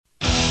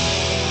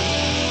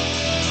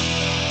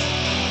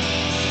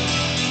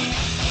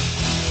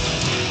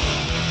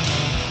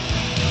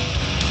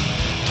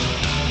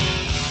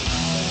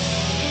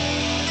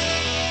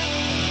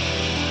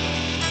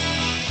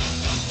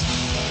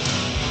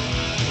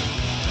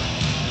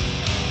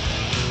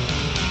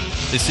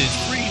This is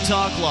Free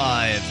Talk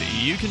Live.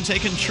 You can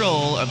take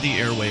control of the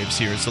airwaves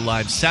here. It's a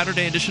live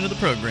Saturday edition of the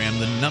program.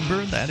 The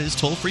number that is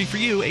toll-free for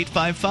you,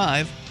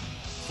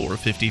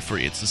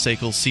 855-450-FREE. It's the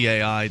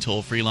SACL CAI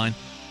toll-free line,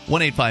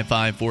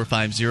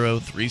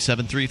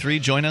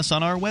 1-855-450-3733. Join us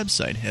on our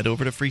website. Head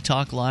over to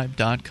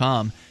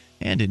freetalklive.com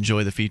and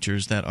enjoy the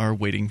features that are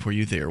waiting for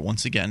you there.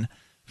 Once again,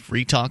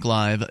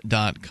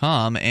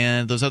 freetalklive.com.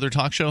 And those other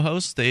talk show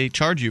hosts, they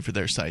charge you for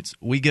their sites.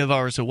 We give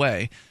ours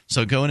away,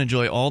 so go and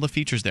enjoy all the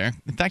features there.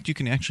 In fact, you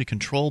can actually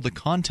control the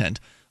content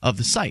of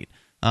the site.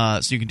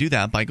 So you can do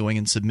that by going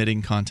and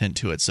submitting content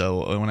to it.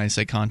 So when I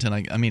say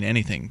content, I mean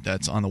anything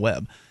that's on the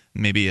web.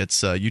 Maybe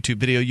it's a YouTube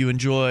video you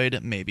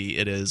enjoyed. Maybe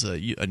it is a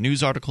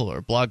news article or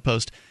a blog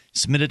post.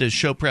 Submit it as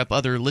show prep.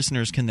 Other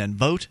listeners can then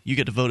vote. You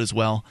get to vote as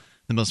well.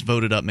 The most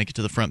voted up make it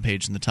to the front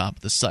page and the top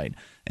of the site.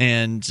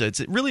 And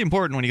it's really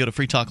important when you go to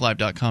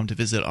freetalklive.com to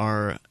visit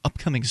our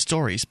upcoming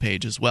stories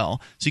page as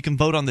well, so you can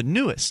vote on the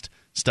newest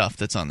stuff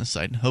that's on the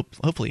site and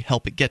hopefully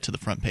help it get to the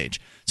front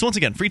page. So once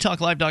again,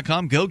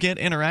 freetalklive.com. Go get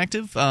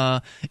interactive.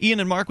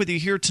 Ian and Mark with you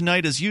here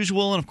tonight as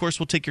usual, and of course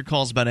we'll take your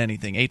calls about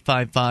anything.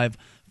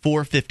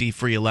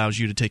 855-450-FREE allows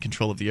you to take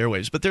control of the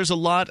airwaves. But there's a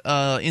lot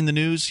in the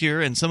news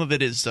here, and some of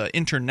it is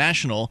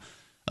international.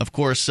 Of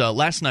course,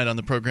 last night on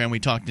the program we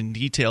talked in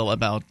detail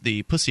about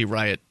the Pussy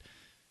Riot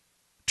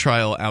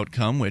trial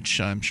outcome,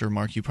 which I'm sure,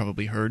 Mark, you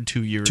probably heard.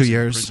 2 years in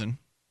prison.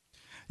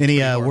 Any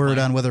word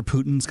on whether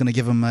Putin's going to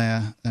give him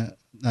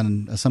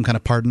some kind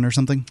of pardon or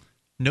something?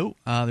 No,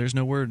 there's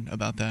no word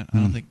about that. I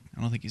don't think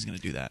he's going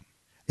to do that.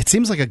 It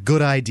seems like a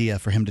good idea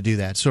for him to do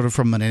that, sort of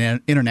from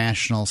an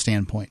international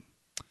standpoint.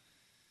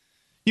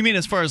 You mean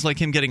as far as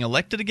like him getting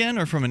elected again,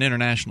 or from an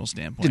international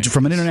standpoint?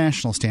 From an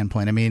international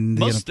standpoint. I mean,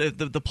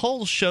 the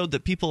polls showed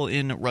that people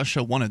in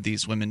Russia wanted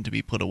these women to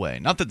be put away.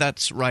 Not that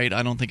that's right.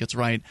 I don't think it's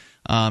right.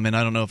 And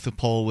I don't know if the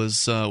poll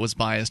was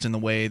biased in the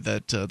way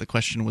that the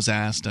question was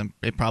asked.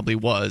 It probably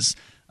was.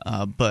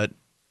 But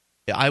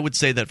I would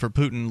say that for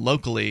Putin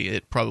locally,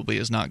 it probably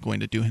is not going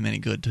to do him any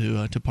good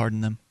to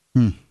pardon them.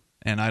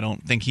 And I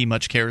don't think he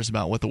much cares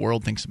about what the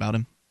world thinks about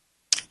him.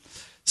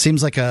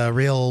 Seems like a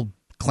real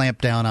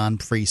clamp down on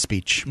free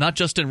speech. Not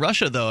just in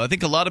Russia, though. I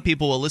think a lot of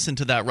people will listen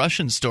to that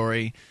Russian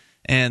story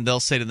and they'll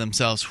say to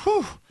themselves,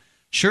 whew,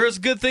 sure is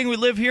a good thing we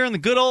live here in the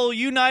good old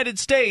United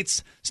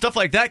States. Stuff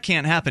like that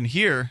can't happen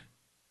here.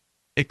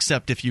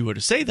 Except if you were to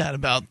say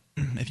that,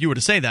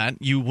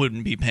 you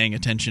wouldn't be paying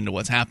attention to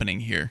what's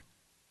happening here.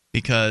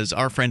 Because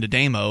our friend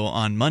Ademo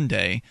on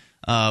Monday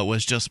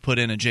was just put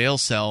in a jail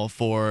cell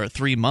for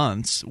 3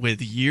 months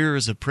with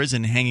years of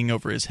prison hanging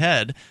over his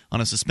head on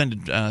a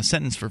suspended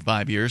sentence for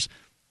 5 years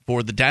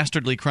for the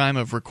dastardly crime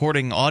of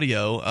recording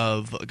audio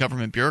of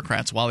government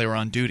bureaucrats while they were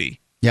on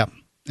duty. Yep.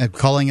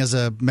 Calling as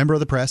a member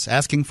of the press,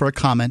 asking for a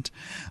comment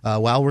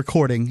while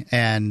recording,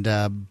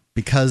 and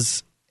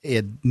because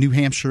New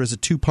Hampshire is a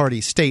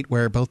two-party state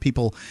where both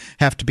people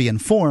have to be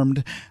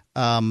informed,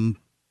 and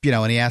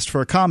he asked for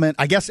a comment.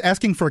 I guess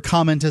asking for a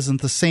comment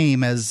isn't the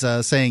same as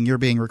saying you're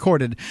being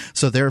recorded,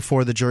 so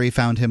therefore the jury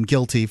found him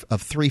guilty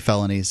of 3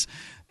 felonies.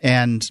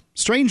 And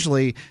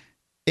strangely,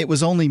 it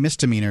was only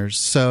misdemeanors,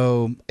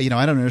 so I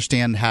don't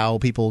understand how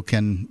people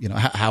can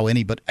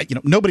nobody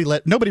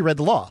read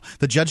the law.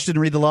 The judge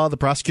didn't read the law. The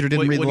prosecutor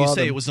didn't read the law. When you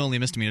say it was only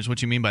misdemeanors,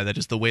 what you mean by that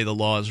is the way the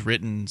law is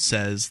written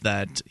says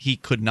that he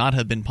could not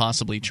have been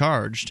possibly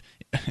charged,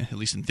 at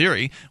least in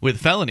theory,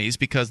 with felonies,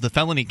 because the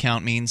felony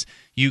count means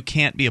you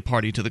can't be a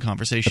party to the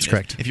conversation. That's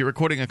correct. If you're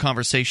recording a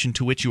conversation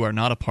to which you are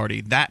not a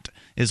party, that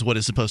is what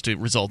is supposed to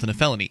result in a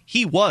felony.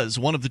 He was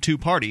one of the 2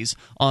 parties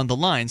on the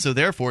line, so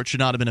therefore it should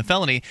not have been a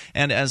felony.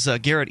 And as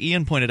Garrett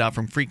Ian pointed out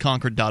from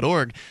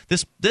freeconcord.org,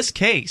 this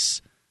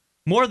case,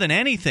 more than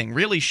anything,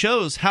 really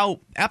shows how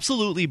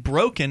absolutely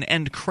broken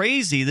and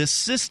crazy this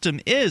system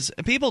is.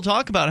 People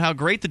talk about how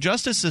great the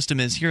justice system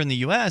is here in the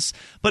U.S.,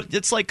 but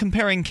it's like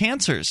comparing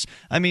cancers.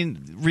 I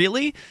mean,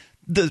 really?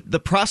 The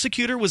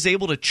prosecutor was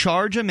able to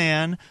charge a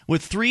man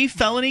with 3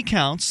 felony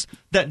counts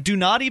that do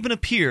not even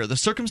appear, the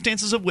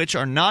circumstances of which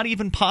are not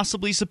even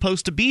possibly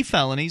supposed to be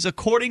felonies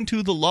according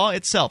to the law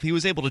itself. He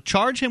was able to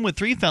charge him with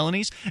 3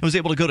 felonies and was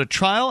able to go to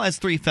trial as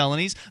 3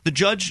 felonies. The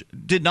judge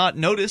did not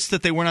notice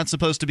that they were not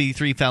supposed to be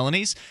 3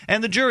 felonies,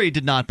 and the jury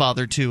did not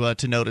bother to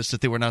notice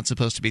that they were not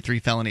supposed to be 3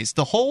 felonies.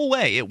 The whole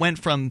way it went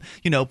from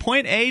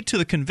point A to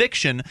the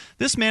conviction.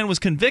 This man was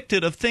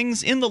convicted of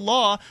things in the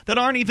law that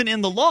aren't even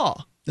in the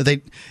law.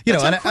 That's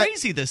how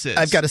crazy this is.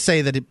 I've got to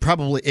say that it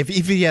probably, if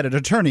he had an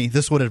attorney,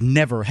 this would have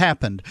never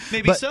happened.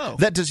 Maybe so.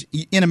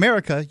 In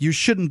America, you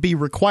shouldn't be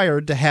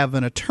required to have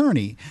an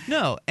attorney.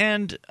 No,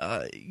 and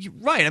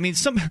right. I mean,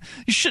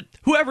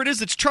 whoever it is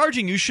that's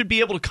charging you should be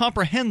able to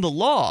comprehend the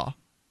law.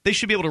 They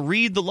should be able to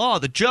read the law.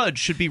 The judge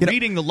should be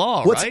reading the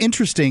law, what's right?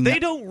 Interesting, they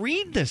don't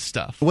read this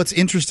stuff. What's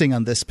interesting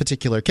on this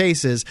particular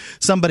case is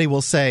somebody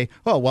will say,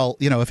 oh, well,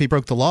 if he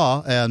broke the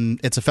law and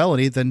it's a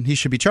felony, then he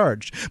should be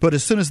charged. But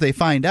as soon as they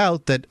find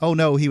out that, oh,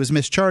 no, he was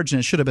mischarged and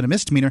it should have been a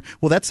misdemeanor,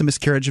 well, that's a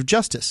miscarriage of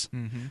justice.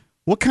 Mm-hmm.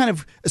 What kind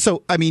of –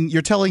 so, I mean,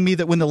 you're telling me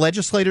that when the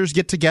legislators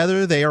get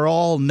together, they are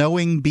all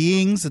knowing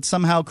beings that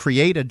somehow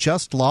create a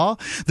just law?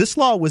 This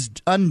law was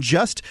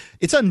unjust.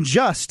 It's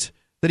unjust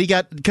that he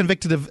got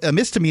convicted of a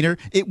misdemeanor.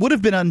 It would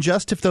have been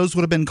unjust if those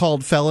would have been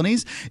called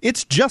felonies.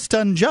 It's just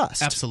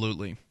unjust.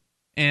 Absolutely.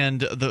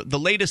 And the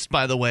latest,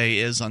 by the way,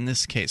 is on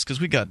this case, because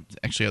we got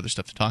actually other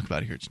stuff to talk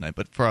about here tonight,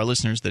 but for our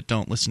listeners that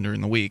don't listen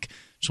during the week,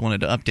 just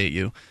wanted to update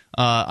you.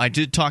 I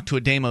did talk to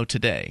Ademo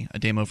today.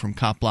 Ademo from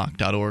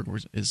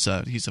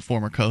copblock.org. He's a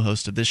former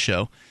co-host of this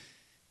show.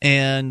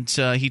 And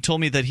he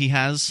told me that he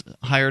has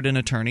hired an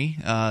attorney.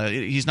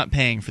 He's not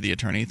paying for the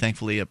attorney.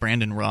 Thankfully,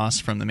 Brandon Ross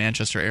from the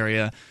Manchester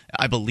area,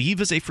 I believe,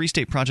 is a Free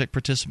State Project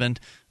participant.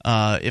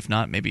 If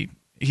not, maybe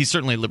he's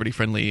certainly a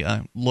liberty-friendly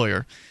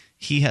lawyer.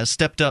 He has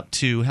stepped up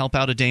to help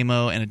out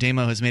Ademo, and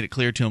Ademo has made it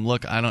clear to him,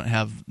 look, I don't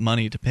have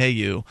money to pay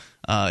you.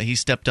 He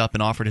stepped up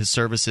and offered his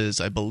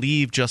services, I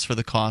believe, just for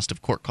the cost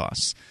of court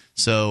costs.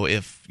 So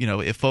if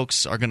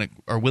folks are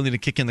willing to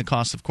kick in the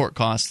cost of court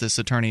costs, this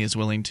attorney is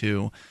willing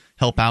to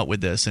help out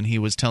with this, and he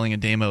was telling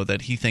Ademo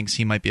that he thinks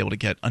he might be able to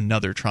get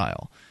another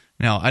trial.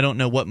 Now, I don't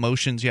know what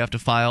motions you have to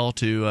file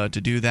to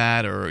do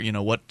that, or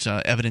what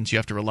evidence you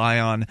have to rely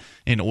on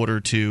in order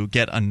to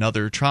get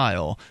another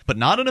trial, but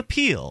not an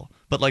appeal.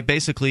 But like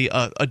basically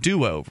a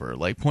do-over,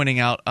 like pointing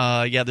out,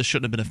 this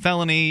shouldn't have been a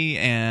felony,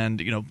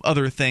 and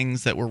other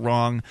things that were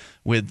wrong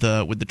with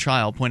the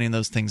trial, pointing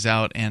those things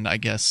out, and I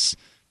guess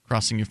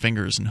crossing your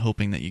fingers and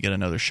hoping that you get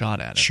another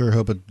shot at it. Sure,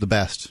 hope the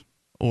best.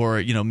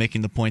 Or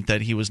making the point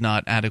that he was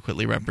not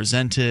adequately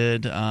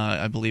represented,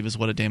 I believe is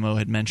what Ademo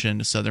had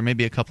mentioned. So there may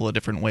be a couple of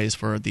different ways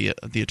for the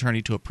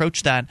attorney to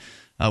approach that.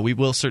 We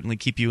will certainly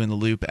keep you in the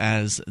loop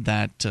as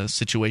that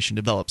situation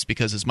develops,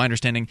 because it's my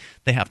understanding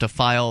they have to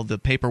file the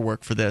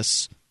paperwork for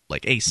this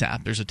like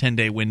ASAP. There's a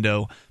 10-day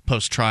window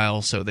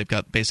post-trial, so they've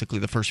got basically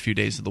the first few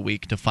days of the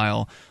week to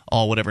file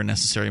all whatever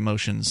necessary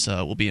motions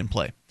will be in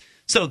play.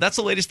 So that's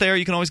the latest there.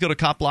 You can always go to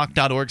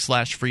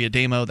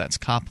copblock.org/freeademo. That's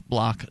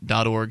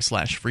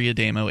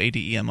copblock.org/freeademo,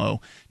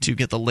 ADEMO, to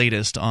get the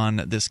latest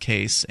on this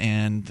case.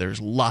 And there's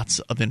lots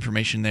of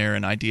information there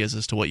and ideas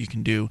as to what you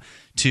can do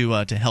to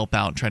help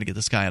out and try to get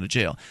this guy out of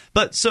jail.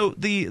 But so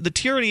the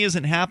tyranny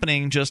isn't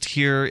happening just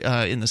here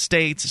in the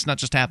States. It's not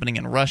just happening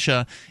in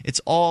Russia.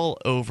 It's all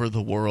over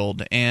the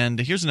world. And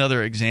here's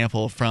another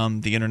example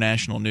from the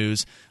international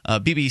news.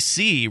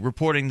 BBC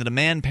reporting that a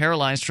man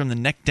paralyzed from the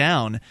neck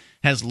down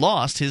has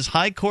lost his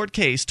high court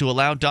case to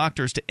allow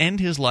doctors to end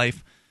his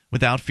life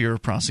without fear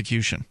of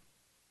prosecution.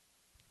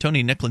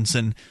 Tony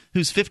Nicholson,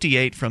 who's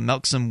 58 from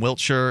Melksham,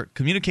 Wiltshire,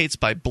 communicates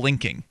by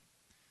blinking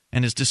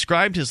and has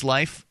described his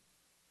life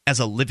as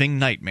a living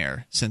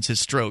nightmare since his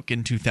stroke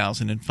in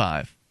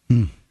 2005.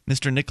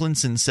 Mr.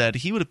 Nicholson said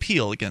he would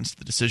appeal against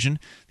the decision.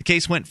 The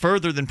case went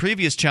further than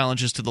previous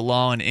challenges to the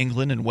law in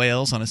England and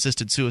Wales on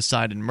assisted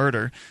suicide and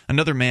murder.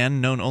 Another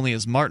man, known only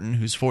as Martin,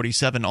 who's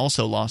 47,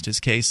 also lost his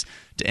case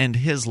to end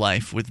his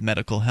life with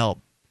medical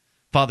help.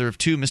 Father of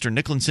two, Mr.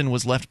 Nicholson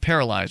was left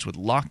paralyzed with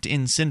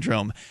locked-in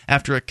syndrome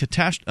after a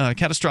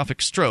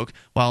catastrophic stroke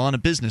while on a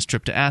business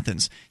trip to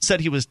Athens.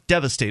 Said he was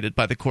devastated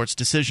by the court's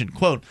decision.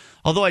 Quote,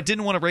 "Although I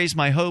didn't want to raise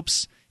my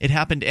hopes, it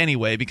happened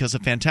anyway because a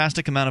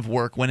fantastic amount of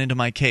work went into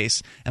my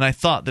case, and I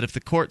thought that if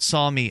the court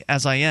saw me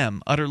as I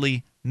am,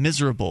 utterly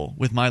miserable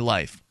with my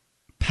life,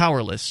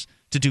 powerless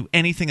to do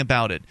anything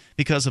about it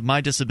because of my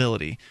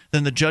disability,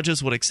 then the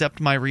judges would accept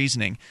my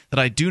reasoning that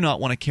I do not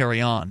want to carry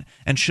on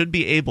and should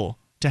be able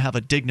to have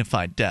a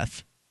dignified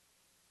death.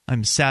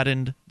 I'm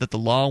saddened that the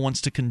law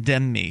wants to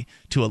condemn me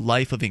to a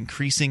life of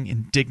increasing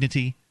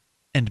indignity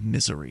and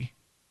misery."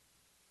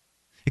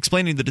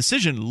 Explaining the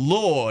decision,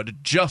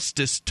 Lord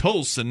Justice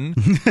Tolson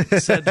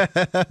said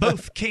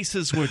both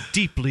cases were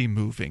deeply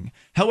moving.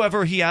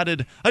 However, he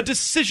added, a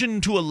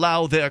decision to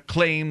allow their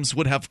claims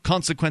would have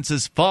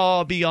consequences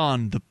far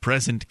beyond the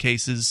present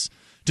cases.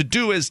 To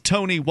do as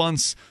Tony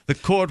wants, the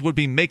court would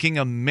be making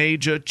a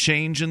major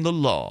change in the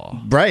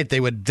law. Right. They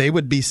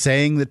would be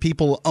saying that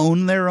people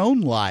own their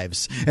own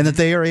lives and that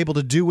they are able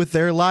to do with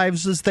their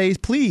lives as they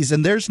please.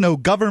 And there's no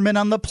government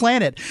on the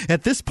planet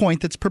at this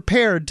point that's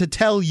prepared to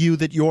tell you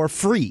that you're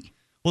free.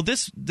 Well,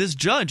 this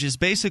judge is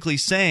basically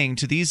saying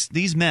to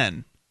these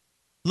men,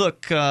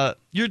 look,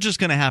 you're just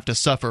going to have to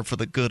suffer for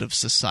the good of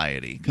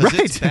society, because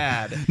it's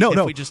bad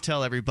if we just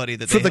tell everybody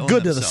that they own themselves. For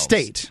the good of the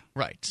state.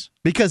 Right.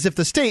 Because if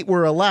the state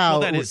were allowed...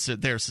 Well, that is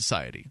their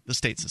society, the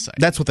state society.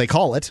 That's what they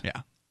call it.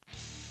 Yeah.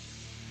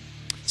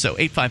 So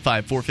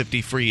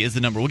 855-450-FREE is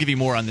the number. We'll give you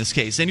more on this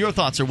case. And your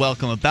thoughts are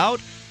welcome about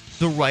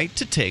the right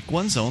to take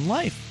one's own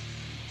life.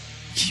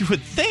 You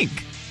would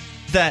think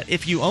that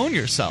if you own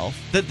yourself,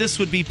 that this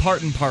would be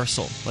part and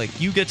parcel. Like,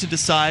 you get to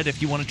decide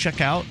if you want to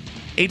check out.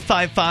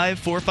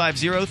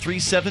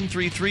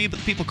 855-450-3733, but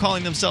the people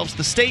calling themselves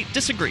the state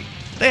disagree.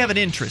 They have an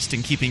interest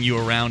in keeping you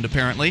around,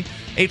 apparently.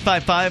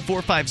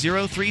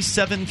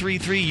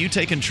 855-450-3733. You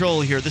take control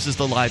here. This is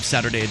the live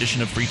Saturday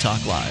edition of Free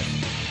Talk Live.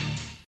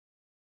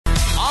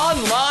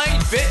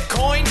 Online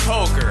Bitcoin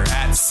poker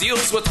at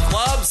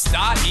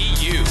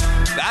sealswithclubs.eu.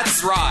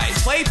 That's right,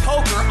 play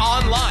poker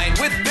online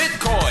with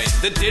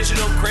Bitcoin, the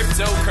digital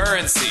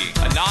cryptocurrency.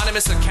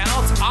 Anonymous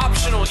accounts,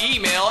 optional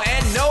email,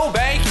 and no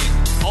banking.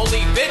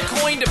 Only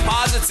Bitcoin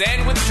deposits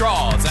and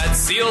withdrawals at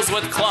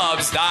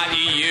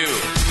sealswithclubs.eu.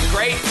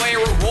 Great player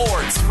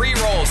rewards, free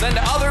rolls, and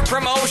other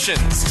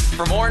promotions.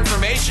 For more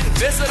information,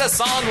 visit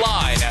us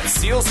online at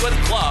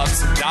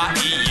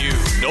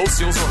sealswithclubs.eu. No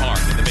seals were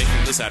harmed in the making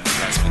of this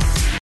advertisement.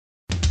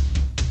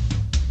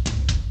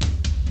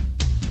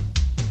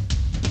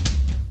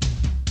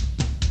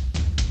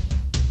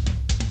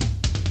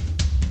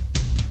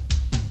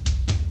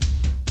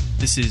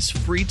 This is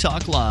Free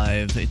Talk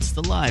Live. It's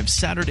the live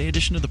Saturday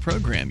edition of the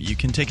program. You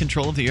can take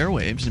control of the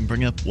airwaves and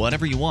bring up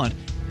whatever you want.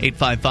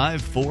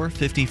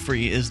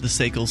 855-450-FREE is the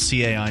SACL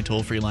CAI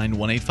toll-free line,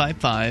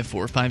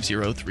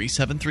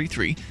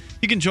 1-855-450-3733.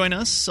 You can join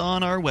us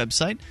on our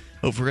website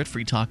over at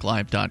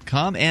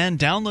freetalklive.com and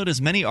download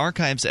as many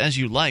archives as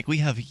you like. We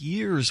have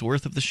years'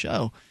 worth of the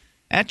show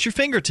at your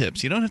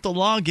fingertips. You don't have to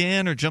log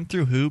in or jump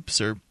through hoops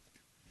or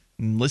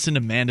listen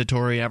to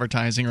mandatory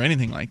advertising or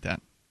anything like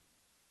that.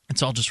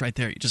 It's all just right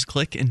there. You just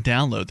click and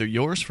download. They're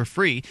yours for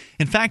free.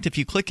 In fact, if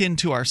you click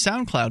into our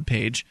SoundCloud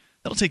page,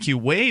 that'll take you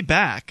way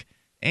back,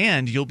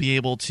 and you'll be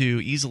able to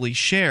easily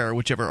share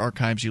whichever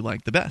archives you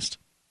like the best.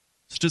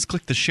 So just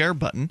click the share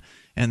button,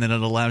 and then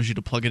it allows you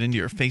to plug it into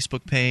your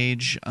Facebook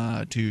page,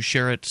 to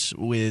share it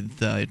with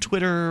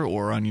Twitter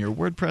or on your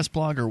WordPress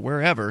blog or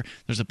wherever.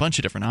 There's a bunch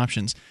of different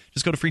options.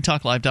 Just go to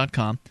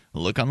freetalklive.com,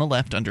 look on the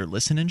left under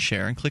Listen and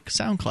Share, and click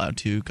SoundCloud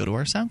to go to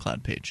our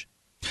SoundCloud page.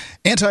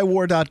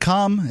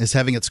 Antiwar.com is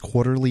having its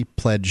quarterly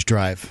pledge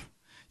drive.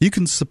 You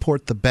can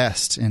support the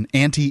best in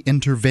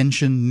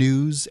anti-intervention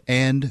news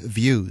and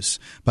views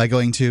by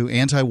going to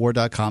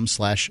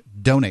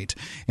antiwar.com/donate.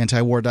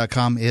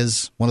 Antiwar.com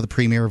is one of the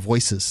premier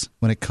voices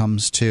when it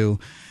comes to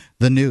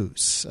the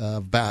news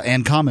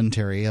and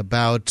commentary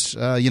about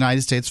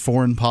United States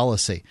foreign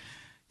policy.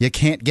 You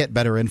can't get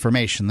better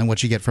information than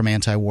what you get from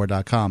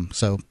antiwar.com.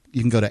 So you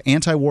can go to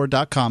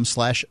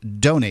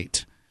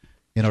antiwar.com/donate.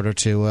 in order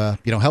to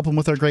help them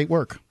with their great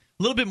work.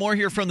 A little bit more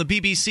here from the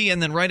BBC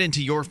and then right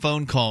into your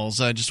phone calls.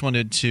 I just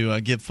wanted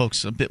to give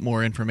folks a bit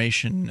more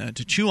information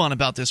to chew on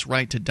about this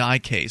right to die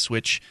case,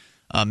 which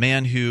a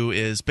man who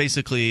is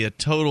basically a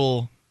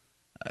total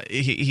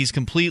he's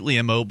completely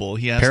immobile.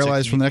 He has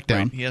paralyzed from the neck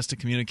down. Right, he has to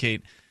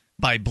communicate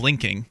by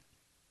blinking.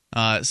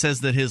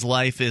 Says that his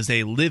life is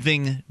a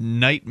living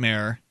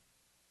nightmare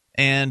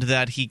and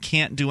that he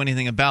can't do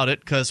anything about it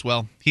because,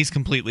 well, he's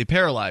completely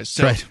paralyzed.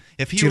 So right.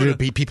 If he were to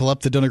beat people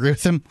up that don't agree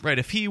with him? Right.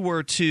 If he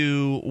were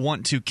to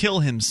want to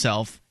kill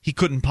himself, he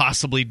couldn't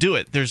possibly do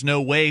it. There's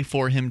no way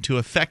for him to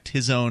effect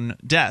his own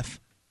death.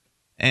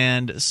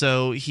 And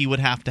so he would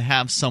have to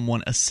have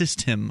someone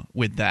assist him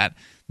with that.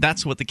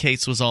 That's what the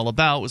case was all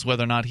about, was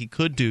whether or not he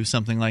could do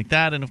something like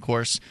that. And, of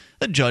course,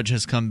 the judge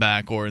has come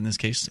back, or in this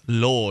case,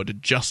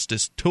 Lord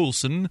Justice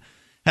Toulson,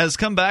 has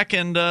come back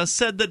and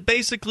said that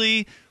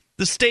basically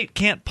the state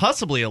can't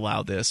possibly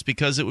allow this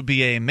because it would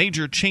be a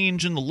major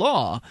change in the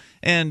law.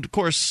 And, of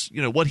course,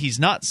 what he's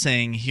not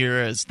saying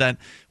here is that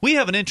we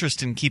have an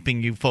interest in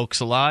keeping you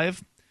folks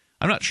alive.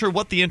 I'm not sure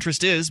what the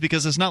interest is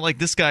because it's not like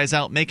this guy's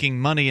out making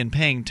money and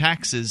paying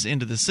taxes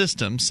into the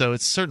system, so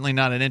it's certainly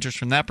not an interest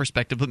from that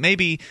perspective. But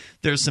maybe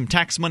there's some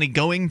tax money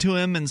going to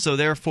him, and so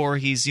therefore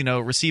he's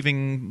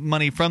receiving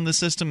money from the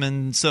system,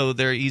 and so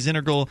he's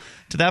integral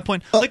to that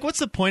point. What's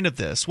the point of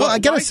this? I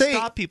gotta say,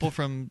 stop people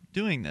from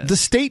doing this? The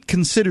state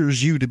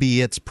considers you to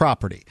be its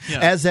property,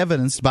 as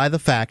evidenced by the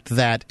fact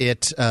that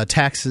it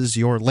taxes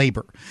your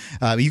labor.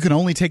 You can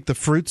only take the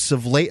fruits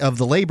of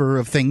the labor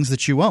of things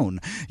that you own.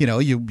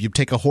 You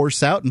take a horse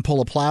out and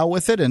pull a plow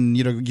with it, and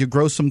you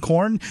grow some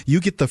corn.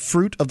 You get the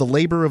fruit of the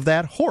labor of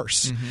that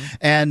horse,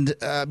 and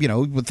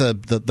with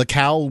the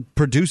cow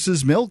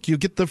produces milk, you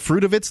get the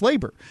fruit of its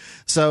labor.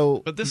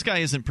 So, but this guy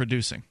isn't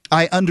producing.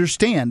 I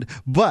understand,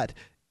 but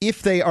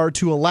if they are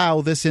to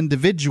allow this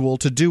individual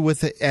to do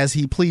with it as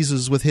he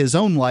pleases with his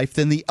own life,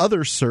 then the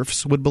other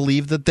serfs would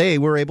believe that they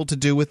were able to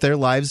do with their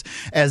lives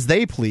as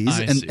they please,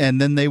 and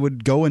then they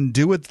would go and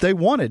do what they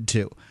wanted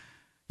to.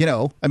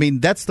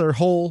 That's their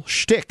whole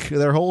shtick.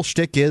 Their whole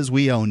shtick is,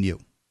 we own you.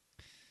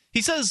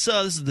 He says,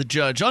 this is the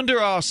judge, under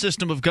our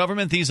system of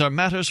government, these are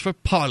matters for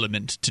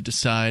Parliament to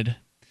decide.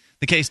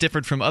 The case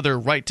differed from other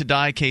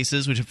right-to-die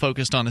cases which have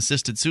focused on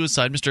assisted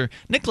suicide. Mr.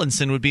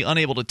 Nicholson would be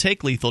unable to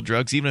take lethal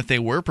drugs even if they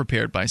were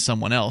prepared by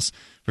someone else.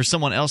 For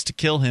someone else to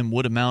kill him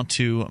would amount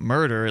to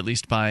murder, at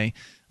least by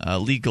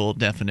legal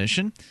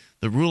definition.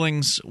 The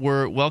rulings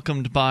were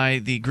welcomed by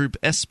the group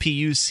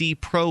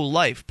SPUC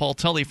Pro-Life. Paul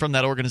Tully from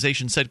that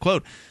organization said,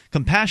 quote,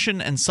 "Compassion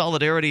and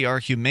solidarity are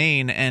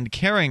humane and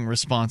caring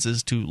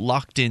responses to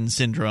locked-in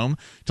syndrome.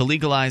 To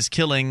legalize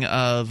killing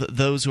of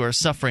those who are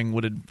suffering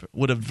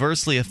would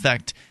adversely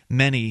affect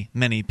many,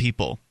 many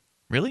people."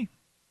 Really?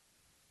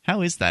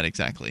 How is that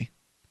exactly?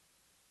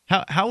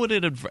 How would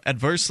it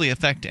adversely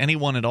affect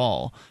anyone at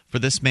all for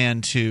this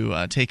man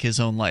to take his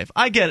own life?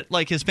 I get it,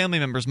 like his family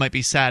members might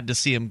be sad to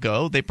see him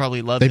go. They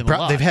probably love him a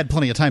lot. They've had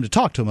plenty of time to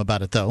talk to him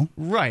about it, though.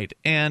 Right.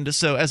 And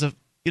so as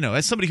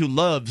somebody who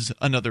loves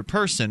another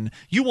person,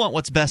 you want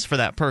what's best for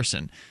that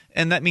person.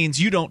 And that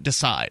means you don't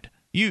decide.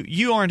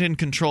 You aren't in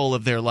control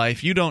of their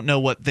life. You don't know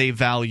what they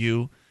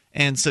value.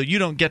 And so you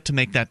don't get to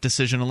make that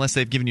decision unless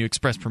they've given you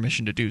express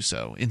permission to do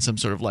so in some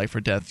sort of life or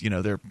death.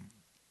 They're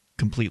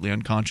completely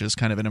unconscious,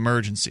 kind of an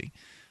emergency.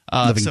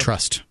 Living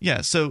trust.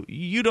 Yeah, so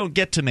you don't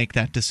get to make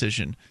that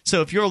decision.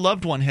 So if your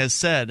loved one has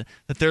said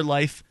that their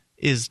life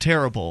is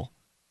terrible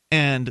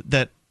and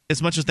that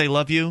as much as they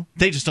love you,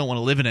 they just don't want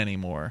to live it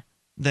anymore,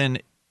 then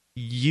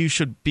you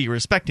should be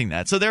respecting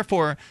that. So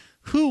therefore,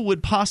 who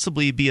would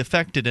possibly be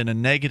affected in a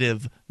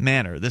negative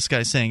manner? This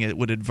guy's saying it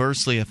would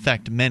adversely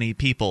affect many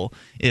people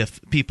if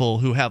people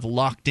who have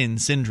locked-in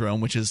syndrome,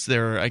 which is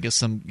their, I guess,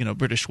 some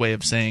British way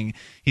of saying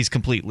he's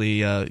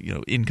completely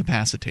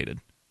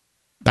incapacitated.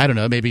 I don't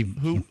know. Maybe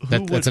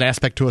that's an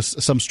aspect to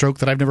some stroke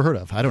that I've never heard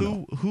of. I don't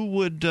know. Who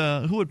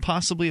would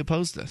possibly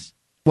oppose this?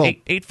 Well,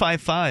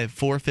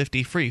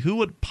 855-450-FREE. Who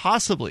would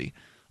possibly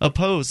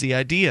oppose the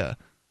idea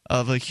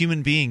of a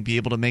human being be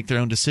able to make their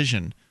own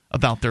decision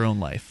about their own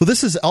life? Well,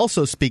 this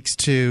also speaks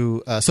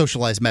to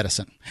socialized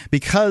medicine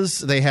because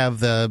they have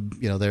their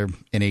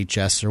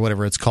NHS or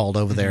whatever it's called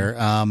over there,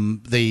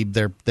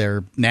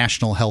 their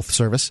National Health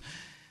Service.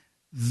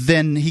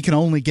 Then he can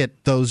only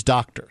get those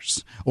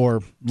doctors, or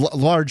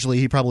largely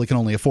he probably can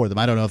only afford them.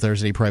 I don't know if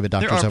there's any private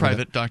doctors. There are over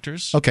private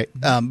doctors. Okay,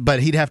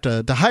 but he'd have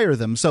to hire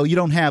them, so you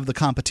don't have the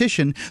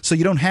competition. So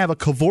you don't have a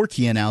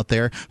Kevorkian out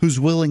there who's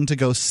willing to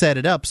go set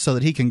it up so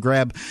that he can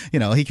grab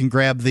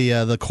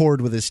the cord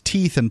with his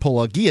teeth and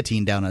pull a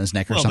guillotine down on his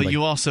neck or something. But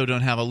you also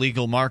don't have a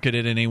legal market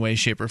in any way,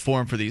 shape, or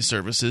form for these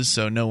services,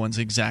 so no one's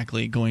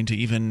exactly going to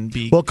even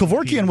be. Well,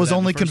 Kevorkian was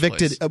only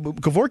convicted.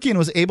 Kevorkian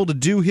was able to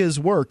do his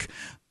work.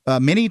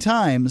 Many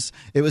times,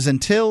 it was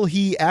until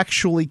he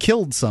actually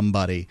killed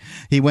somebody.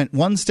 He went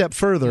one step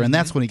further, and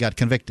that's when he got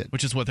convicted.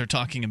 Which is what they're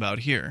talking about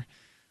here.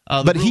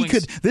 But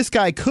this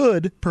guy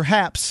could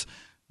perhaps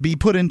be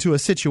put into a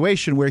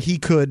situation where he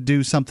could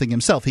do something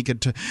himself. He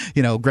could,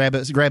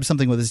 grab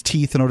something with his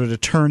teeth in order to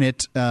turn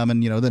it,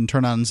 and then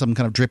turn on some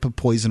kind of drip of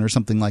poison or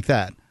something like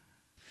that.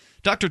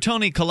 Dr.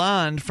 Tony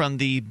Calland from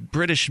the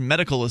British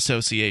Medical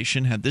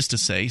Association had this to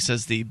say. He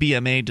says the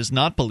BMA does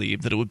not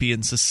believe that it would be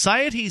in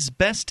society's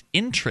best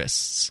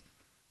interests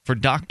for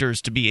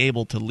doctors to be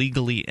able to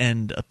legally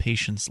end a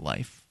patient's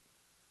life.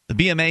 The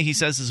BMA, he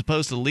says, is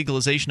opposed to the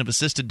legalization of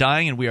assisted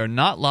dying, and we are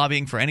not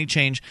lobbying for any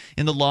change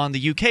in the law in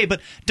the UK.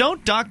 But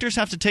don't doctors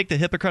have to take the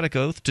Hippocratic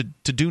Oath to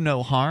do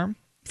no harm?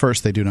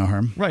 First, they do no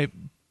harm. Right.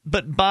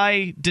 But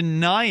by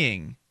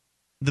denying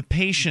the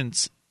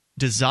patient's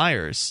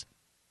desires,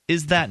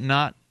 is that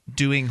not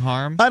doing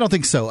harm? I don't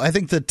think so. I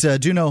think that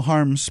do no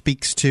harm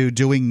speaks to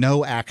doing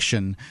no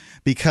action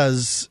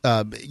because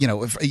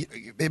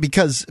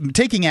because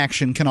taking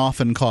action can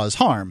often cause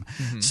harm.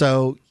 Mm-hmm.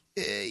 So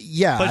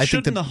but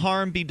shouldn't the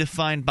harm be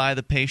defined by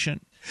the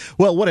patient?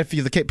 Well, what if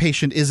the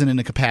patient isn't in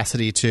a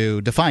capacity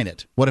to define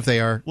it? What if they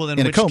are in a coma? Well,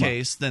 in which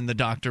case, then the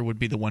doctor would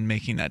be the one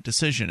making that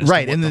decision.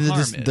 Right, and then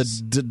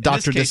the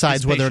doctor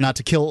decides whether or not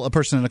to kill a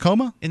person in a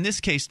coma? In this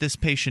case, this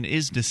patient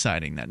is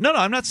deciding that. No,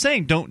 I'm not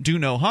saying don't do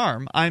no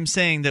harm. I'm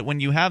saying that when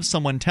you have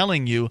someone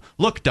telling you,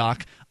 look,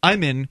 doc,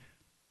 I'm in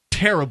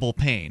terrible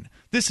pain.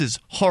 This is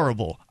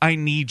horrible. I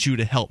need you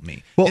to help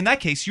me. Well, in that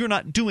case, you're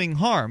not doing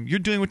harm. You're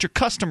doing what your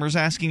customer's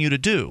asking you to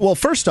do. Well,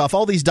 first off,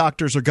 all these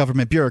doctors are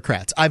government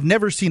bureaucrats. I've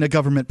never seen a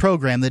government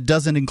program that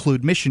doesn't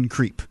include mission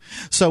creep.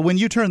 So when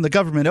you turn the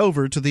government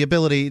over to the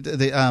ability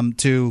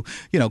to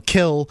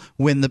kill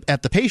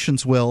at the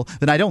patient's will,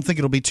 then I don't think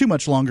it'll be too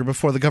much longer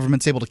before the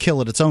government's able to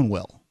kill at its own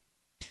will.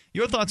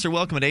 Your thoughts are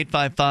welcome at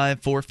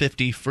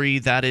 855-450-FREE.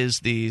 That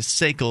is the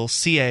SACL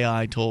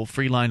CAI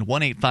toll-free line,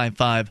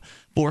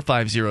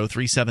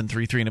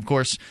 1-855-450-3733. And, of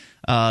course,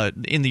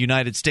 in the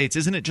United States,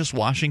 isn't it just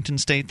Washington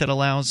State that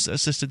allows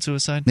assisted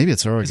suicide? Maybe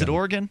it's Oregon. Is it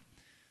Oregon?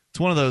 It's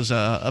one of those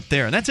up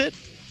there. And that's it,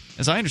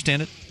 as I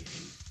understand it.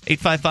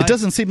 855. It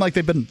doesn't seem like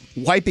they've been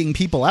wiping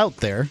people out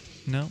there.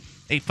 No.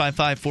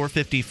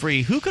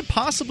 855-450-FREE. Who could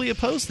possibly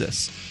oppose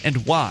this,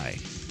 and why?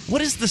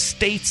 What is the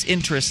state's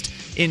interest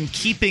in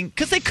keeping...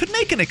 Because they could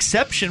make an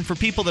exception for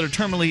people that are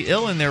terminally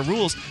ill in their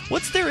rules.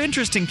 What's their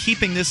interest in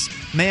keeping this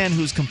man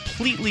who's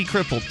completely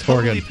crippled,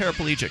 totally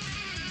paraplegic?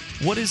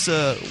 What is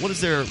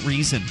their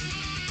reason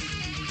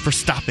for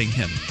stopping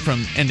him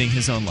from ending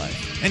his own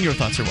life? And your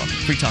thoughts are welcome.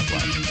 Free Talk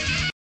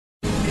Live.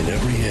 In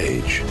every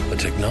age, a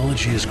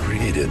technology is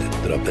created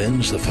that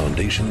upends the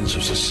foundations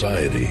of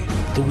society.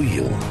 The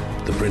wheel,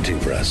 the printing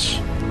press,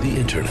 the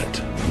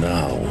internet.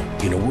 Now,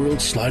 in a world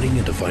sliding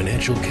into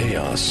financial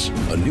chaos,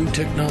 a new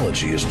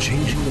technology is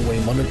changing the way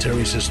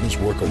monetary systems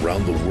work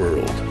around the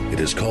world. It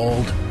is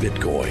called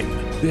Bitcoin.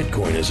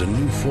 Bitcoin is a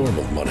new form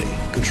of money,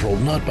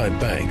 controlled not by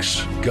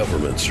banks,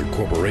 governments, or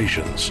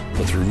corporations,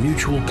 but through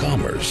mutual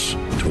commerce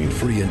between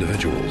free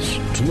individuals.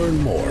 To learn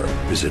more,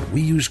 visit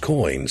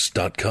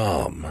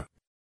weusecoins.com.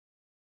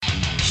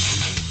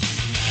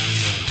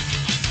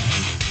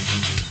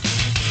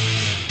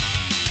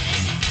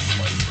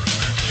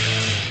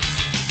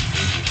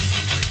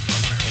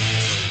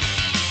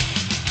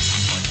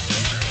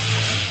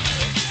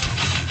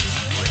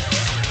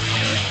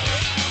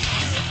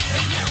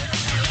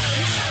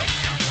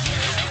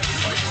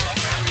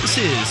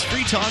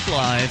 Talk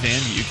Live,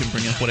 and you can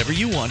bring up whatever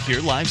you want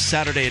here. Live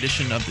Saturday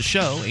edition of the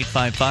show,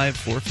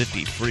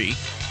 855-450-FREE.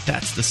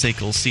 That's the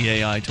SACL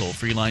CAI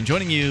toll-free line.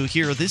 Joining you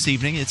here this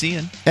evening, it's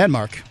Ian. And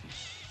Mark.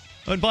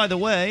 And by the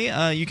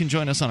way, you can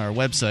join us on our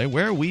website,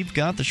 where we've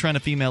got the Shrine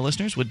of Female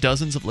Listeners with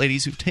dozens of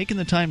ladies who've taken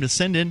the time to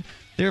send in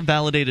their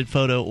validated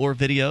photo or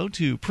video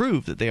to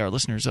prove that they are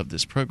listeners of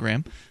this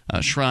program.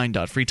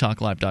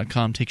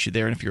 Shrine.freetalklive.com takes you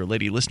there, and if you're a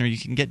lady listener, you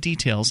can get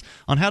details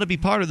on how to be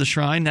part of the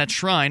Shrine. That's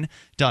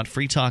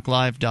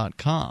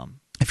shrine.freetalklive.com.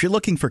 If you're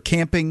looking for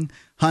camping,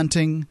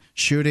 hunting,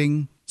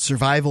 shooting,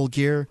 survival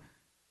gear,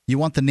 you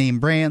want the name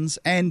brands,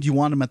 and you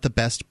want them at the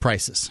best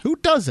prices. Who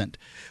doesn't?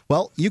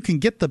 Well, you can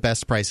get the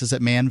best prices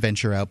at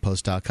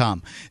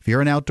manventureoutpost.com. If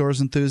you're an outdoors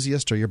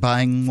enthusiast or you're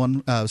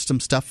buying some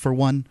stuff for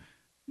one,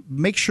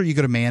 make sure you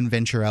go to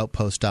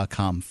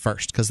manventureoutpost.com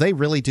first, because they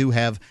really do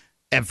have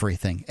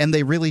everything, and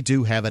they really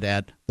do have it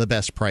at the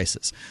best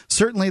prices.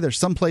 Certainly, there's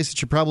some place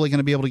that you're probably going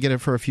to be able to get it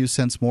for a few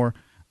cents more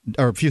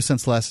or a few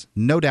cents less,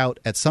 no doubt,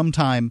 at some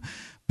time.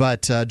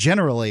 But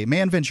generally,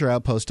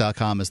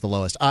 manventureoutpost.com is the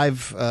lowest.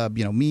 I've,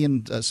 me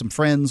and some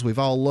friends, we've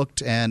all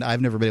looked, and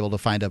I've never been able to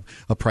find a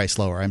price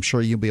lower. I'm sure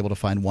you'll be able to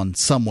find one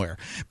somewhere.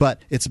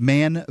 But it's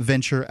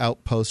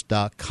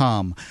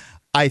manventureoutpost.com.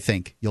 I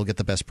think you'll get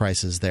the best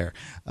prices there.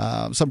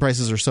 Some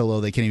prices are so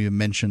low they can't even be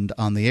mentioned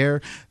on the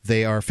air.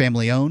 They are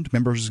family-owned,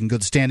 members in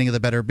good standing of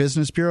the Better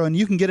Business Bureau, and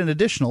you can get an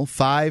additional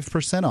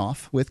 5%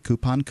 off with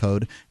coupon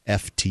code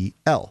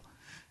FTL.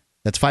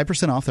 That's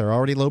 5% off their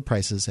already low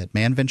prices at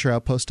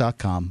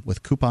manventureoutpost.com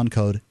with coupon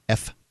code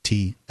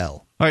FTL.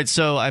 All right,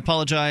 so I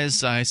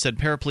apologize. I said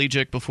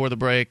paraplegic before the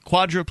break.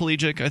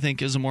 Quadriplegic, I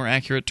think, is a more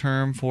accurate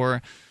term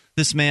for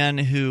this man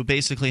who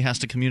basically has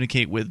to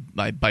communicate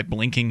by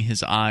blinking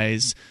his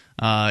eyes.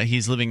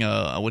 He's living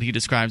what he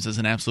describes as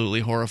an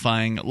absolutely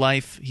horrifying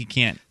life. He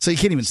can't. So he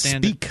can't even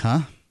speak, huh?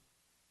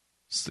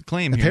 It's the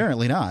claim here.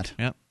 Apparently not.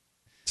 Yep.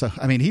 So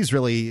I mean, he's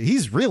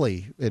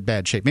really in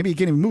bad shape. Maybe he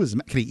can't even move his.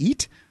 Can he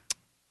eat?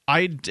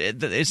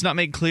 It's not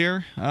made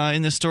clear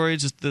in this story.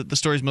 It's just the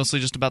story is mostly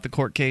just about the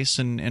court case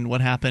and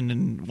what happened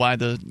and why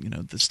the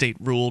state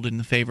ruled in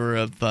the favor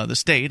of the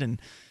state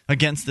and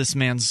against this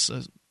man's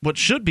what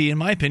should be, in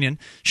my opinion,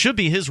 should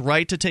be his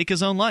right to take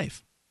his own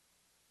life.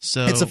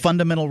 So it's a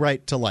fundamental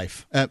right to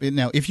life.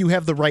 Now, if you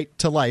have the right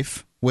to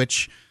life,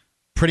 which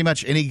pretty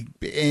much any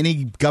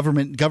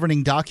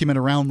governing document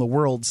around the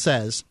world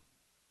says,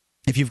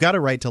 if you've got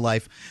a right to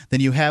life, then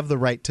you have the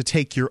right to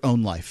take your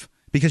own life.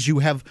 Because you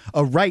have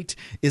a right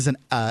is an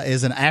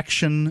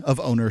action of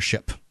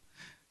ownership.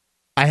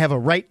 I have a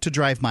right to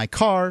drive my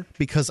car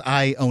because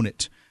I own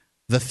it.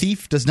 The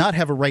thief does not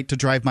have a right to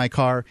drive my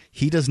car.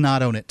 He does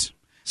not own it.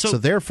 So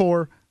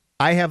therefore,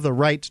 I have the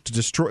right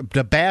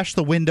to bash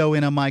the window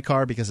in on my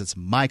car because it's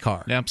my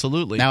car.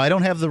 Absolutely. Now, I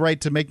don't have the right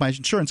to make my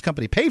insurance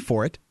company pay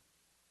for it.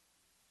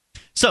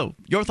 So,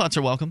 your thoughts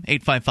are welcome.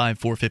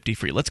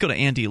 855-450-FREE. Let's go to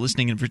Andy,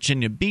 listening in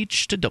Virginia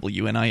Beach to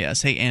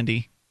WNIS. Hey,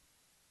 Andy.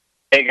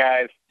 Hey,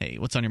 guys. Hey,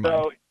 what's on your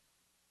mind?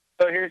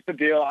 So here's the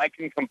deal. I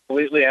can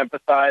completely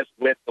empathize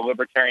with the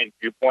libertarian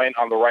viewpoint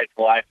on the right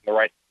to life and the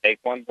right to take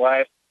one's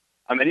life.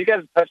 And you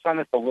guys touched on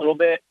this a little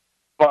bit,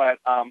 but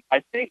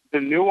I think the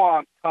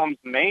nuance comes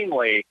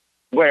mainly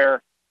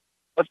where,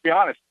 let's be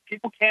honest,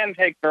 people can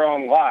take their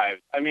own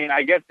lives. I mean,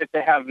 I guess if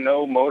they have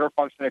no motor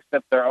function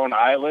except their own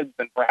eyelids,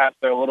 then perhaps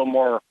they're a little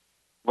more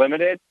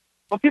limited.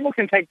 But people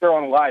can take their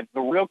own lives.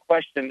 The real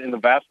question in the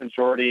vast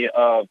majority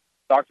of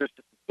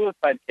doctor-assisted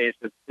suicide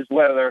cases is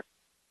whether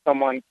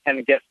someone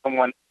can get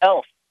someone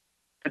else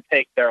to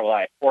take their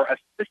life or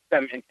assist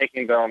them in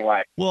taking their own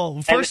life.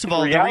 Well, first of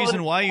all, the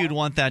reason why you'd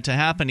want that to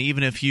happen,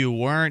 even if you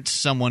weren't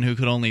someone who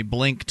could only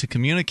blink to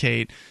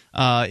communicate,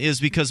 is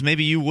because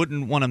maybe you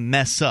wouldn't want to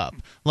mess up.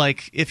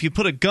 Like, if you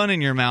put a gun in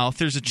your mouth,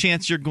 there's a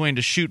chance you're going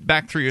to shoot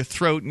back through your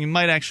throat, and you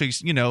might actually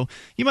survive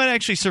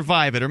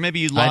it, or maybe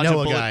you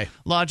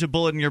lodge a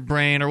bullet in your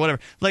brain or whatever.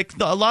 Like,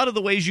 a lot of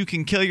the ways you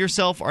can kill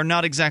yourself are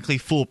not exactly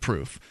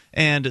foolproof.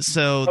 And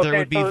so there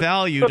would be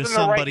value to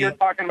somebody. The right you're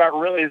talking about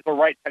really is the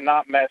right to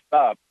not mess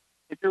up.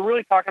 If you're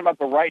really talking about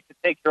the right to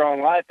take your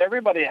own life,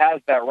 everybody has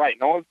that right.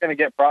 No one's going to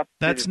get prosecuted.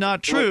 That's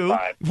not true.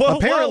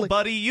 Whoa,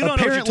 buddy, you don't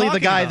know what you're talking about.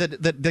 Apparently, the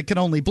guy that can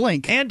only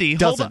blink, Andy,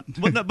 doesn't.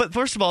 Hold on. But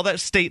first of all, that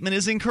statement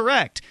is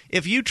incorrect.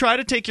 If you try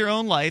to take your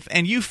own life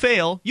and you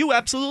fail, you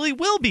absolutely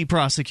will be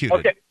prosecuted.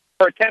 Okay,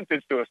 for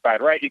attempted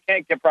suicide, right? You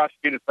can't get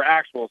prosecuted for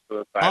actual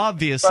suicide.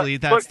 Obviously,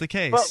 that's the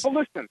case. But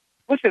listen,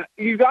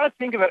 you got to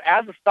think of it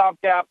as a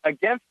stopgap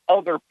against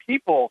other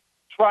people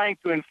trying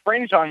to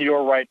infringe on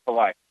your right to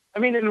life. I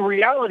mean, in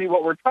reality,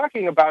 what we're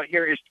talking about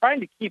here is trying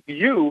to keep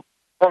you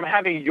from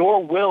having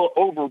your will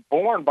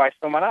overborne by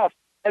someone else.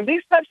 And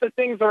these types of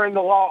things are in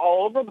the law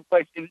all over the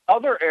place in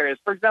other areas.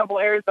 For example,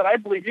 areas that I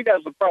believe you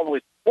guys would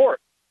probably support,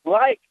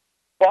 like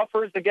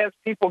buffers against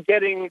people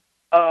getting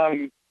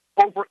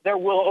their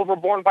will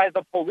overborne by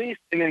the police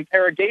in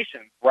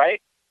interrogations,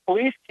 right?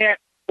 Police can't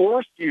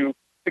force you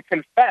to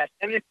confess.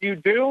 And if they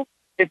do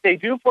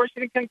force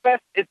you to confess,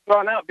 it's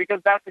thrown out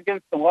because that's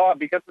against the law,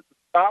 because it's a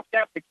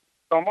stopgap to keep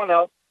someone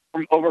else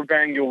from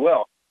overbearing your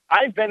will.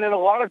 I've been in a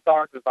lot of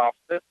doctors'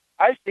 offices.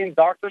 I've seen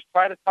doctors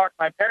try to talk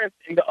my parents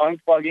into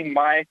unplugging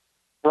my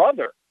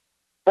brother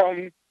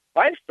from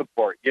life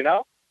support,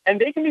 and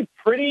they can be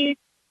pretty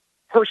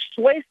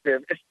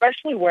persuasive,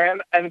 especially when,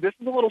 and this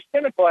is a little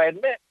cynical, I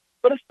admit,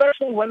 but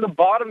especially when the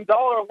bottom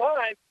dollar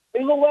line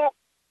is a lot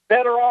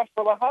better off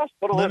for the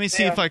hospital. Let me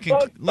see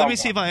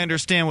if I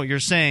understand what you're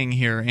saying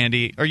here,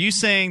 Andy. Are you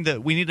saying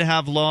that we need to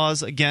have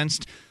laws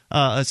against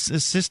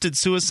assisted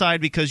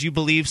suicide because you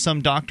believe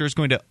some doctor is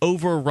going to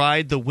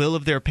override the will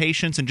of their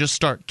patients and just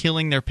start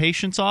killing their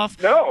patients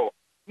off? No,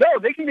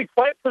 they can be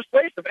quite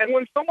persuasive. And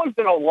when someone's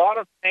in a lot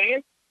of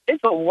pain,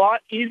 it's a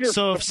lot easier.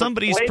 So if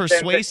somebody's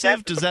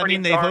persuasive, does that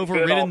mean they've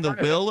overridden the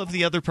will of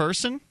the other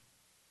person?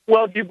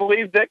 Well, do you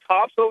believe that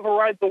cops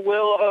override the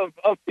will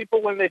of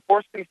people when they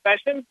force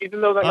confession,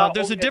 even though they're not?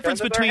 There's a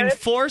difference between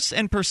force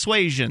and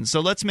persuasion, so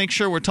let's make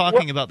sure we're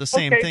talking about the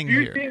same thing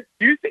here.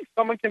 Do you think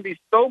someone can be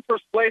so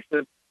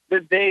persuasive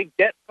that they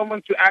get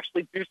someone to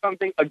actually do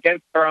something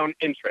against their own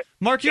interest?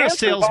 Mark, you're a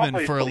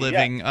salesman for a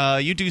living.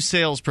 Yes. You do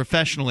sales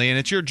professionally, and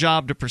it's your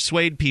job to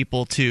persuade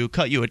people to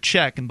cut you a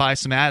check and buy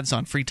some ads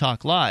on Free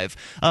Talk Live.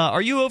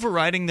 Are you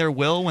overriding their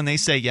will when they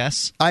say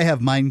yes? I have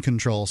mind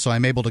control, so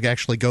I'm able to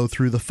actually go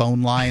through the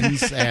phone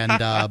lines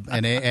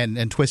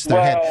and twist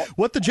their head.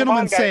 What the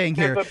gentleman's saying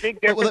here.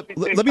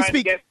 Let me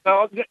speak.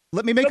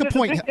 Let me make a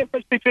point. There's a big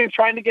difference between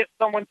trying to get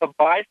someone to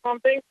buy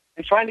something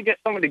and trying to get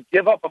someone to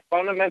give up a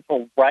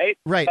fundamental right.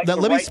 Right. Now,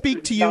 let me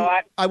speak to you.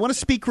 I want to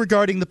speak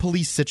regarding the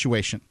police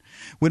situation.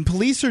 When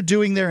police are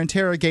doing their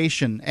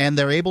interrogation and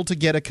they're able to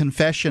get a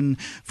confession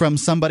from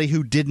somebody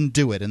who didn't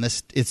do it, and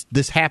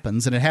this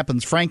happens, and it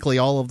happens, frankly,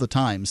 all of the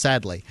time,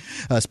 sadly,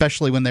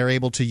 especially when they're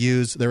able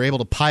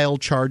to pile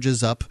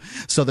charges up,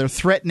 so they're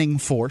threatening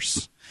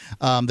force.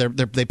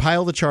 They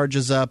pile the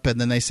charges up, and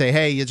then they say,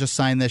 "Hey, you just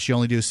sign this. You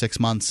only do 6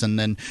 months, and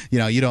then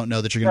you don't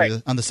know that you're going to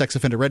be on the sex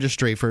offender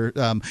registry for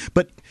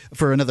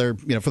another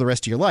for the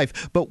rest of your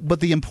life." But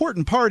the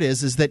important part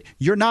is that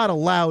you're not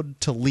allowed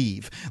to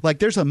leave. Like,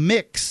 there's a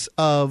mix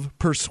of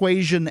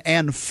persuasion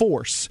and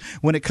force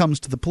when it comes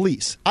to the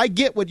police. I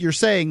get what you're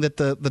saying, that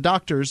the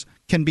doctors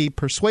can be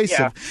persuasive.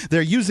 Yeah.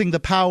 They're using the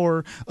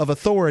power of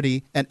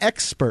authority and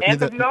expert.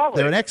 And of knowledge.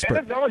 They're an expert. And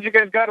of knowledge. You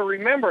guys got to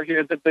remember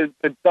here that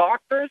the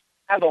doctors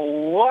have a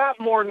lot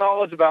more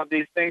knowledge about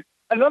these things.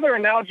 Another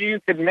analogy you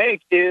could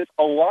make is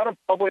a lot of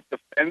public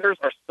defenders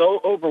are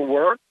so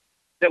overworked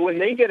that when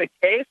they get a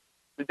case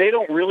that they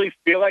don't really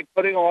feel like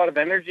putting a lot of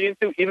energy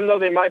into, even though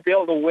they might be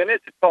able to win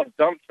it, it's called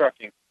dump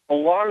trucking. A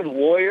lot of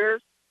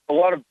lawyers, a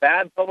lot of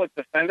bad public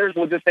defenders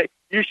will just say,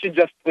 you should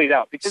just plead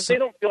out, because they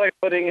don't feel like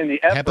putting in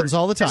the effort. Happens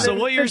all the time. So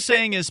what you're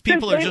saying is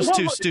people are just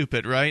too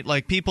stupid, right?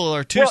 Like, people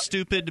are too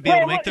stupid to be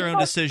able to make their own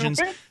decisions.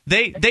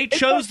 They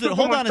chose the –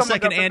 hold on a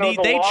second, Andy.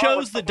 They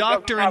chose the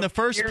doctor in the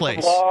first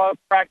place. Law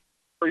practice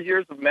for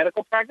years of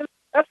medical practice.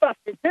 That's not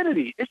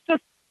stupidity.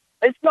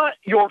 It's not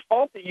your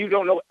fault that you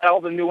don't know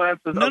all the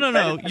nuances.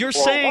 No. You're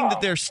saying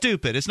that they're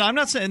stupid. It's not.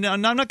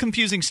 I'm not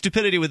confusing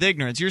stupidity with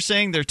ignorance. You're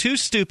saying they're too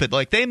stupid.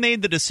 Like, they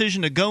made the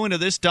decision to go into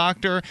this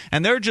doctor,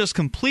 and they're just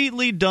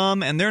completely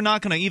dumb, and they're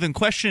not going to even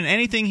question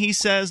anything he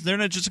says. They're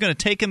not just going to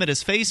take him at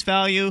his face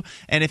value.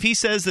 And if he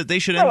says that they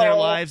should end their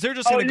lives, they're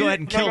just going to go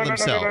ahead and kill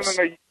themselves.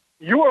 No.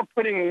 You are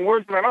putting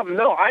words in my mouth.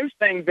 No, I'm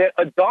saying that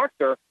a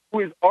doctor who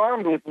is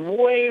armed with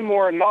way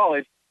more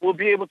knowledge will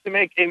be able to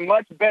make a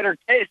much better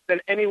case than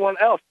anyone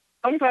else.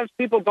 Sometimes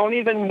people don't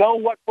even know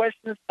what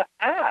questions to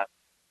ask.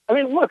 I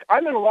mean, look,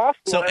 I'm in law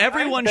school. So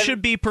everyone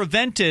should be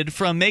prevented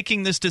from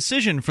making this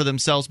decision for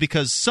themselves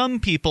because some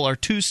people are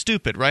too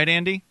stupid, right,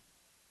 Andy?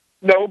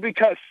 No,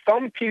 because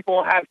some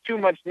people have too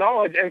much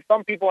knowledge and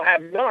some people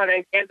have none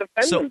and can't defend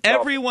themselves. So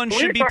everyone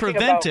should be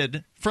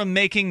prevented from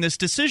making this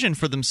decision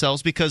for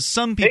themselves because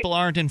some people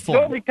aren't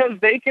informed. No, because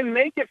they can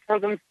make it for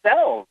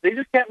themselves. They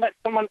just can't let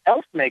someone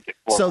else make it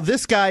for them. So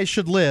this guy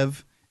should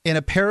live in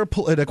a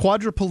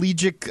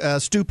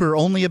quadriplegic stupor,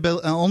 only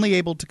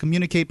able to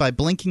communicate by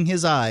blinking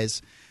his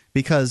eyes,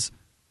 because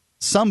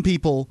some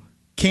people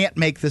can't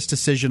make this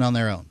decision on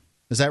their own.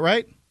 Is that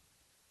right?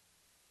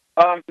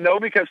 No,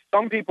 because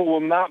some people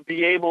will not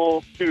be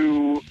able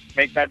to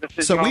make that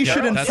decision. So we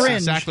should infringe. That's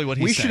exactly what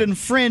he's saying. Should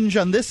infringe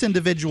on this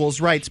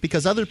individual's rights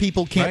because other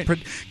people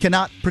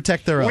cannot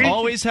protect their own.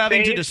 Always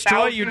having to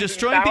destroy. You're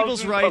destroying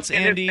people's rights,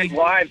 Andy.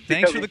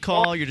 Thanks for the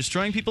call. You're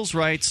destroying people's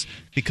rights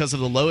because of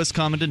the lowest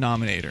common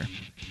denominator.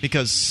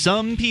 Because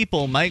some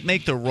people might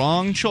make the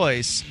wrong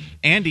choice.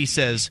 Andy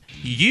says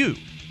you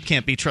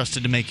can't be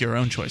trusted to make your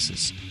own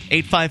choices.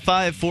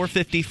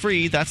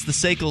 855-450-FREE. That's the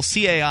SACL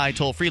CAI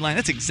toll-free line.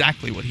 That's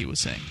exactly what he was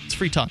saying. It's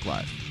Free Talk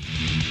Live.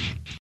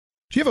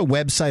 Do you have a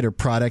website or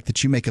product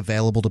that you make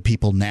available to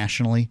people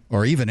nationally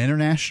or even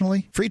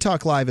internationally? Free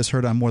Talk Live is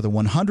heard on more than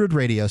 100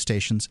 radio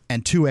stations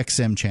and 2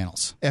 XM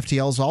channels.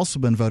 FTL has also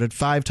been voted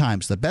 5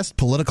 times the best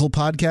political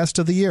podcast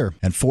of the year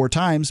and 4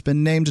 times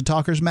been named to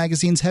Talkers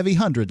Magazine's Heavy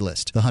 100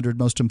 list, the 100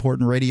 most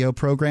important radio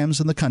programs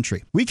in the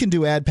country. We can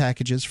do ad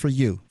packages for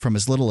you from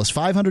as little as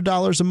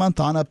 $500 a month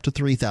on up to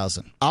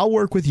 $3,000. I'll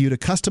work with you to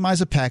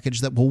customize a package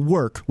that will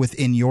work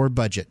within your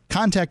budget.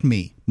 Contact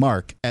me,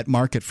 Mark, at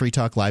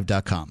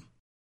mark@freetalklive.com.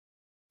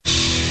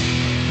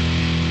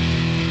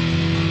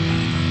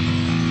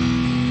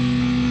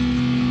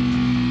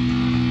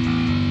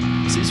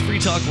 This is Free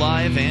Talk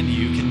Live, and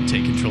you can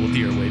take control of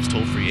the airwaves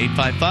toll-free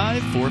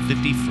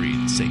 855-450-FREE.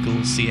 The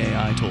SACL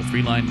CAI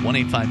toll-free line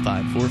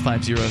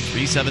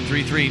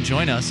 1-855-450-3733.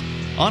 Join us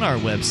on our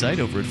website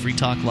over at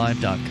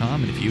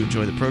freetalklive.com. And if you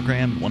enjoy the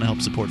program and want to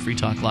help support Free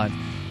Talk Live,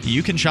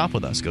 you can shop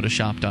with us. Go to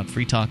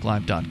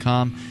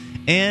shop.freetalklive.com.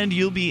 And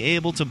you'll be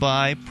able to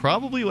buy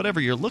probably whatever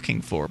you're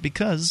looking for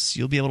because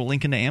you'll be able to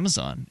link into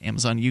Amazon.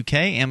 Amazon UK,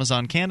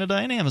 Amazon Canada,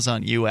 and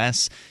Amazon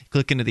US.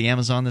 Click into the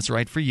Amazon that's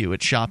right for you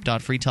at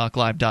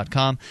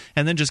shop.freetalklive.com.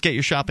 And then just get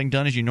your shopping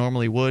done as you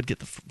normally would. Get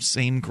the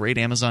same great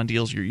Amazon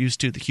deals you're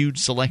used to, the huge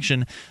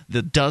selection,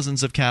 the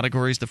dozens of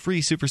categories, the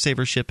free Super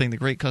Saver shipping, the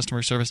great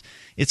customer service.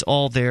 It's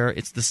all there.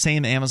 It's the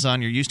same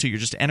Amazon you're used to. You're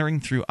just entering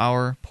through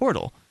our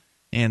portal.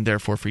 And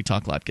therefore, Free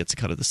Talk Live gets a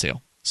cut of the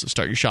sale. So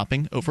start your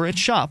shopping over at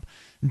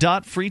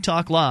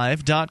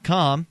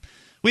shop.freetalklive.com.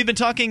 We've been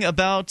talking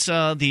about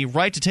the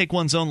right to take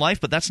one's own life,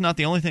 but that's not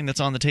the only thing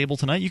that's on the table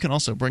tonight. You can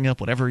also bring up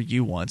whatever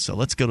you want. So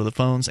let's go to the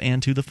phones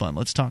and to the fun.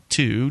 Let's talk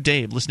to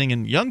Dave, listening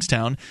in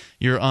Youngstown.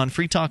 You're on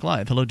Free Talk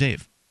Live. Hello,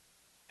 Dave.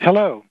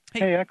 Hello.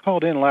 Hey, I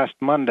called in this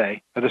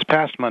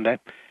past Monday.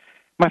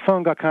 My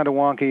phone got kind of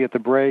wonky at the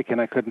break,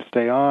 and I couldn't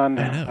stay on.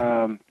 I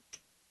know.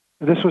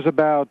 This was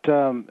about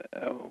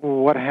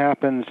what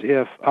happens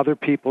if other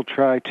people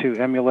try to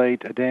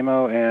emulate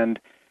Ademo, and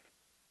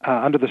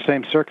under the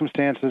same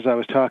circumstances I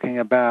was talking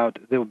about,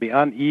 there would be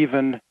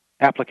uneven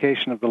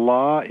application of the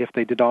law if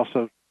they did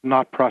also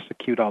not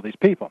prosecute all these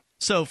people.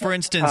 So, for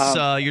instance,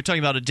 you're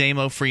talking about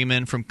Ademo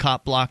Freeman from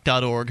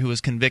copblock.org who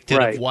was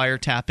convicted of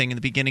wiretapping in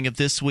the beginning of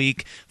this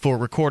week for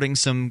recording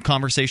some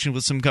conversation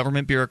with some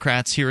government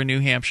bureaucrats here in New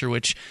Hampshire,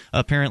 which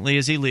apparently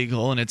is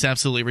illegal, and it's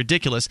absolutely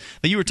ridiculous.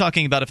 But you were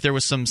talking about if there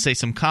was some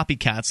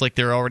copycats, like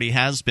there already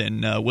has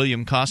been.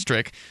 William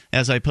Kostrick,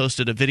 as I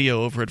posted a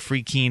video over at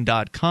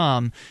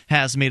freekeen.com,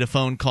 has made a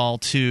phone call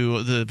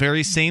to the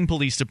very same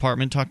police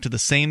department, talked to the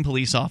same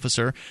police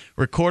officer,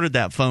 recorded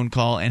that phone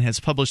call, and has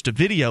published a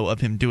video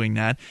of him doing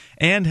that,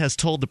 and has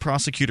told the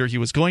prosecutor he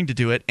was going to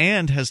do it,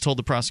 and has told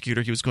the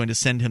prosecutor he was going to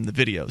send him the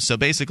video. So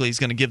basically he's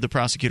going to give the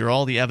prosecutor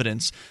all the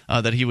evidence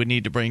that he would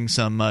need to bring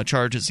some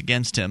charges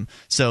against him.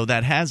 So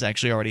that has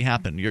actually already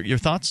happened. Your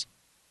thoughts?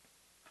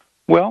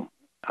 Well,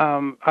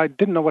 I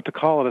didn't know what to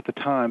call it at the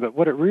time, but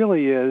what it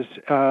really is,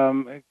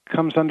 it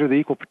comes under the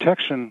Equal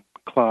Protection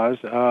Clause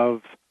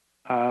of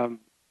Amendment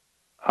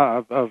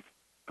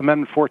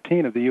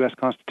 14 of the U.S.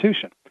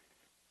 Constitution.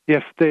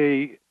 If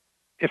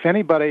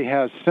anybody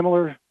has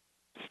similar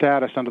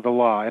status under the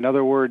law, in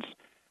other words,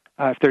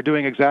 if they're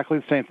doing exactly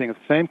the same thing, if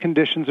the same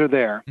conditions are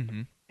there,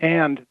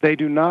 and they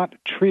do not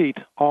treat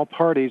all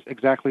parties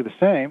exactly the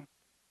same,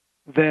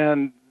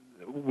 then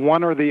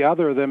one or the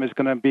other of them is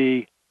going to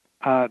be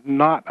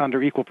not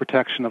under equal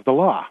protection of the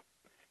law.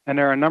 And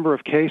there are a number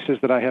of cases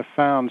that I have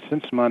found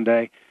since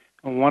Monday,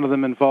 and one of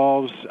them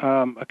involves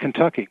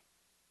Kentucky.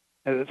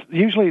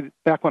 Usually,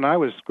 back when I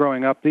was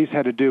growing up, these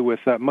had to do with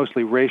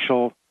mostly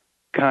racial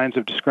kinds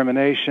of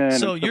discrimination.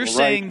 So you're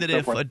saying that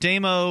if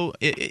Ademo,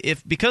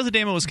 because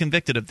Ademo was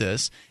convicted of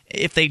this,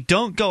 if they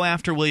don't go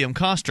after William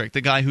Kostrick,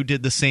 the guy who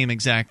did the same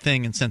exact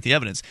thing and sent the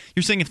evidence,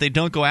 you're saying if they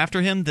don't go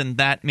after him, then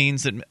that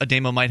means that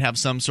Ademo might have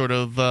some sort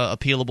of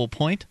appealable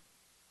point?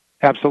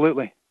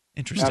 Absolutely.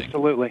 Interesting.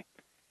 Absolutely.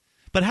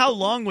 But how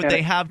long would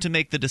they have to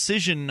make the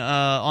decision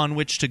on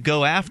which to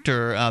go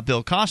after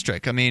Bill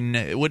Kostrick? I mean,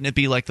 wouldn't it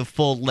be like the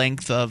full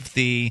length of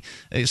the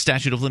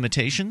statute of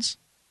limitations?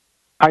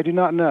 I do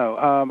not know.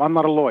 I'm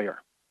not a lawyer,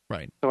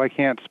 right? So I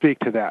can't speak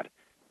to that.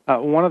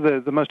 One of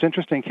the most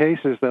interesting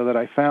cases, though, that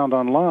I found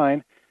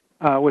online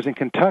was in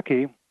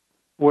Kentucky,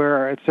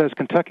 where it says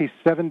Kentucky's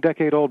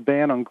 7-decade-old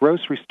ban on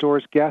grocery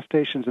stores, gas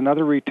stations, and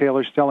other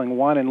retailers selling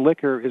wine and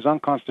liquor is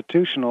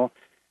unconstitutional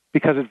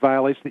because it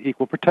violates the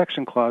Equal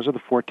Protection Clause of the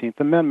 14th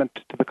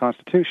Amendment to the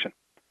Constitution.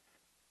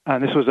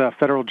 And this was a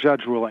federal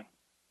judge ruling.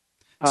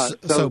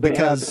 So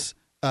because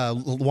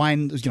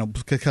wine,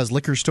 because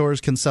liquor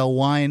stores can sell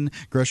wine,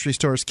 grocery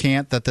stores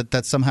can't.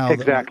 That somehow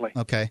exactly.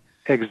 Okay.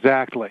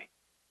 Exactly.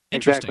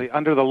 Exactly.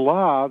 Under the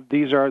law,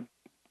 these are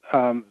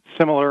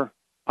similar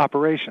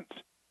operations,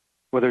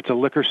 whether it's a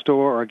liquor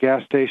store or a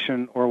gas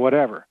station or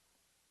whatever.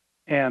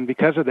 And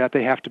because of that,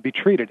 they have to be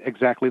treated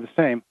exactly the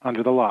same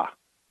under the law.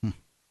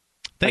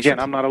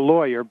 Again, I'm not a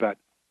lawyer, but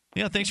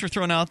yeah. Thanks for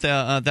throwing out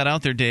that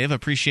out there, Dave. I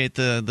appreciate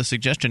the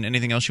suggestion.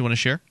 Anything else you want to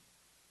share?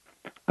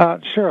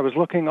 Sure. I was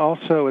looking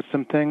also at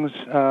some things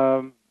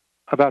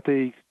about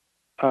the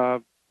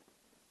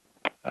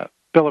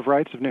Bill of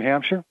Rights of New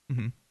Hampshire.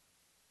 Mm-hmm.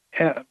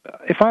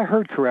 If I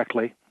heard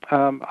correctly,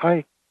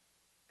 I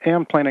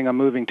am planning on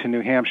moving to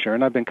New Hampshire,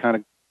 and I've been kind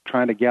of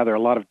trying to gather a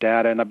lot of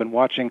data, and I've been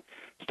watching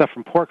stuff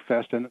from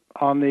PorcFest and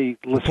on the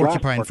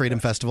Porcupine Freedom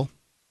Festival.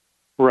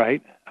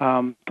 Right.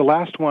 The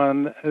last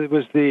one, it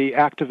was the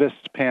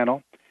activists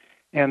panel,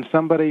 and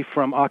somebody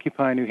from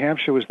Occupy New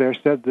Hampshire was there,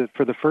 said that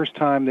for the first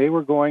time they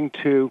were going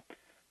to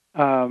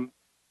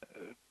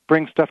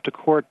bring stuff to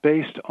court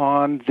based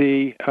on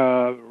the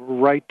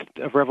right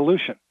of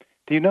revolution.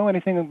 Do you know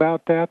anything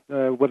about that,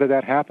 whether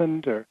that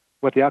happened or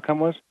what the outcome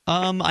was?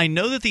 I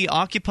know that the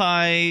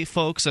Occupy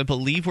folks, I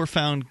believe, were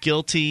found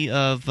guilty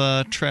of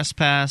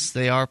trespass.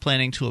 They are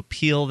planning to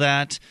appeal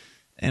that.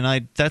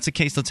 And that's a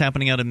case that's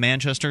happening out in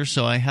Manchester,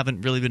 so I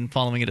haven't really been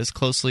following it as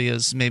closely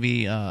as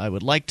maybe I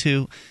would like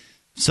to.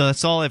 So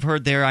that's all I've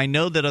heard there. I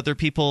know that other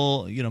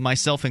people,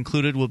 myself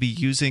included, will be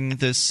using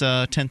this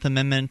 10th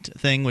Amendment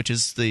thing, which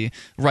is the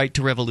right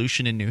to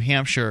revolution in New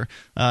Hampshire.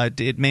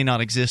 It may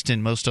not exist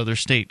in most other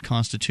state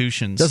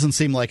constitutions. Doesn't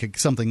seem like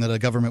something that a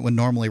government would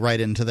normally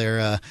write into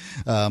their,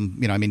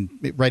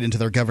 write into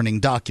their governing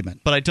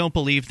document. But I don't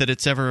believe that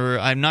it's ever.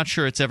 I'm not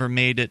sure it's ever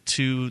made it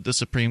to the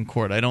Supreme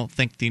Court. I don't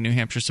think the New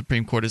Hampshire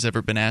Supreme Court has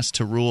ever been asked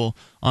to rule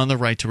on the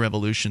right to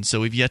revolution.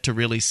 So we've yet to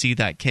really see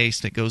that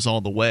case that goes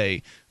all the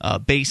way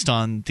based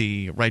on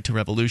the right to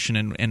revolution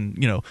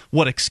and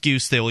what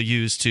excuse they will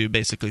use to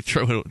basically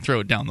throw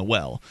it down the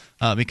well,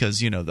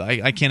 because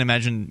I can't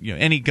imagine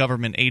any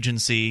government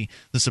agency,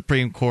 the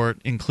Supreme Court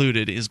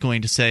included, is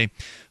going to say,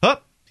 "Oh,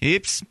 he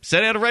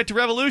said he had a right to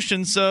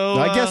revolution, so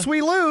I guess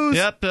we lose."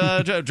 Yep,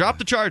 drop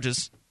the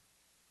charges.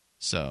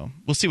 So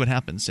we'll see what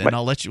happens, and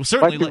I'll let you. We'll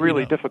certainly might be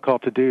really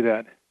difficult to do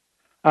that.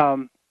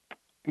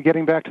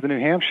 Getting back to the New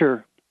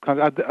Hampshire,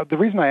 the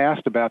reason I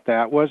asked about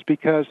that was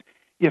because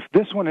if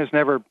this one has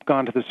never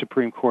gone to the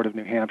Supreme Court of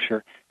New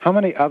Hampshire, how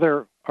many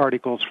other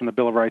articles from the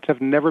Bill of Rights have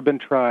never been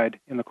tried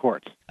in the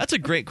courts? That's a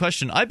great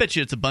question. I bet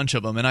you it's a bunch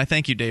of them, and I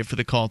thank you, Dave, for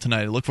the call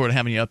tonight. I look forward to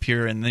having you up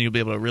here, and then you'll be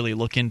able to really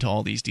look into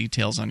all these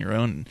details on your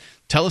own and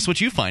tell us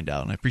what you find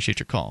out, and I appreciate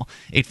your call.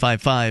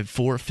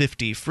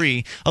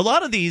 855-450-FREE. A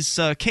lot of these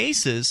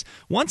cases,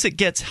 once it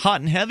gets hot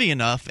and heavy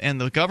enough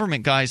and the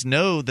government guys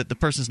know that the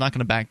person's not going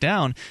to back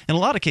down, in a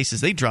lot of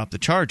cases they drop the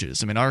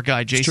charges. I mean, our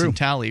guy Jason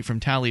Talley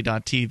from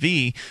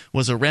Tally.tv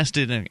was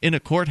arrested in a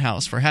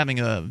courthouse for having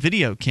a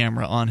video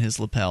camera on his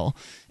lapel,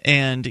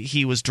 and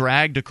he was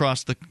dragged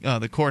across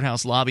the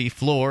courthouse lobby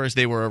floor as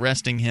they were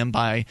arresting him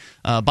by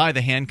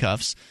the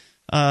handcuffs.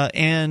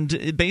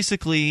 And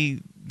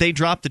basically, they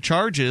dropped the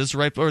charges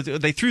or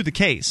they threw the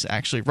case,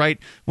 actually, right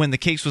when the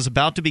case was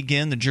about to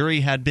begin. The jury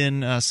had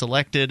been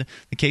selected.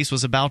 The case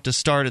was about to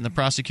start, and the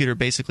prosecutor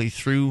basically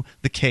threw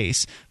the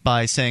case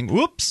by saying,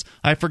 "Whoops,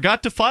 I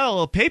forgot to file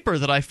a paper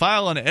that I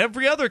file on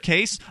every other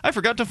case. I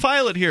forgot to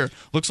file it here.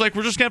 Looks like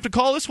we're just going to have to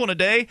call this one a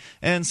day."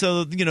 And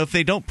so, if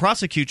they don't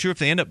prosecute you, if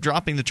they end up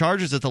dropping the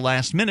charges at the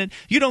last minute,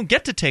 you don't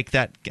get to take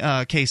that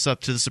case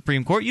up to the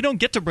Supreme Court. You don't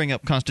get to bring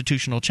up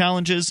constitutional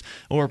challenges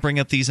or bring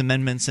up these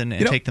amendments and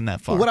take them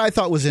that far. What I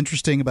thought was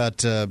interesting about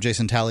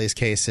Jason Talley's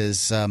case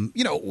is,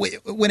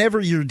 whenever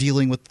you're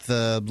dealing with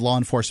law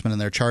enforcement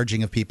and their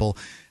charging of people,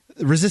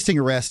 resisting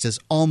arrest is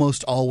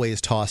almost always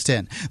tossed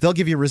in. They'll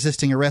give you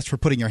resisting arrest for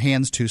putting your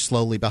hands too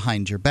slowly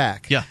behind your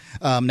back. Yeah.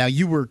 Now,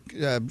 you were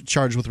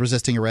charged with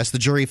resisting arrest. The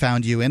jury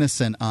found you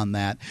innocent on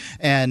that,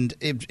 and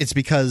it's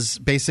because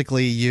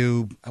basically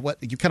you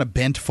kind of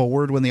bent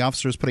forward when the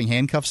officer was putting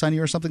handcuffs on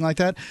you or something like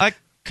that. I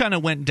kind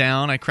of went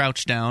down. I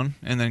crouched down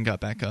and then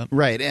got back up.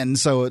 Right, and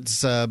so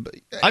it's...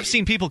 I've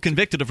seen people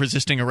convicted of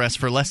resisting arrest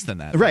for less than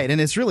that. Right, and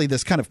it's really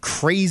this kind of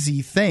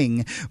crazy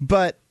thing.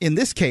 But in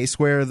this case,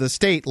 where the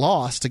state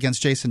lost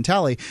against Jason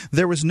Talley,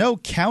 there was no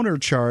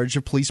countercharge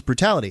of police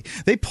brutality.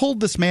 They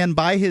pulled this man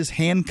by his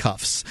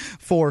handcuffs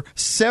for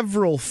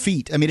several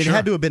feet. I mean, it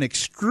had to have been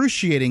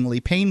excruciatingly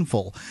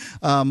painful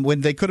when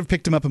they could have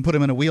picked him up and put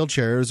him in a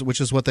wheelchair, which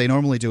is what they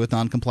normally do with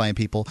non-compliant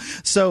people.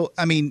 So,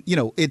 I mean,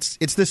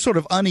 it's this sort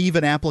of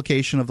uneven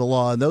application of the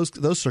law in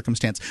those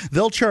circumstances.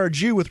 They'll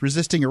charge you with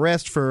resisting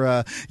arrest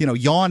for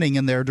yawning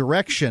in their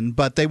direction,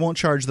 but they won't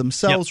charge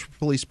themselves for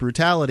police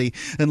brutality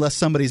unless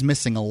somebody's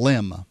missing a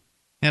limb.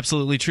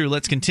 Absolutely true.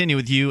 Let's continue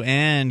with you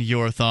and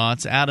your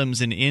thoughts.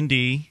 Adam's in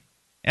Indy.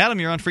 Adam,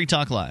 you're on Free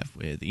Talk Live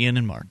with Ian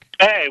and Mark.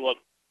 Hey,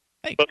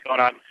 hey, what's going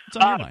on?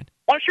 What's on your mind?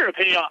 What's your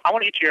opinion? I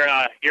want to get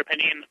your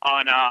opinion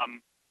on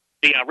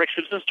the Rick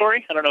Simpson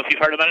story. I don't know if you've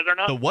heard about it or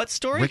not. The what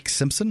story? Rick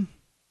Simpson?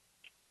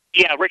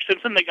 Yeah, Rick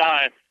Simpson, the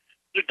guy.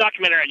 There's a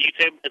documentary on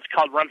YouTube. It's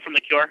called Run from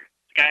the Cure.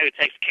 It's a guy who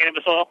takes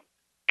cannabis oil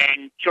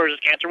and cures his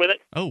cancer with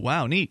it. Oh,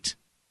 wow, neat.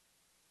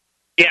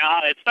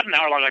 Yeah, it's about an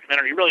hour-long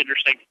documentary. Really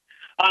interesting.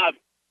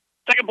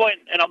 Second point,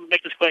 and I'll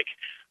make this quick.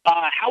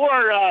 How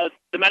are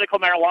the medical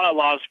marijuana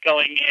laws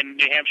going in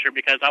New Hampshire?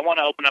 Because I want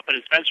to open up a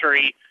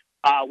dispensary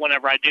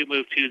whenever I do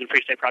move to the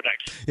Free State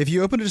Project. If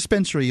you open a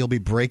dispensary, you'll be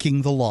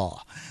breaking the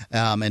law.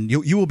 and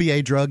you will be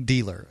a drug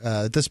dealer.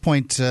 At this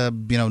point,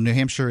 New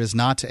Hampshire is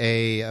not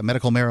a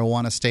medical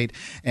marijuana state,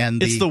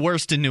 and it's the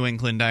worst in New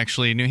England.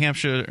 Actually, New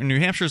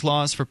Hampshire's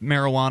laws for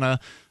marijuana,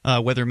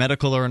 whether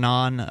medical or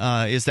non,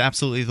 is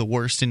absolutely the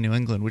worst in New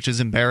England, which is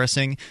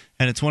embarrassing.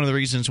 And it's one of the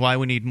reasons why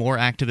we need more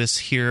activists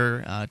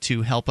here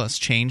to help us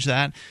change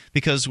that,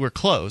 because we're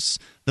close.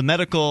 The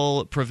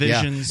medical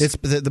provisions,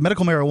 the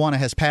medical marijuana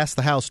has passed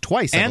the House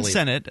twice, I believe.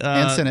 Senate,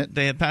 and Senate.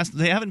 They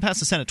haven't passed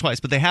the Senate twice,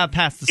 but they have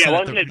passed the Senate. Yeah,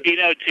 wasn't it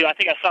vetoed too? I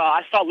think I saw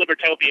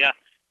Libertopia,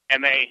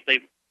 and they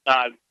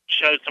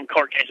showed some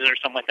court cases or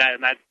something like that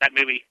in that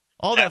movie.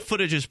 All that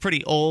footage is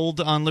pretty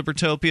old on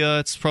Libertopia.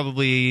 It's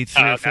probably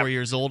 3 or 4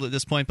 years old at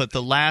this point. But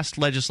the last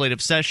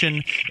legislative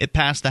session, it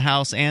passed the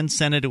House and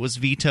Senate. It was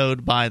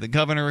vetoed by the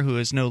governor, who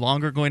is no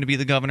longer going to be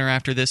the governor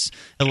after this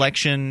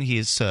election.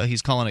 He's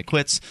calling it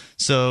quits.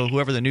 So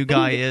whoever the new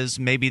guy is,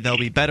 maybe they'll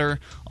be better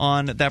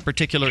on that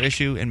particular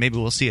issue, and maybe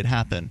we'll see it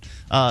happen.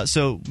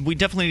 So we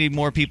definitely need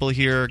more people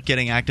here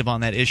getting active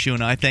on that issue.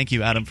 And I thank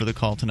you, Adam, for the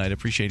call tonight. I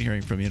appreciate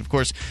hearing from you. And, of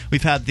course,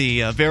 we've had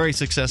the very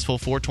successful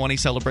 420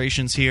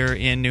 celebrations here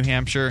in New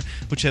Hampshire,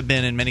 which have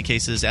been in many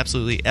cases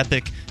absolutely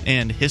epic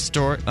and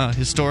historic.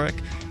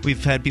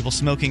 We've had people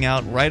smoking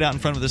out right out in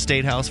front of the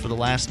State House for the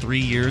last 3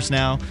 years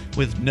now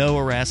with no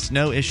arrests,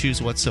 no issues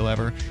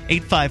whatsoever.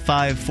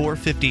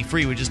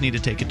 855-450-FREE. We just need to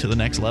take it to the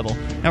next level.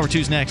 Hour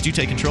 2's next. You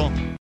take control.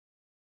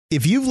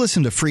 If you've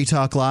listened to Free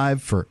Talk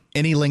Live for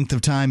any length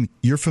of time,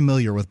 you're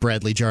familiar with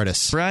Bradley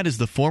Jardis. Brad is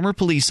the former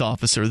police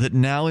officer that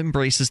now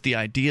embraces the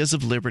ideas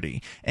of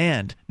liberty,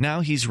 and now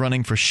he's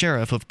running for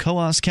sheriff of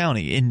Coos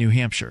County in New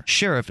Hampshire.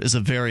 Sheriff is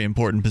a very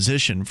important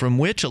position from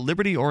which a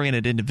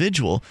liberty-oriented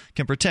individual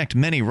can protect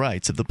many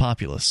rights of the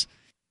populace.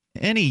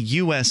 Any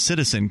U.S.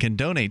 citizen can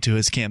donate to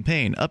his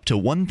campaign up to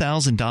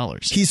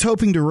 $1,000. He's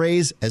hoping to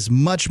raise as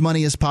much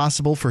money as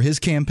possible for his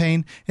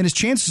campaign, and his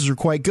chances are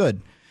quite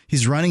good.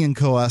 He's running in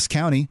Coos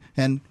County,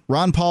 and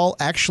Ron Paul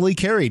actually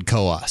carried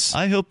Coos.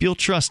 I hope you'll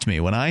trust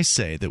me when I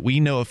say that we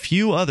know a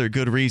few other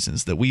good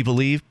reasons that we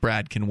believe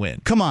Brad can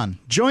win. Come on,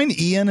 join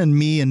Ian and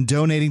me in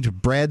donating to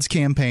Brad's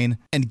campaign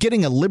and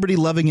getting a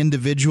liberty-loving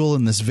individual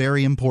in this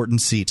very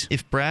important seat.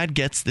 If Brad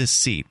gets this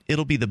seat,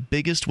 it'll be the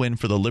biggest win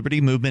for the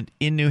liberty movement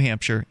in New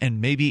Hampshire and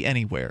maybe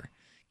anywhere.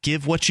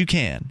 Give what you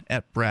can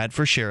at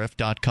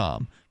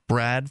bradforsheriff.com.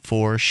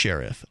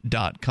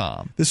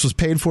 bradforsheriff.com. This was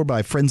paid for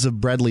by Friends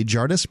of Bradley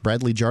Jardis,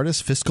 Bradley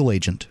Jardis, fiscal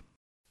agent.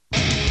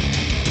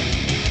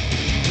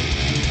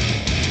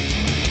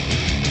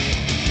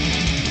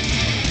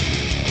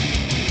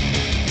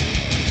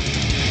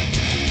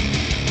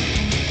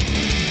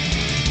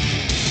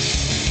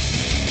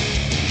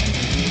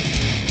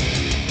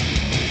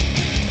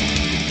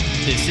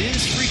 This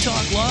is Free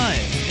Talk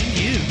Live.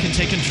 You can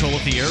take control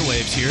of the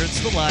airwaves here. It's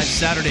the live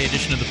Saturday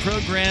edition of the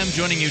program.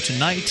 Joining you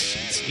tonight,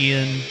 it's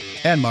Ian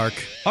and Mark.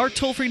 Our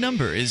toll-free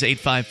number is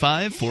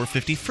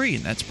 855-450-FREE,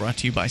 and that's brought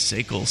to you by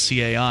SACL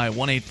CAI,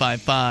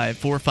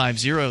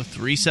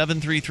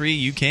 1-855-450-3733.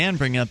 You can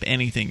bring up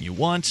anything you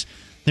want.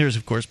 There's,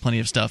 of course, plenty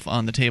of stuff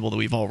on the table that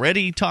we've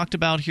already talked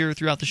about here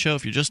throughout the show.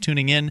 If you're just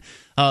tuning in,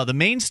 the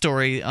main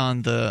story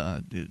on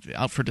the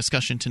out for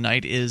discussion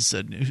tonight is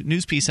a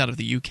news piece out of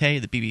the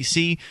UK, the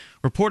BBC,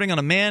 reporting on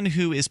a man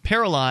who is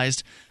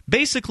paralyzed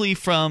basically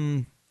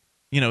from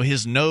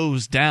his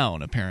nose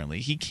down, apparently.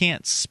 He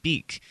can't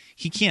speak.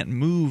 He can't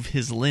move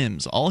his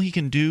limbs. All he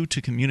can do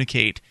to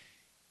communicate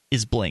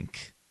is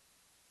blink.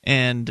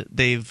 And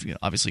they've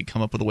obviously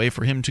come up with a way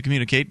for him to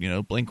communicate,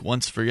 blink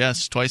once for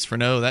yes, twice for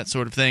no, that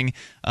sort of thing.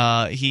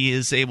 He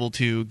is able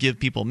to give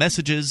people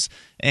messages,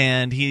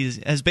 and he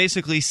has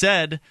basically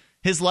said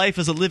his life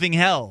is a living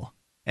hell,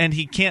 and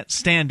he can't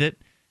stand it,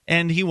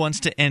 and he wants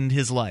to end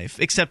his life.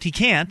 Except he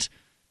can't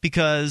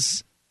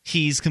because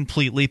he's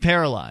completely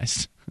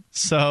paralyzed.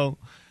 So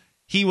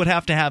he would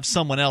have to have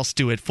someone else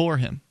do it for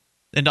him.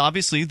 And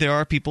obviously there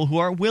are people who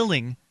are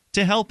willing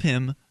to help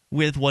him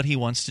with what he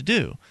wants to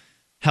do.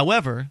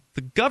 However,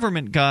 the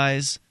government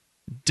guys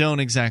don't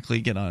exactly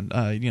get on,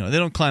 they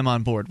don't climb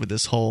on board with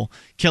this whole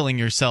killing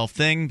yourself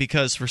thing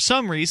because for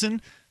some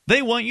reason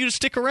they want you to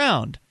stick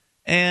around.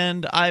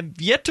 And I've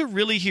yet to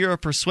really hear a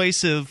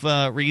persuasive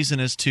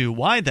reason as to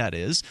why that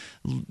is.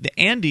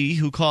 Andy,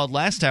 who called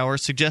last hour,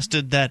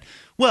 suggested that,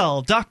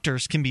 well,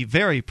 doctors can be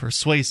very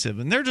persuasive,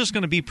 and they're just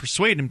going to be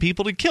persuading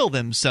people to kill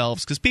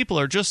themselves because people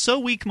are just so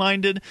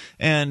weak-minded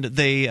and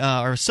they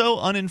are so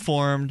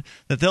uninformed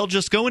that they'll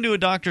just go into a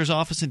doctor's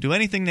office and do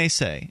anything they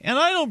say. And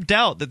I don't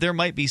doubt that there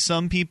might be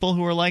some people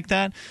who are like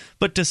that,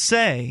 but to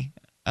say,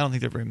 I don't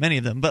think there are very many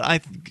of them,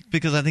 but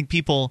because I think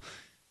people...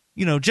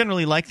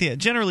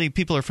 generally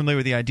people are familiar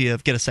with the idea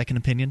of get a second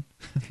opinion,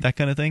 that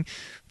kind of thing.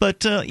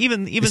 But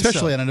even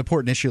especially so, on an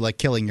important issue like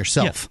killing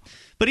yourself. Yeah.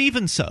 But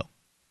even so,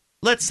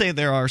 let's say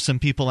there are some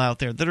people out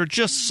there that are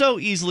just so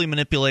easily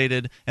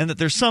manipulated, and that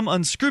there's some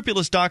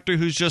unscrupulous doctor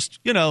who's just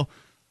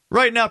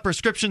writing out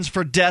prescriptions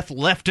for death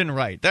left and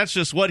right. That's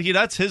just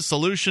that's his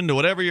solution to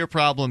whatever your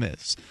problem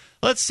is.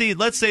 Let's say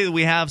that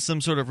we have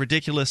some sort of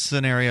ridiculous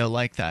scenario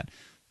like that.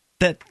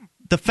 That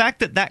the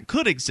fact that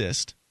could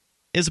exist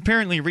is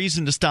apparently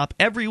reason to stop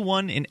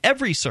everyone in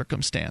every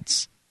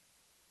circumstance,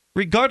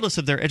 regardless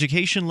of their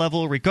education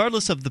level,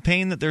 regardless of the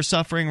pain that they're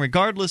suffering,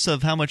 regardless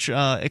of how much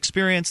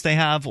experience they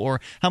have or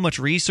how much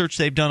research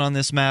they've done on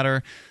this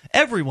matter.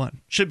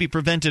 Everyone should be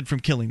prevented from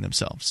killing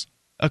themselves,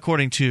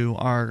 according to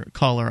our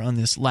caller on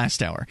this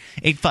last hour.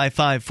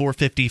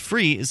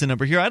 855-450-FREE is the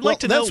number here. I'd like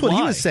to know why. That's what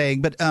he was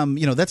saying, but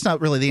that's not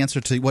really the answer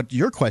to what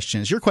your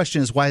question is. Your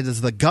question is, why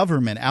does the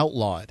government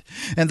outlaw it?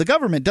 And the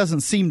government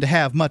doesn't seem to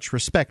have much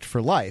respect for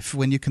life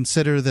when you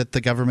consider that the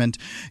government,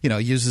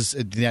 uses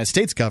the United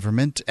States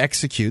government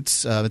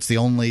executes. It's the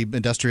only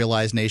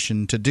industrialized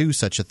nation to do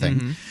such a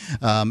thing.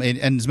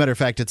 And as a matter of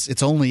fact,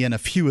 it's only in a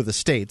few of the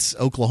states,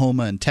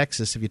 Oklahoma and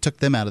Texas. If you took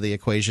them out of the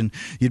equation,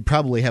 you'd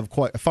probably have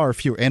far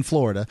fewer, and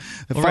Florida.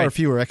 Far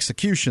fewer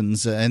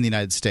executions in the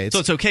United States. So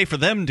it's okay for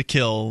them to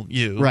kill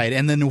you. Right.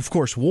 And then, of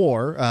course,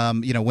 war.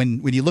 When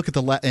you look at the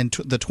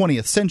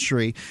 20th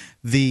century,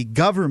 the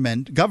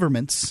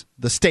governments,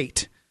 the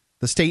state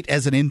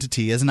as an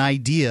entity, as an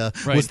idea,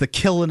 was the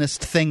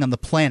killingest thing on the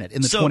planet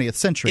in the 20th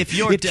century.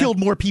 It killed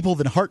more people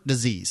than heart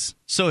disease.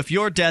 So if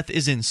your death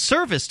is in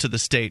service to the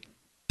state,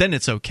 then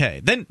it's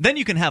okay. Then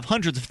you can have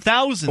hundreds of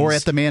thousands. Or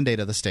at the mandate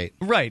of the state.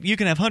 Right. You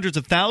can have hundreds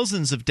of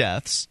thousands of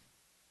deaths,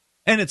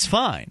 and it's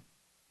fine.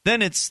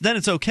 Then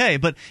it's okay.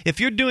 But if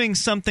you're doing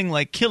something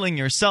like killing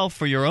yourself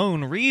for your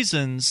own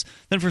reasons,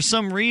 then for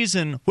some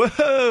reason,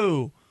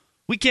 whoa,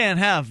 we can't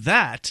have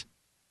that.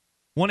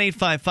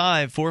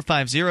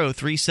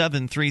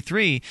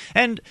 1-855-450-3733.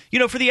 And,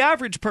 for the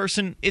average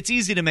person, it's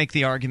easy to make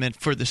the argument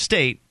for the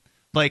state,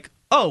 like,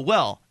 oh,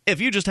 well, if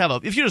you just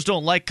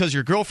don't like because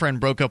your girlfriend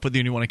broke up with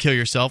you and you want to kill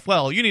yourself,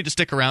 well, you need to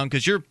stick around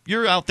because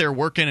you're out there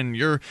working and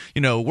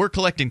we're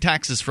collecting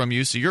taxes from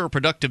you, so you're a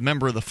productive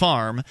member of the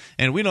farm,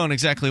 and we don't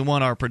exactly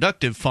want our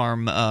productive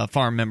farm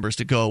members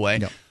to go away.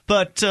 No.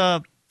 But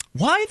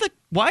why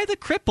the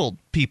crippled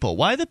people?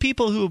 Why the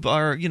people who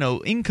are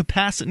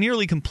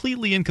nearly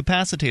completely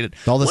incapacitated?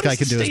 All this guy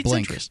can do is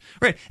blink. Interest?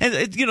 Right, and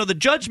the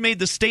judge made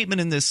the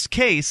statement in this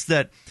case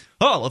that,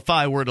 oh, if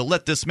I were to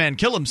let this man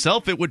kill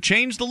himself, it would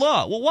change the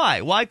law. Well,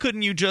 why? Why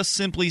couldn't you just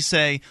simply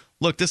say,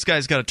 look, this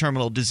guy's got a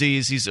terminal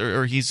disease, he's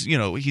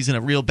in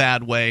a real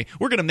bad way.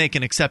 We're going to make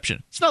an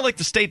exception. It's not like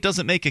the state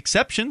doesn't make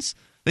exceptions.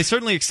 They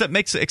certainly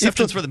make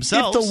exceptions for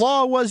themselves. If the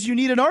law was you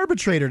need an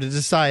arbitrator to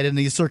decide in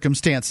these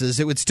circumstances,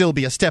 it would still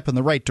be a step in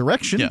the right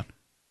direction. Yeah.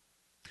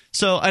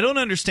 So I don't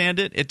understand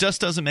it. It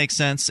just doesn't make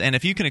sense. And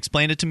if you can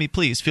explain it to me,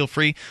 please feel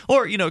free.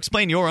 Or,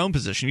 explain your own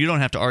position. You don't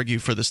have to argue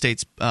for the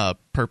state's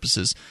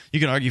purposes. You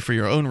can argue for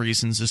your own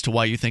reasons as to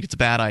why you think it's a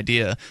bad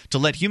idea to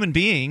let human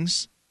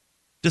beings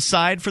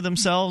decide for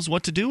themselves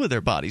what to do with their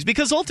bodies.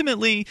 Because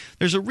ultimately,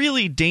 there's a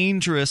really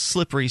dangerous,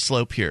 slippery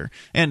slope here.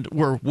 And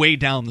we're way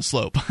down the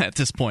slope at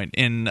this point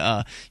in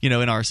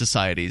our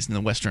societies in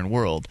the Western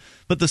world.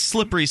 But the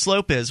slippery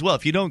slope is, well,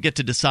 if you don't get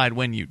to decide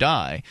when you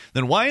die,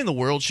 then why in the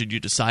world should you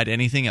decide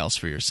anything else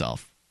for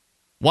yourself?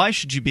 Why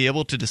should you be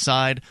able to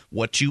decide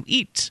what you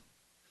eat?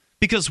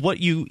 Because what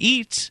you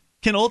eat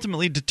can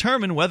ultimately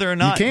determine whether or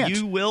not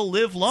you will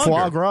live longer.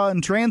 Foie gras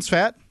and trans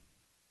fat.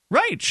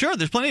 Right, sure.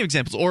 There's plenty of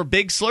examples. Or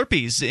big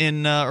Slurpees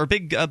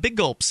or big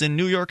gulps in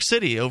New York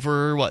City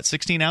over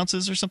 16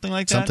 ounces or something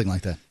like that. Something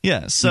like that.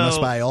 Yeah. So you must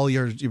buy all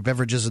your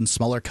beverages in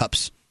smaller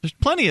cups. There's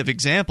plenty of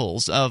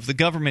examples of the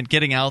government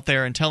getting out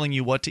there and telling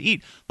you what to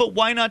eat. But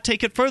why not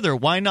take it further?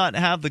 Why not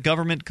have the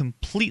government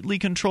completely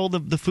control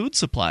the food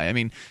supply? I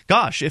mean,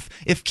 gosh,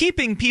 if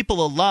keeping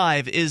people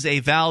alive is a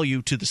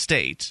value to the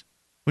state,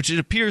 which it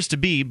appears to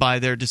be by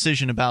their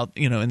decision about,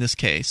 in this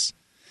case.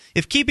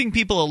 If keeping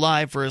people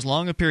alive for as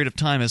long a period of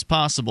time as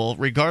possible,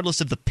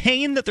 regardless of the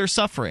pain that they're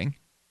suffering,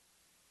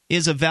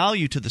 is a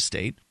value to the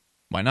state,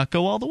 why not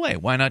go all the way?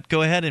 Why not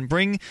go ahead and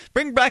bring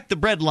back the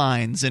bread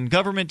lines and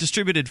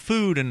government-distributed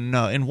food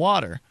and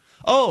water?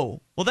 Oh,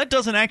 well, that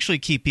doesn't actually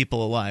keep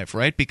people alive,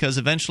 right? Because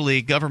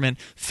eventually government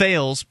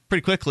fails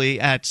pretty quickly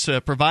at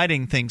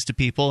providing things to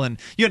people, and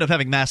you end up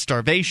having mass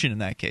starvation in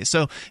that case.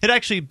 So it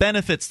actually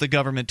benefits the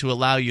government to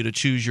allow you to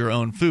choose your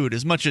own food,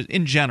 as much as,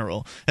 in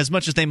general, as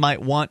much as they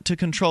might want to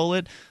control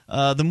it.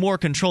 The more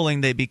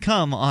controlling they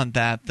become on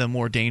that, the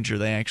more danger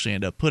they actually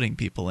end up putting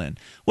people in.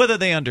 Whether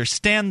they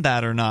understand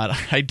that or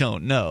not, I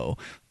don't know.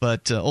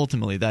 But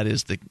ultimately, that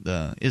is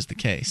the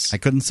case. I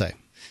couldn't say.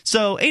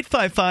 So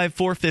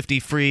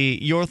 855-450-FREE,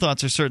 your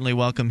thoughts are certainly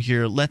welcome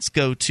here. Let's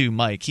go to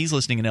Mike. He's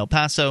listening in El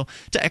Paso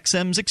to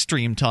XM's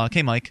Extreme Talk.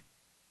 Hey, Mike.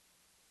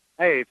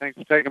 Hey, thanks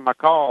for taking my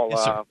call.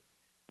 Yes, sir.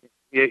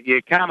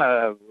 You kind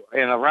of,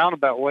 in a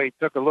roundabout way,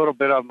 took a little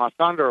bit of my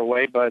thunder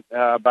away, but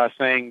by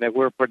saying that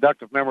we're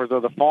productive members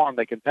of the farm,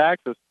 they can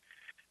tax us.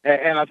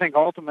 And I think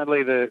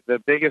ultimately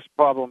the biggest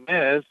problem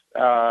is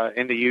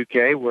in the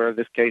UK, where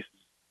this case is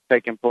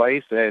taking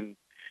place, and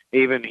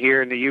even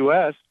here in the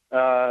U.S.,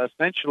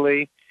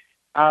 essentially,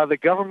 the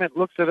government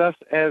looks at us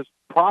as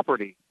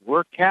property.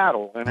 We're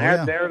cattle, and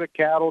how dare the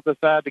cattle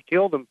decide to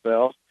kill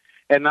themselves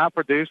and not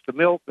produce the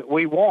milk that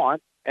we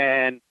want.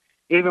 And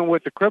even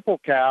with the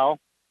crippled cow,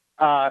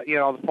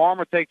 the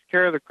farmer takes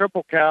care of the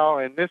crippled cow,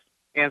 and this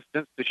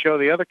instance to show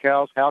the other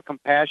cows how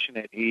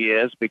compassionate he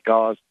is,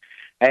 because,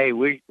 hey,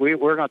 we're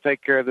going to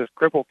take care of this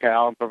crippled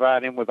cow and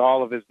provide him with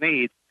all of his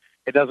needs.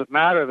 It doesn't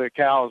matter the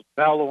cow is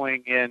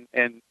bellowing in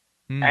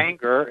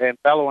anger and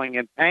bellowing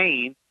in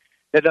pain.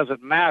 That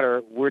doesn't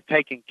matter. We're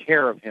taking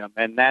care of him,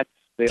 and that's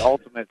the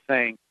ultimate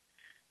thing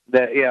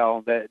that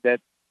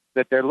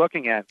that they're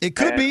looking at. It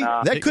could be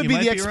that could be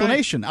the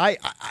explanation. Right.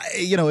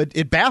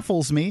 It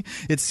baffles me.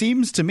 It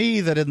seems to me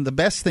that the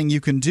best thing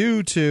you can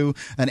do to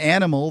an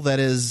animal that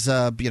is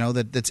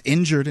that's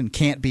injured and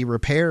can't be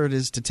repaired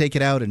is to take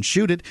it out and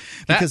shoot it.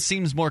 That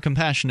seems more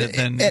compassionate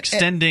than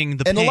extending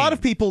the pain. And a lot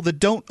of people that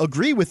don't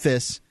agree with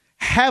this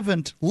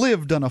haven't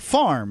lived on a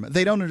farm.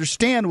 They don't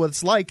understand what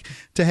it's like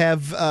to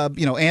have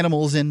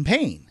animals in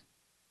pain.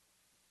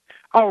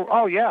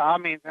 Oh yeah. I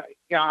mean,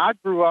 I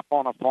grew up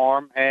on a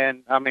farm,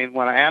 and I mean,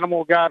 when an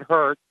animal got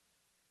hurt,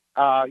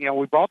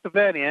 we brought the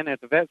vet in.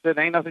 If the vet said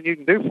ain't nothing you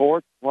can do for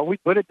it, well, we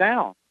put it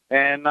down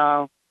and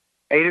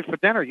ate it for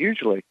dinner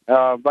usually.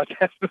 But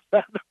that's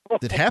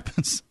it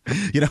happens.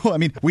 I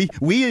mean,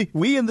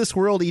 we in this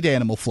world eat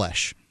animal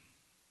flesh.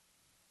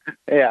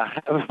 Yeah.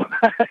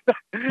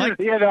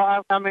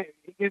 I mean,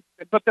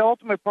 but the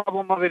ultimate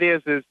problem of it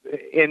is,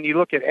 and you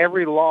look at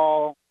every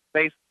law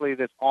basically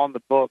that's on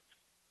the books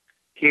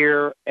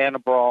here and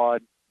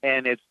abroad,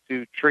 and it's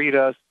to treat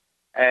us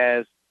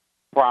as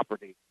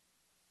property.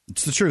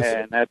 It's the truth,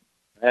 and that's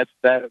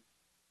the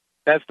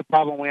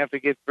problem we have to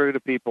get through to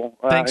people.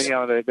 Thanks.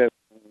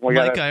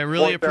 Mike, I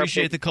really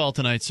appreciate the call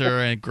tonight,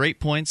 sir.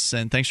 Great points,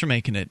 and thanks for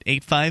making it.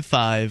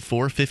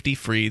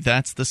 855-450-FREE.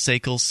 That's the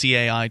SACL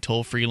CAI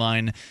toll-free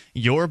line.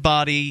 Your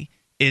body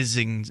is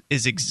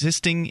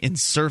existing in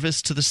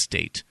service to the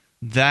state.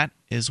 That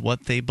is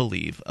what they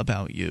believe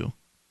about you.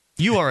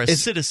 You are a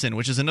citizen,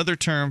 which is another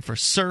term for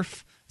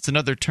serf. It's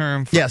another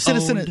term for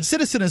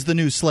citizen is the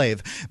new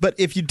slave. But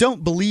if you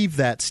don't believe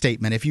that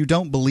statement, if you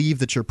don't believe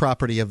that you're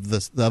property of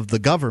the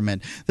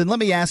government, then let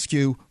me ask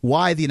you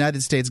why the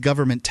United States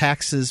government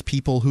taxes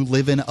people who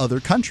live in other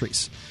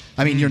countries.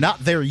 I mean, you're not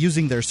there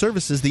using their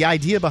services. The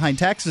idea behind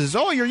taxes is,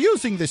 you're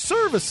using the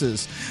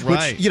services.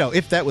 Right. Which,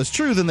 if that was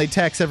true, then they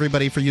tax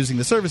everybody for using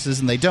the services,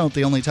 and they don't.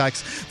 They only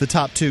tax the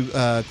top two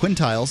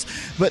quintiles.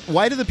 But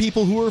why do the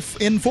people who are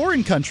in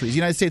foreign countries,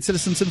 United States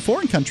citizens in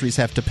foreign countries,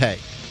 have to pay?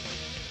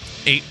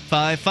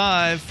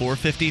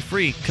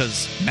 855-450-FREE,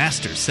 because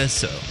Master says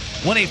so.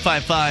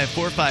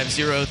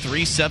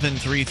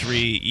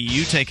 1-855-450-3733.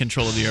 You take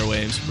control of the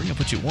airwaves. Bring up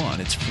what you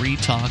want. It's Free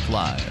Talk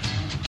Live.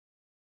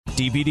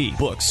 DVD,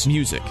 books,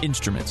 music,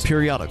 instruments,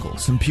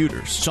 periodicals,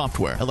 computers,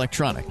 software,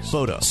 electronics,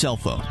 photo, cell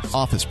phones,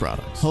 office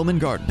products, home and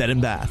garden, bed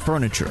and bath,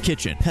 furniture,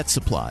 kitchen, pet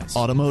supplies,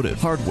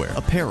 automotive, hardware,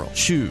 apparel,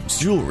 shoes,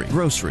 jewelry,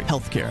 grocery,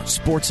 healthcare,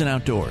 sports and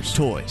outdoors,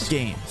 toys,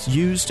 games,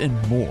 used,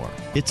 and more.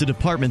 It's a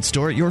department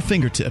store at your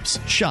fingertips.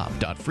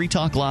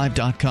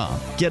 Shop.freetalklive.com.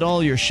 Get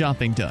all your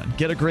shopping done,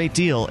 get a great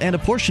deal, and a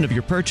portion of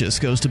your purchase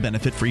goes to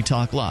benefit Free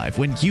Talk Live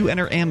when you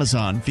enter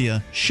Amazon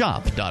via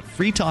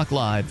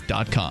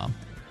shop.freetalklive.com.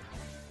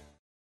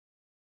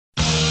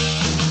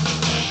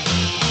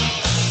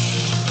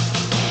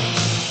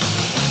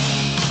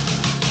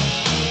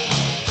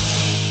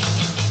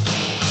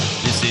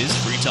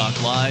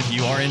 Talk Live.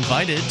 You are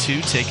invited to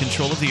take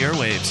control of the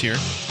airwaves here.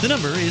 The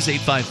number is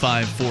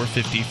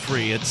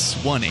 855-450-FREE. It's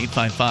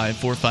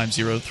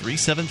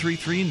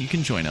 1-855-450-3733, and you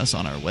can join us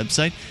on our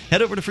website.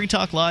 Head over to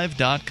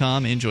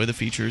freetalklive.com. Enjoy the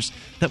features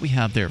that we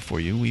have there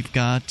for you. We've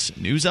got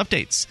news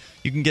updates.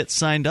 You can get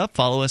signed up.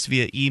 Follow us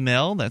via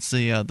email. That's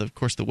of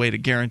course, the way to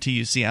guarantee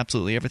you see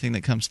absolutely everything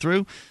that comes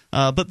through.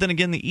 But then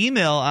again, the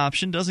email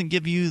option doesn't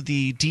give you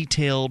the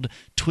detailed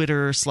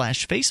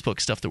Twitter/Facebook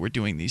stuff that we're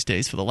doing these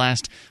days. For the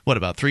last,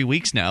 about 3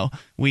 weeks now,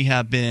 we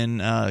have been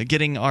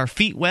getting our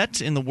feet wet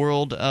in the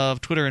world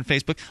of Twitter and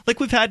Facebook. Like,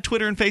 we've had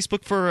Twitter and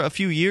Facebook for a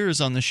few years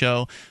on the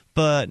show,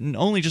 but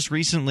only just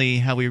recently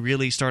have we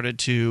really started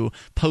to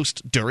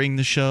post during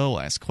the show,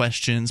 ask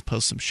questions,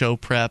 post some show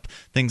prep,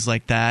 things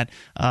like that.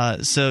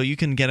 So you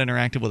can get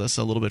interactive with us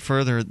a little bit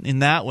further in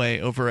that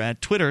way over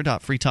at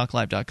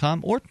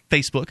twitter.freetalklive.com or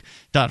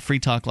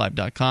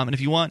facebook.freetalklive.com. And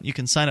if you want, you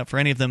can sign up for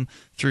any of them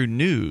through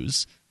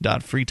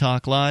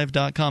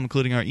news.freetalklive.com,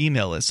 including our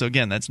email list. So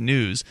again, that's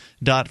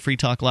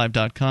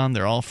news.freetalklive.com.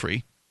 They're all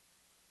free.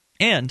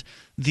 And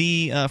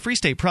the Free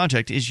State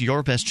Project is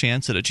your best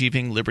chance at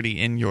achieving liberty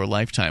in your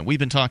lifetime. We've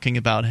been talking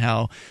about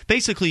how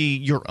basically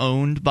you're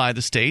owned by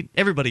the state.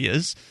 Everybody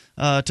is,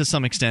 to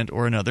some extent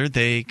or another.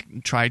 They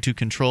try to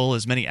control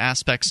as many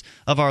aspects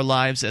of our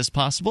lives as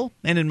possible,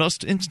 and in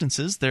most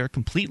instances, they're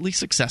completely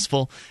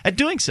successful at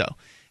doing so.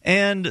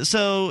 And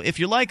so if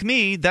you're like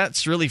me,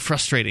 that's really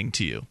frustrating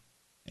to you.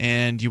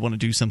 And you want to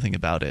do something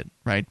about it,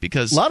 right?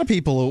 Because a lot of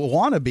people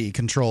want to be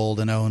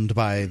controlled and owned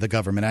by the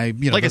government. I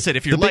said,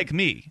 if you're like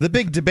me, the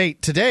big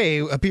debate today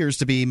appears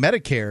to be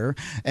Medicare,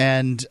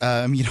 and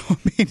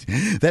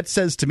that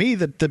says to me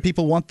that the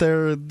people want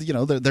their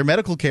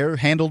medical care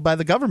handled by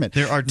the government.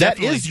 That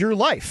is your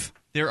life.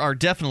 There are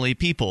definitely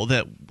people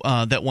that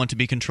want to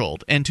be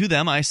controlled, and to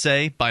them I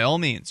say, by all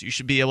means, you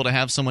should be able to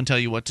have someone tell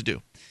you what to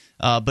do.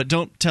 But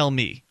don't tell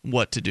me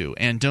what to do,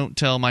 and don't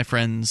tell my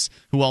friends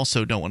who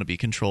also don't want to be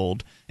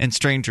controlled, and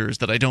strangers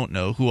that I don't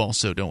know who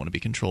also don't want to be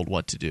controlled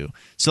what to do.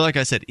 So like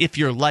I said, if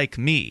you're like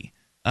me,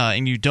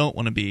 and you don't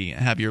want to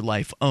have your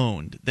life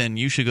owned, then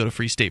you should go to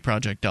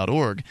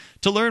freestateproject.org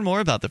to learn more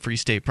about the Free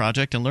State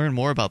Project and learn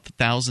more about the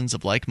thousands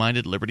of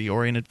like-minded,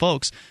 liberty-oriented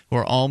folks who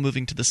are all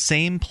moving to the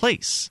same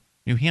place,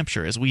 New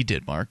Hampshire, as we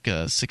did, Mark,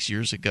 6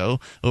 years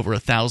ago. Over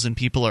 1,000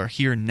 people are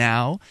here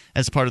now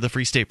as part of the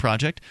Free State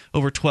Project.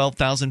 Over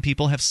 12,000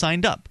 people have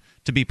signed up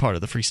to be part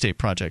of the Free State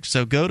Project.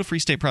 So go to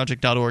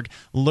freestateproject.org,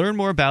 learn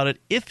more about it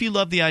if you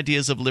love the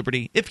ideas of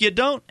liberty. If you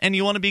don't and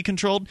you want to be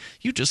controlled,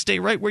 you just stay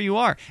right where you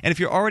are. And if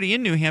you're already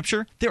in New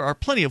Hampshire, there are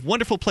plenty of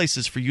wonderful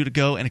places for you to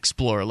go and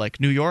explore, like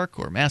New York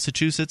or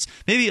Massachusetts,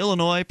 maybe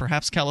Illinois,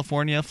 perhaps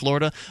California,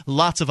 Florida.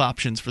 Lots of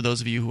options for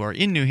those of you who are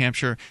in New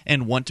Hampshire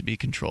and want to be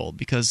controlled,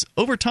 because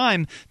over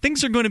time,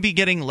 things are going to be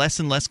getting less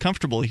and less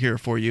comfortable here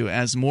for you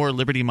as more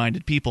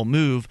liberty-minded people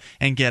move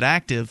and get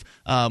active.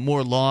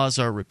 More laws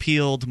are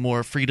repealed,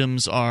 more freedom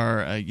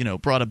are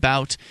brought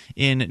about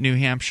in New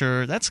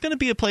Hampshire. That's going to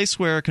be a place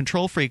where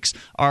control freaks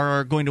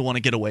are going to want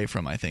to get away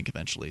from, I think,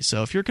 eventually.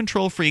 So if you're a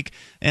control freak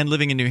and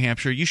living in New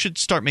Hampshire, you should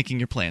start making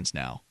your plans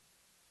now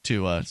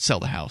to sell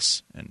the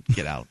house and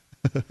get out.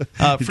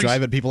 You're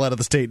driving people out of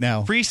the state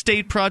now. Free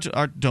State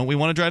Project. Don't we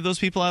want to drive those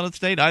people out of the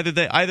state?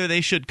 Either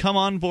they should come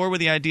on board with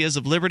the ideas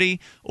of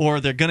liberty, or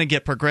they're going to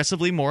get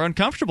progressively more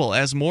uncomfortable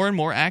as more and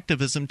more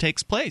activism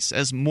takes place,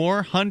 as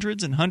more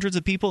hundreds and hundreds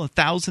of people,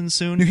 thousands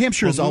soon. New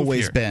Hampshire has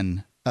always here.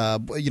 been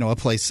a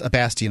place, a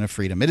bastion of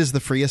freedom. It is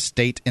the freest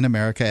state in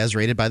America, as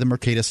rated by the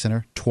Mercatus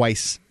Center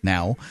twice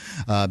now.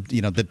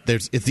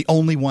 It's the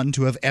only one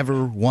to have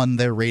ever won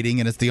their rating,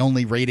 and it's the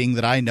only rating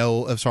that I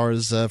know as far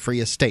as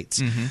freest states.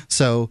 Mm-hmm.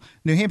 So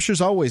New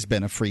Hampshire's always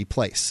been a free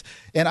place,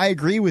 and I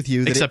agree with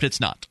you. Except it's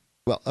not.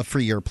 Well, a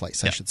freer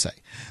place, I should say.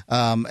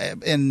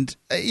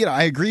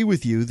 I agree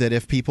with you that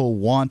if people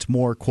want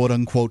more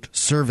quote-unquote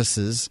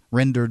services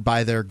rendered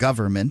by their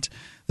government,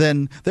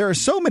 then there are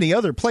so many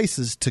other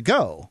places to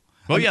go.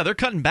 Well, yeah, they're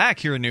cutting back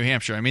here in New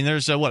Hampshire. I mean,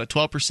 there's a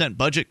 12%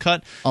 budget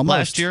cut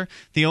last year.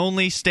 The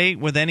only state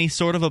with any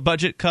sort of a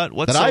budget cut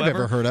whatsoever that I've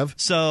ever heard of.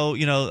 So,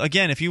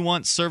 again, if you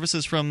want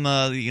services from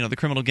the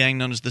criminal gang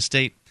known as the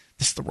state,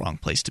 this is the wrong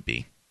place to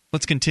be.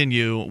 Let's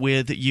continue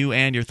with you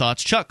and your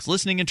thoughts. Chuck's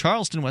listening in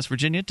Charleston, West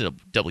Virginia to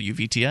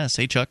WVTS.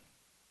 Hey, Chuck.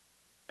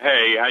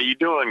 Hey, how you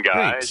doing,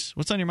 guys? Great.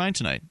 What's on your mind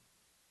tonight?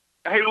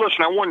 Hey,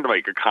 listen, I wanted to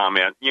make a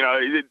comment.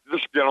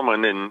 This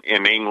gentleman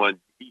in England,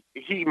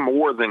 he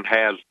more than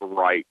has the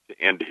right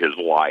to end his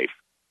life,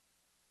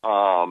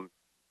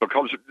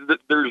 because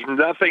there's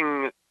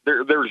nothing,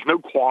 there's no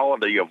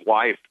quality of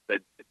life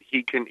that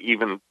he can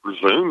even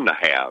presume to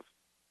have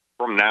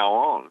from now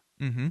on.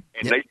 Mm-hmm.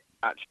 And they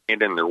not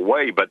stand in their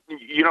way. But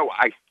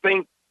I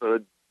think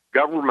the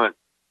government.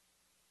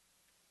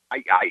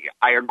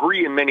 I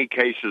agree in many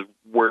cases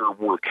where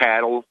we're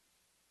cattle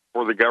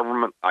for the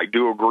government. I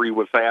do agree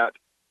with that.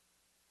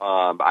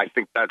 I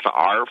think that's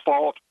our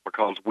fault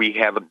because we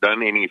haven't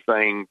done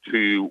anything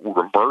to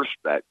reverse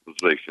that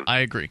position. I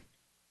agree.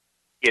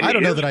 I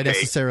don't know that I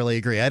necessarily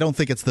agree. I don't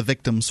think it's the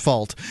victim's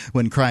fault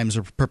when crimes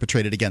are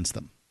perpetrated against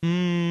them.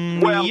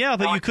 But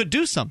you could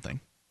do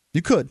something.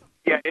 You could.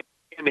 Yeah,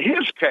 in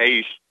his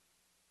case,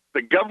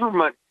 the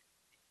government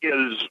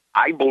is,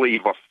 I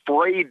believe,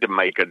 afraid to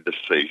make a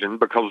decision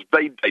because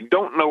they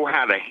don't know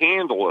how to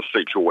handle a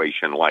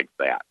situation like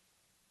that.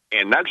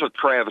 And that's a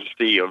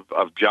travesty of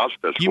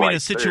justice. You mean a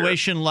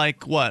situation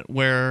like what?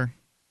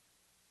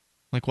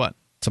 Like what?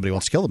 Somebody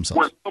wants to kill themselves.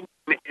 Where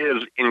someone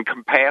is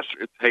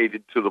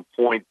incapacitated to the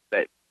point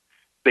that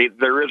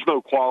there is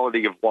no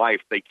quality of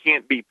life. They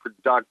can't be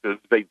productive.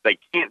 They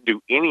can't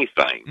do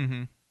anything.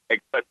 Mm-hmm.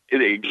 Except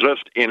it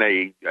exists in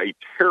a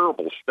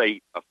terrible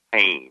state of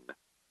pain.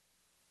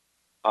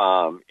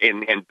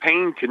 And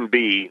pain can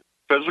be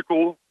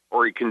physical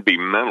or it can be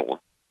mental.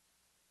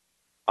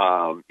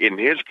 In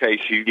his case,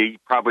 he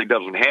probably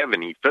doesn't have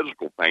any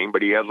physical pain,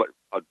 but he has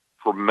a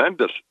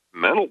tremendous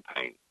mental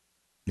pain.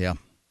 Yeah.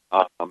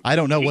 I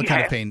don't know what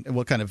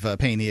kind of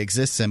pain he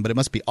exists in, but it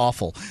must be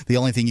awful. The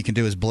only thing you can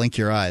do is blink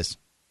your eyes.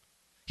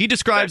 He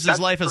describes his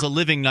life as a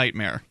living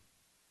nightmare.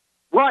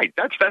 Right.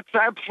 That's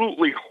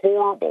absolutely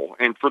horrible.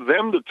 And for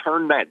them to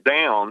turn that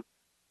down,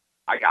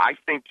 I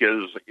think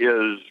is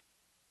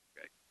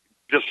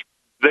just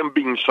them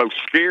being so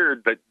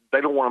scared that they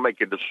don't want to make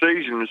a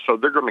decision, so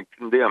they're going to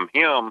condemn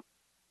him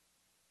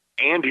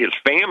and his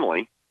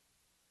family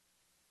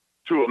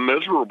to a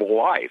miserable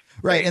life.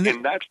 Right,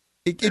 and that's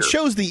it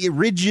shows the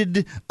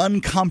rigid,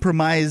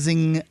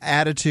 uncompromising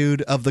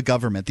attitude of the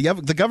government.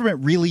 The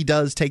government really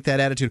does take that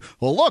attitude.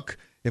 Well, look,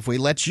 if we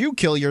let you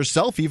kill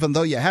yourself, even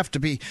though you have to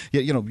be,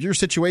 your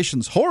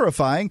situation's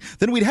horrifying,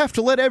 then we'd have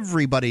to let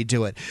everybody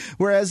do it.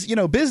 Whereas,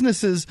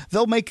 businesses,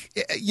 they'll make,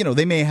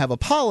 they may have a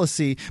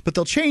policy, but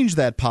they'll change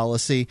that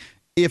policy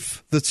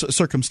if the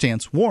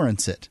circumstance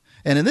warrants it.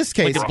 And in this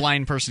case, like a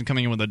blind person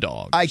coming in with a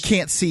dog. I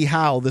can't see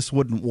how this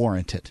wouldn't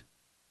warrant it.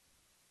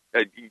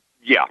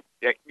 Yeah,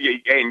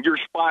 and you're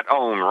spot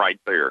on right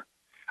there.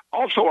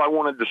 Also, I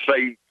wanted to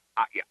say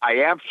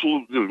I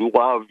absolutely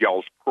love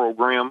y'all's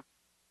program.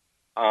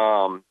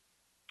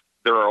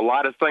 There are a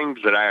lot of things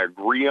that I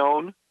agree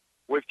on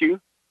with you.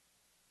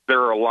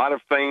 There are a lot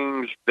of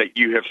things that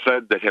you have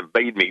said that have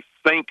made me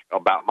think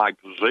about my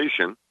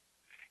position.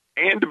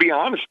 And to be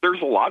honest,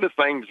 there's a lot of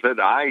things that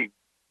I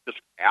just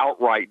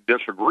outright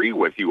disagree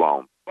with you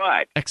on.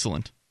 But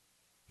excellent.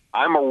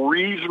 I'm a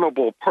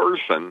reasonable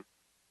person,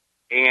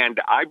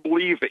 and I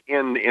believe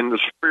in the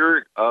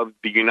spirit of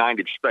the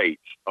United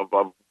States, of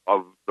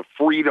the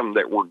freedom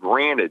that we're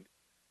granted,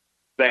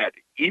 that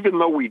even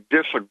though we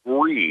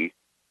disagree,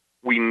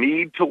 we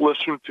need to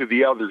listen to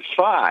the other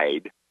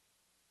side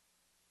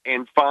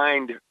and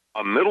find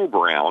a middle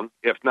ground,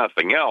 if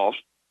nothing else,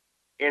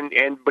 and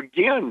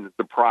begin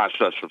the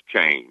process of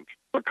change,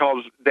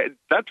 because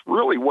that's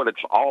really what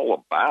it's all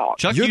about.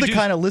 Chuck, You're the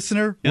kind of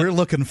listener we're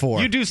looking for.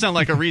 You do sound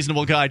like a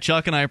reasonable guy,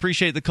 Chuck, and I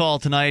appreciate the call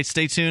tonight.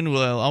 Stay tuned.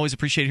 We'll always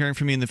appreciate hearing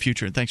from you in the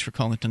future, and thanks for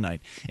calling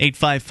tonight.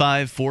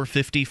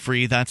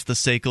 855-450-FREE. That's the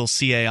SACL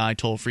CAI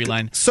toll-free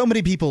line. So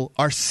many people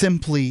are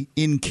simply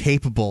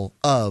incapable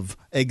of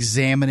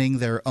examining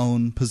their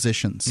own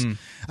positions.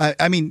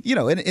 I mean, you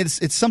know, and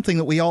it's something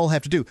that we all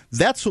have to do.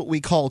 That's what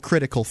we call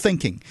critical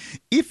thinking.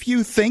 If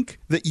you think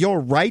that you're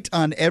right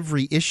on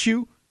every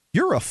issue,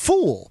 you're a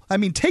fool. I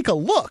mean, take a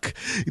look.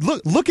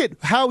 Look at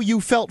how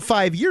you felt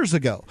 5 years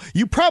ago.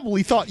 You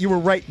probably thought you were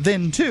right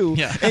then, too,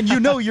 and you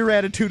know your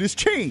attitude has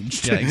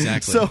changed. Yeah,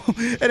 exactly. So,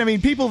 and I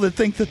mean, people that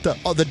think that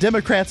the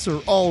Democrats are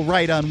all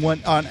right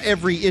on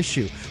every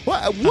issue.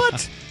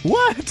 What?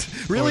 What?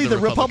 Really? The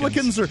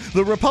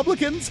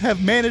Republicans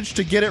have managed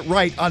to get it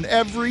right on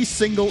every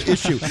single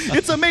issue.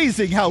 It's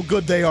amazing how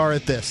good they are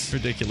at this.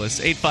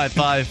 Ridiculous.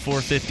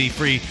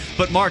 855-450-FREE.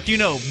 But, Mark, you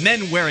know,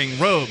 men wearing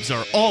robes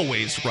are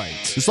always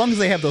right. As long as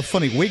they have those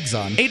funny wigs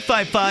on.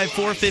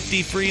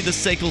 855-450-FREE, the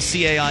SACL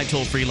CAI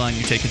toll-free line.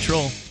 You take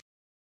control.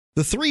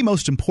 The three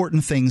most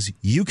important things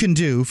you can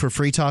do for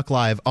Free Talk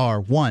Live are: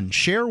 1,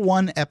 share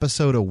one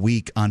episode a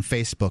week on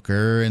Facebook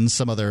or in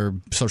some other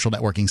social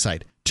networking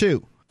site.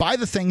 2, buy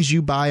the things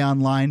you buy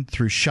online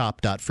through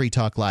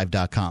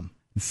shop.freetalklive.com.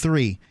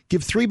 3,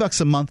 give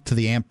 $3 a month to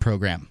the AMP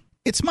program.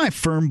 It's my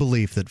firm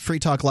belief that Free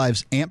Talk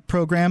Live's AMP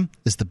program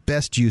is the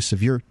best use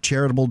of your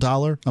charitable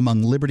dollar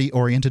among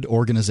liberty-oriented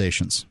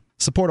organizations.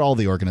 Support all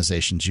the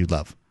organizations you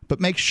love, but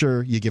make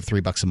sure you give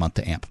 $3 a month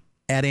to AMP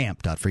at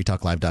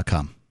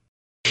amp.freetalklive.com.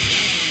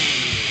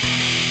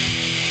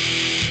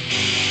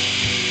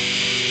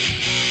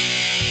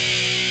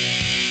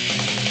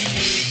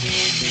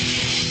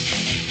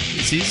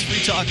 This is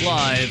Free Talk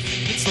Live.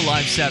 It's the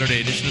live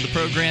Saturday edition of the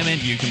program, and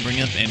you can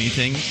bring up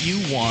anything you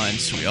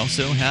want. We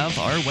also have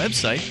our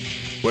website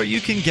where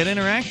you can get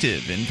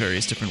interactive in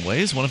various different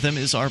ways. One of them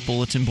is our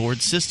bulletin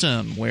board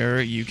system,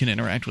 where you can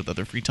interact with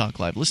other Free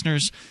Talk Live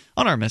listeners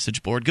on our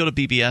message board. Go to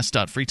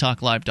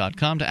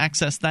bbs.freetalklive.com to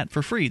access that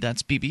for free.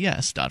 That's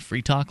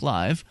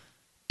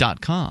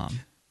bbs.freetalklive.com.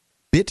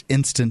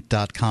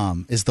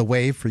 BitInstant.com is the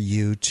way for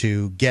you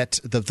to get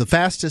the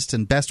fastest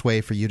and best way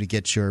for you to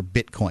get your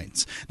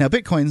Bitcoins. Now,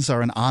 Bitcoins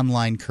are an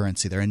online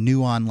currency. They're a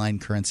new online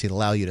currency that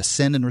allow you to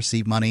send and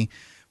receive money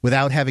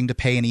without having to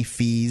pay any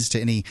fees to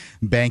any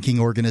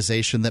banking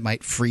organization that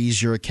might freeze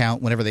your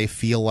account whenever they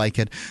feel like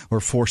it or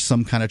force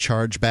some kind of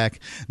chargeback.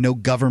 No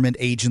government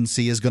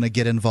agency is going to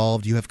get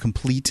involved. You have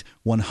complete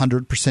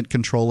 100%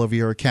 control over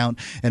your account.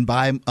 And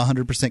by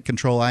 100%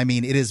 control, I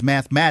mean it is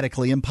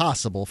mathematically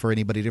impossible for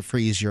anybody to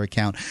freeze your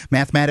account.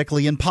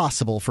 Mathematically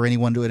impossible for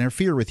anyone to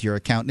interfere with your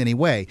account in any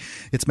way.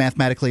 It's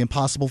mathematically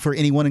impossible for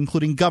anyone,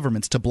 including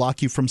governments, to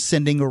block you from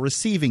sending or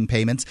receiving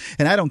payments.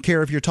 And I don't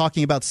care if you're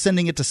talking about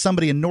sending it to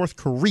somebody in North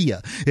Korea.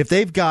 If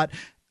they've got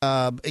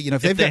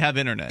if they have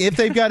internet, if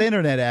they've got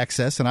internet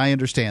access, and I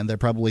understand they're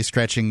probably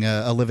scratching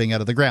a living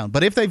out of the ground,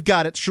 but if they've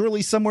got it,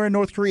 surely somewhere in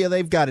North Korea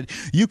they've got it.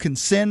 You can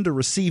send or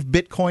receive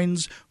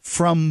Bitcoins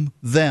from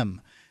them.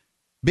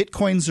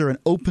 Bitcoins are an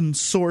open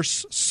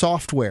source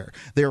software.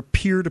 They're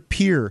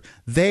peer-to-peer.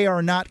 They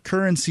are not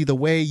currency the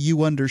way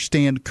you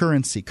understand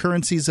currency.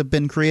 Currencies have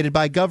been created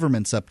by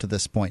governments up to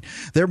this point.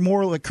 They're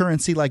more like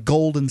currency like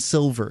gold and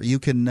silver. You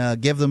can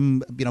give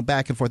them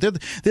back and forth.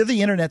 They're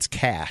the internet's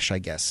cash, I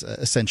guess,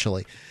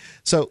 essentially.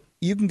 So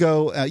you can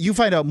go, you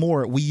find out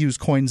more at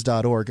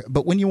weusecoins.org.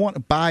 But when you want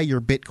to buy your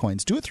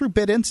Bitcoins, do it through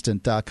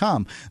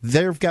BitInstant.com.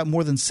 They've got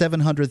more than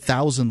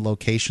 700,000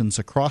 locations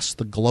across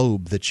the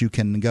globe that you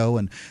can go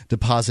and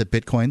deposit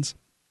Bitcoins.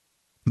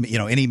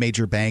 Any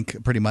major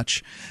bank, pretty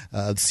much,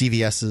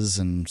 CVS's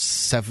and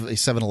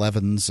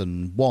 7-Elevens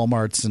and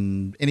Walmart's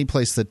and any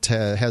place that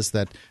has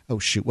that,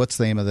 what's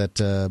the name of that?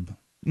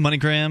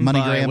 MoneyGram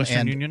by Western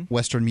and Union?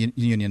 Western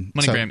Union.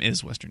 MoneyGram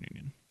is Western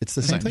Union. It's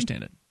the same same thing? I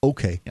understand it.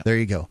 Okay, There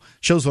you go.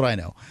 Shows what I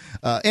know.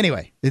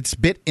 Anyway, it's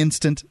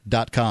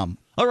BitInstant.com.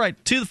 All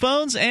right, to the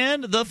phones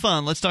and the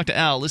fun. Let's talk to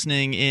Al,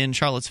 listening in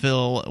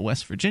Charlottesville,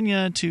 West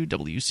Virginia, to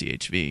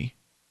WCHV.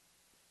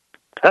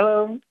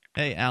 Hello.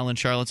 Hey, Al in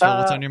Charlottesville.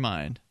 What's on your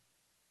mind?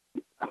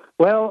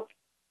 Well,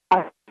 I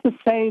have to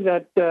say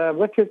that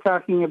what you're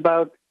talking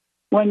about,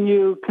 when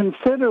you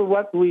consider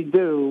what we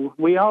do,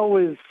 we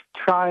always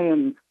try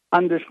and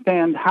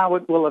understand how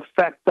it will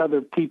affect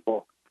other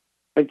people.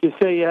 Like you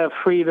say, you have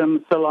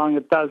freedom so long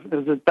as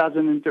it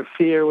doesn't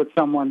interfere with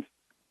someone's.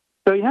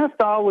 So you have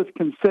to always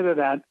consider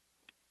that,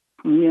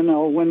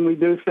 when we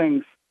do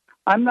things.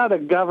 I'm not a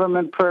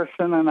government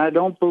person, and I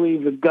don't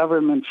believe the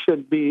government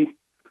should be,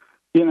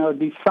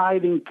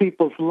 deciding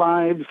people's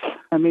lives.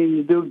 I mean,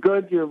 you do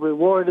good, you're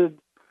rewarded.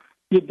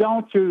 You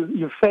don't,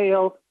 you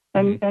fail,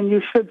 and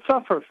you should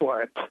suffer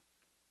for it.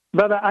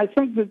 But I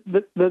think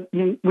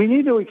that we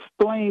need to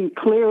explain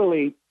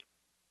clearly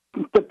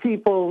to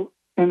people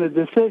in a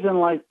decision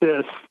like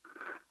this,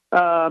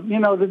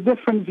 the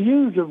different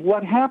views of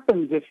what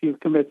happens if you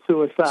commit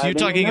suicide. So you're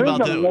talking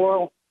about the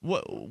moral.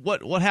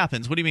 What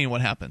happens? What do you mean?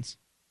 What happens?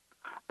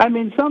 I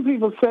mean, some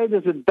people say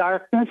there's a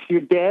darkness,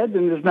 you're dead,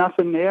 and there's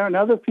nothing there, and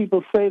other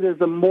people say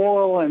there's a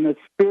moral and a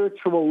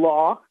spiritual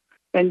law,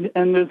 and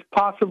there's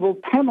possible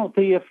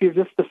penalty if you're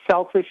just a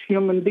selfish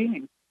human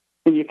being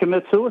and you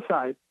commit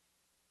suicide.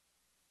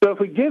 So if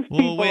we give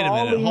people wait a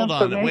all minute. the Hold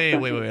on.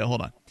 information... Wait.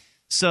 Hold on.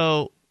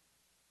 So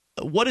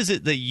what is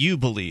it that you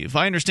believe?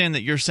 I understand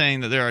that you're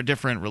saying that there are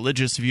different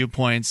religious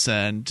viewpoints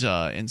and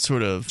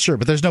sort of... Sure,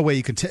 but there's no way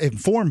you can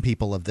inform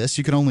people of this.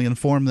 You can only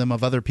inform them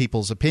of other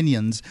people's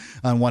opinions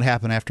on what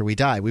happened after we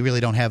die. We really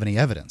don't have any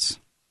evidence.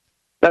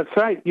 That's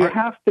right. You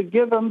have to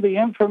give them the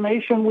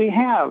information we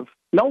have.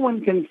 No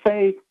one can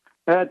say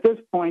at this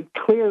point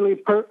clearly,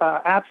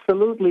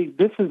 absolutely,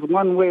 this is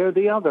one way or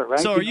the other, right?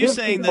 So are you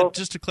saying that,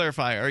 just to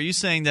clarify, are you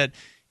saying that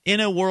in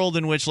a world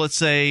in which, let's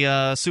say,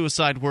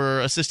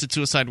 assisted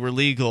suicide were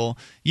legal,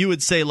 you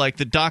would say, like,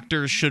 the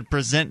doctors should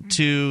present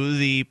to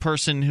the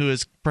person who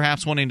is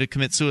perhaps wanting to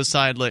commit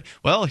suicide, like,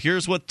 well,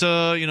 here's what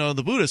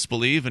the Buddhists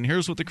believe, and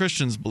here's what the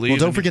Christians believe. Well,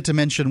 don't forget to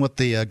mention what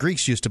the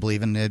Greeks used to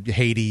believe in,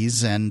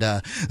 Hades and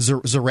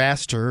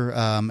Zoroaster,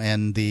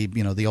 and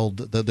the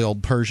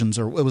old Persians,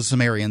 or it was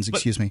Sumerians,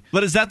 excuse me.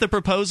 But is that the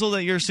proposal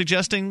that you're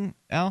suggesting,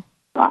 Al?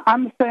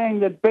 I'm saying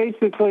that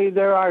basically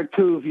there are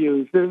two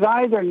views. There's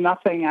either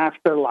nothing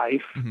after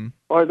life,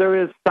 or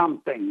there is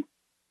something.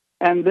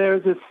 And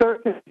there's a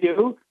certain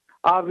view,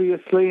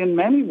 obviously in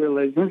many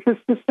religions, it's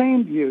the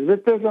same view,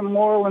 that there's a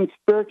moral and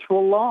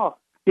spiritual law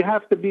you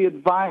have to be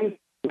advised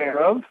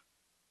thereof.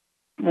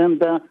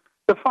 And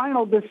the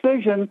final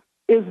decision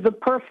is the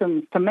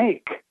person's to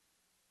make.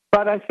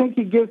 But I think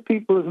you give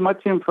people as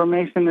much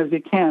information as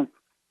you can.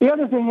 The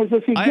other thing is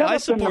if you get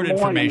up in the morning...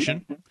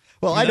 information.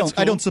 Well, I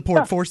don't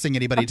support forcing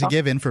anybody to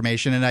give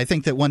information, and I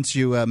think that once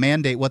you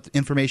mandate what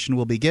information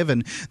will be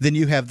given, then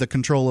you have the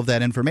control of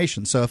that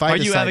information. So if I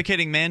you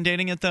advocating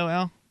mandating it, though,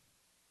 Al?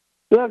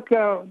 Look,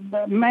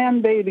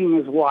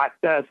 mandating is what?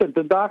 So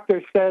the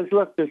doctor says,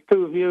 look, there's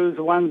two views.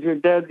 One's you're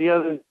dead, the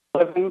other's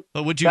living.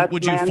 But would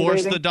you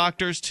force the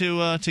doctors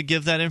to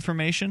give that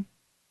information?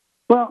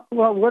 Well,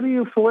 what are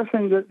you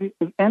forcing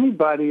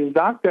anybody? The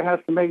doctor has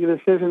to make a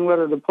decision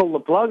whether to pull the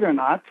plug or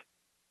not.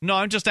 No,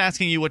 I'm just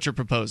asking you what you're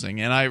proposing,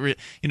 and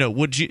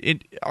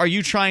are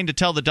you trying to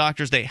tell the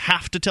doctors they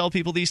have to tell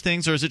people these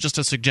things, or is it just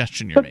a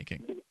suggestion you're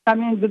making? I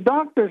mean, the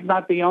doctor's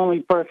not the only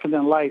person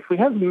in life. We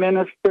have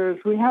ministers,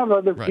 we have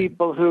other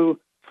people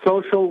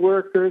social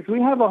workers,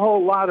 we have a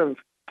whole lot of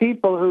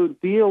people who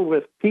deal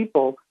with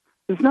people.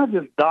 It's not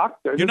just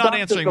doctors. You're not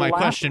answering my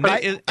question.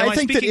 I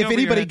think that if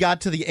anybody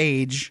got to the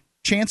age,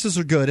 chances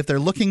are good, if they're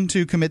looking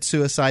to commit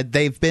suicide,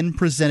 they've been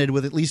presented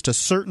with at least a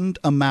certain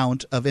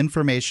amount of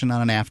information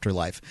on an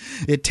afterlife.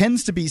 It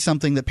tends to be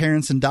something that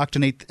parents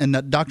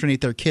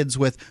indoctrinate their kids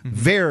with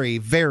very,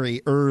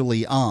 very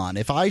early on.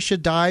 If I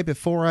should die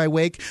before I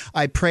wake,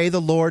 I pray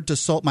the Lord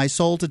to my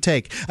soul to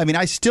take. I mean,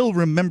 I still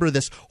remember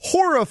this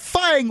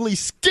horrifyingly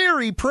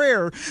scary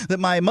prayer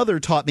that my mother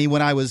taught me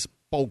when I was,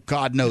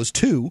 God knows,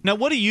 2. Now,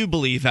 what do you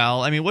believe,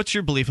 Al? I mean, what's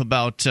your belief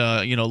about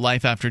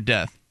life after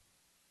death?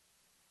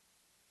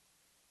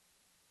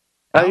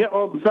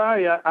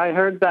 Sorry, I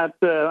heard that.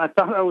 I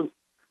thought I was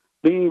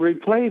being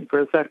replayed for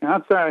a second.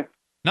 I'm sorry.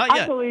 Not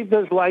yet. I believe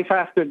there's life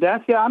after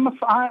death. Yeah,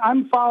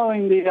 I'm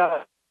following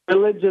the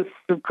religious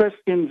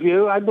Christian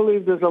view. I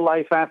believe there's a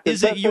life after death.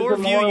 Is it your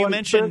view? You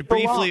mentioned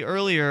briefly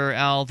earlier,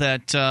 Al,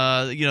 that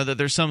that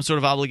there's some sort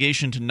of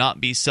obligation to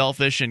not be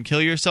selfish and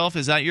kill yourself.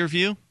 Is that your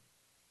view?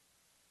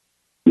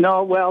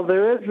 No, well,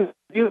 there is a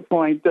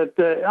viewpoint that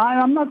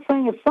I'm not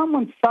saying if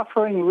someone's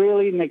suffering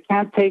really and they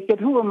can't take it,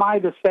 who am I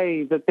to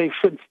say that they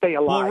should stay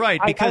alive? Well,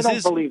 right, because I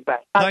don't believe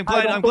that. I'm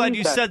glad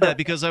you said that,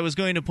 because I was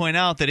going to point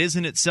out that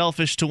isn't it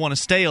selfish to want to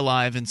stay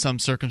alive in some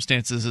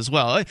circumstances as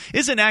well?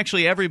 Isn't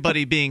actually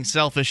everybody being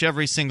selfish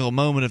every single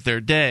moment of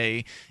their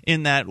day,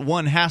 in that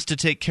one has to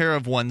take care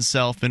of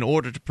oneself in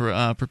order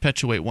to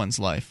perpetuate one's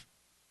life?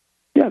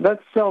 Yeah,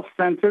 that's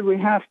self-centered. We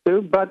have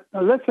to. But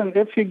listen,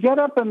 if you get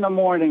up in the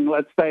morning,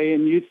 let's say,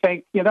 and you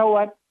think, you know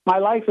what, my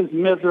life is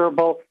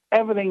miserable,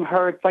 everything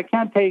hurts, I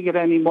can't take it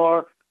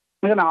anymore,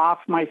 I'm going to off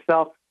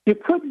myself. You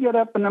could get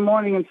up in the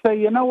morning and say,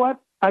 you know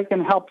what, I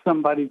can help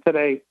somebody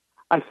today.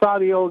 I saw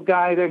the old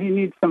guy there, he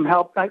needs some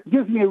help. That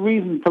gives me a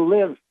reason to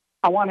live.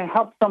 I want to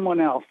help someone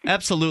else.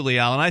 Absolutely,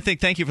 Alan.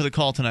 Thank you for the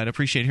call tonight. I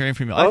appreciate hearing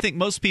from you. I think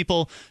most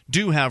people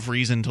do have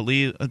reason to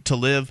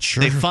live.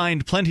 Sure. They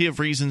find plenty of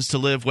reasons to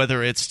live,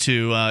 whether it's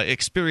to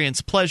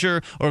experience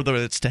pleasure or whether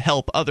it's to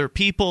help other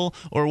people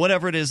or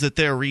whatever it is that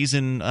their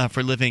reason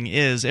for living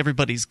is.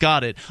 Everybody's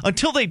got it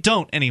until they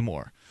don't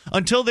anymore.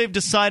 Until they've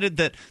decided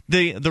that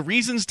the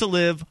reasons to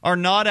live are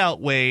not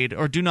outweighed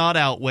or do not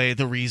outweigh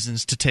the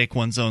reasons to take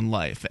one's own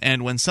life.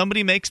 And when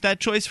somebody makes that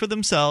choice for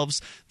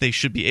themselves, they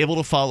should be able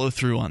to follow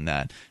through on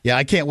that. Yeah,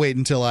 I can't wait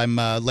until I'm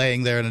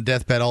laying there in a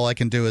deathbed. All I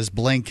can do is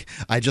blink.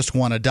 I just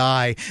want to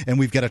die. And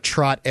we've got to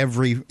trot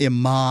every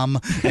imam.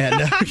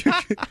 And,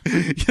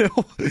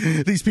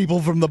 these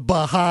people from the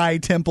Baha'i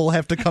temple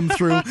have to come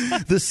through.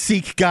 The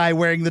Sikh guy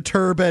wearing the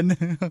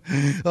turban.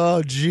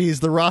 Oh, geez.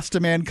 The Rasta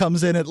man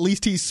comes in. At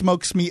least he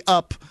smokes me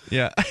up.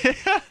 Yeah.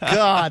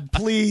 God,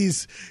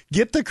 please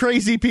get the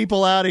crazy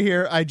people out of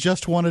here. I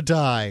just want to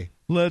die.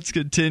 Let's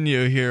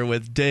continue here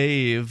with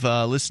Dave,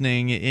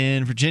 listening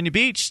in Virginia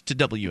Beach to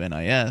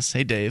WNIS.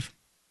 Hey, Dave.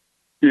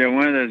 Yeah,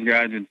 one of those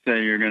guys would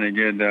say you're going to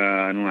get,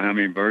 I don't know how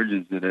many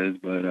virgins it is,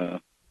 but,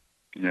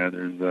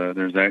 there's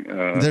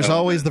that. There's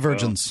always the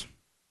virgins.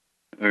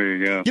 There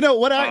you go. You know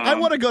what? I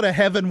want to go to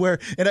heaven where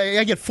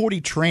I get 40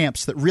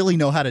 tramps that really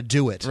know how to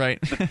do it. Right.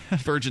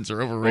 Virgins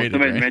are overrated.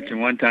 Well, somebody mentioned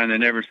one time they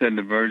never said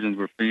the virgins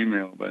were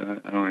female, but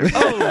I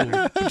don't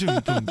know.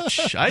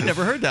 I'd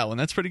never heard that one.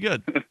 That's pretty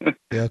good.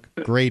 Yeah,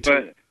 great.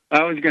 But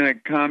I was going to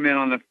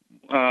comment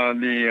on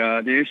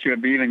the issue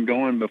of even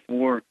going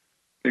before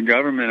the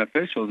government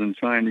officials and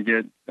trying to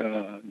get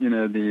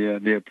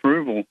the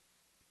approval,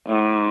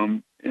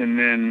 and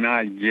then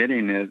not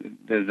getting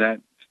it. Does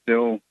that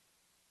still?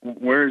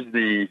 Where's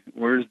the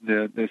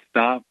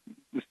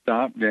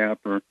stopgap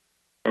or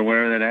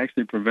whatever that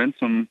actually prevents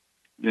them,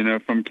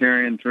 from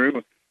carrying through?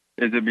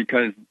 Is it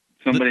because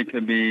somebody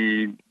could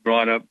be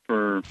brought up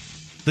for?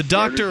 The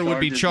doctor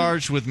would be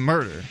charged with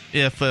murder.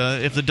 If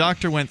the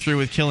doctor went through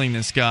with killing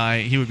this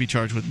guy, he would be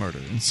charged with murder.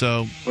 And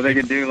so, well, they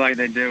could do like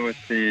they do with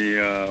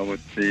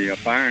the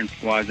firing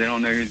squads. They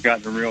don't know who's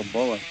got the real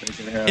bullet. They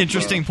could have,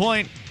 interesting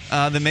point.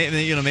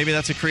 Maybe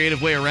that's a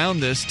creative way around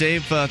this.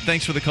 Dave,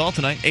 thanks for the call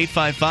tonight.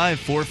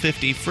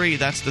 855-450-FREE.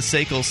 That's the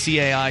SACL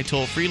CAI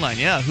toll-free line.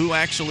 Yeah, who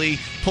actually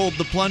pulled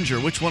the plunger?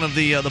 Which one of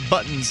the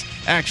buttons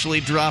actually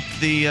dropped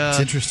the? It's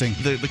interesting.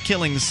 The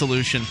killing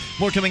solution.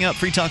 More coming up.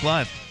 Free Talk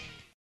Live.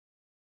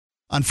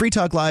 On Free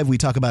Talk Live, we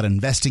talk about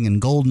investing in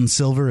gold and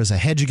silver as a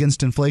hedge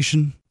against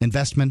inflation,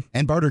 investment,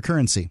 and barter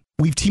currency.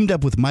 We've teamed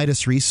up with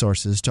Midas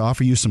Resources to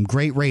offer you some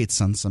great rates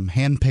on some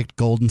hand-picked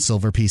gold and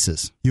silver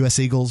pieces. U.S.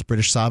 Eagles,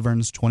 British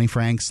Sovereigns, 20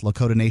 francs,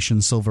 Lakota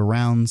Nation silver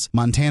rounds,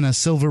 Montana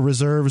silver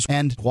reserves,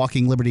 and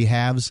Walking Liberty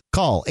halves.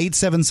 Call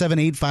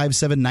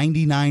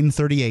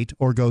 877-857-9938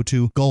 or go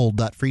to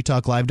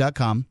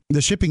gold.freetalklive.com.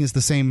 The shipping is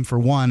the same for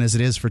 1 as it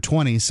is for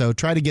 20, so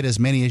try to get as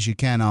many as you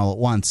can all at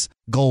once.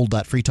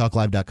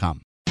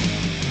 Gold.freetalklive.com.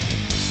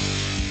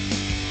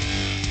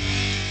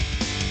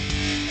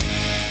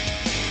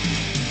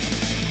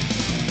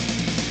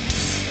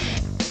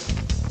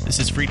 This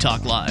is Free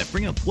Talk Live.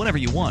 Bring up whatever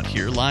you want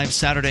here. Live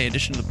Saturday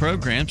edition of the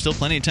program. Still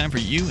plenty of time for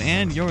you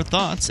and your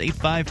thoughts.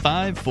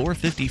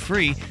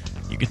 855-450-FREE.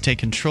 You can take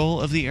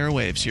control of the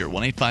airwaves here.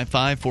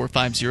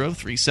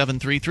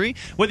 1-855-450-3733.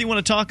 Whether you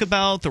want to talk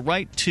about the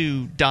right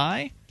to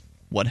die,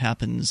 what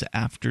happens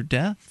after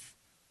death,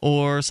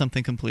 or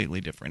something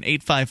completely different.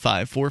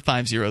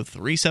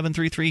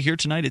 855-450-3733. Here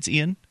tonight, it's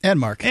Ian. And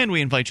Mark. And we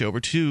invite you over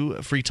to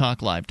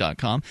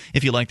freetalklive.com.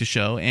 If you like the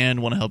show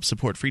and want to help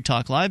support Free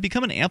Talk Live,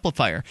 become an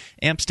amplifier.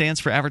 AMP stands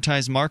for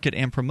Advertise, Market,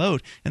 and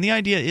Promote. And the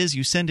idea is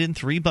you send in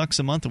 $3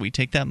 a month and we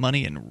take that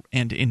money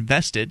and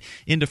invest it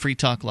into Free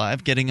Talk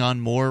Live, getting on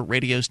more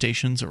radio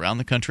stations around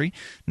the country.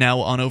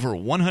 Now on over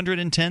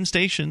 110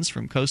 stations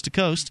from coast to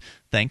coast,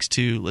 thanks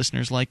to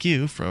listeners like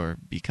you for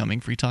becoming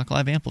Free Talk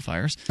Live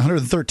amplifiers.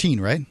 113,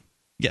 right?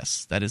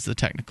 Yes, that is the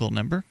technical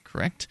number,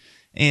 correct?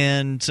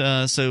 And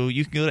so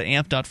you can go to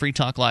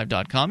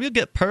amp.freetalklive.com. You'll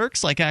get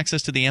perks like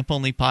access to the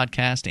AMP-only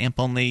podcast,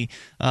 AMP-only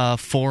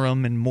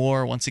forum, and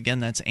more. Once again,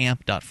 that's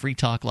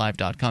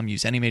amp.freetalklive.com.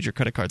 Use any major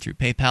credit card through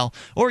PayPal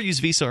or use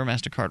Visa or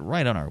MasterCard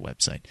right on our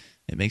website.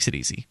 It makes it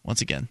easy.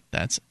 Once again,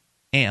 that's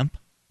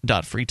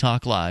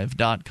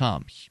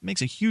amp.freetalklive.com. It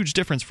makes a huge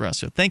difference for us,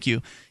 so thank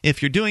you.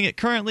 If you're doing it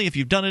currently, if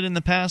you've done it in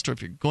the past, or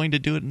if you're going to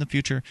do it in the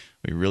future,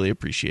 we really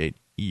appreciate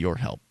your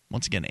help.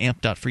 Once again,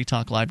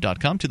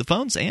 amp.freetalklive.com. To the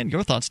phones and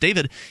your thoughts.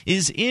 David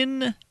is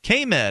in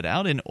KMED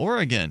out in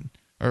Oregon,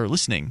 or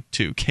listening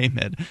to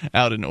KMED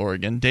out in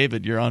Oregon.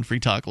 David, you're on Free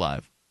Talk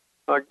Live.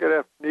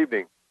 Good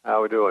evening. How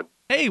are we doing?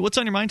 Hey, what's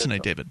on your mind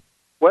tonight, David?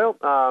 Well,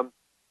 I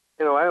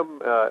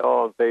am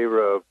all in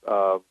favor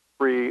of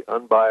free,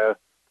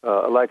 unbiased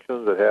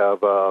elections that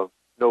have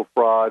no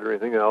fraud or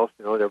anything else.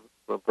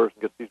 One person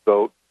gets these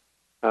votes.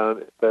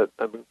 That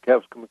I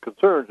have some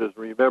concerns is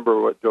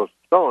remember what Joseph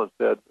Stalin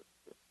said,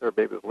 or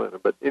maybe it was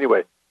Lenin. But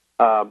anyway,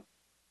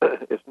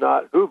 it's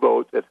not who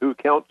votes, it's who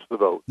counts the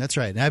vote. That's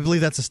right. I believe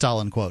that's a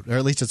Stalin quote, or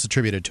at least it's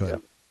attributed to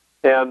him.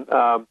 And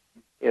I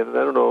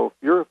don't know if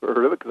you've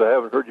heard of it, because I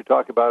haven't heard you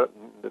talk about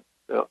it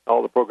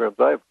all the programs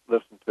I've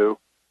listened to,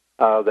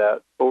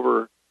 that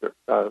over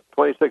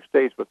 26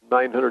 states with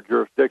 900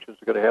 jurisdictions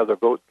are going to have their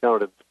votes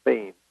counted in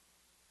Spain.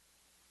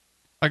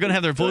 Are going to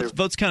have their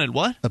votes counted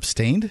what?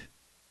 Abstained?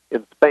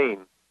 In Spain.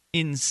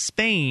 In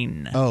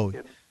Spain. Oh.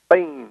 In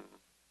Spain.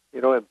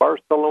 In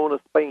Barcelona,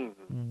 Spain.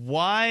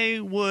 Why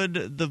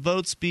would the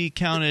votes be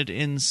counted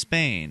in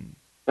Spain?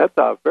 That's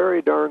a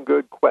very darn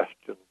good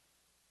question.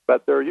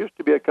 But there used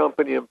to be a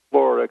company in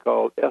Florida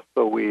called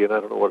SOE, and I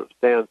don't know what it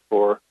stands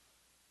for,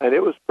 and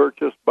it was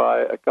purchased by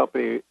a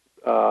company,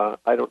 I'm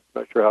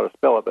not sure how to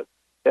spell it, but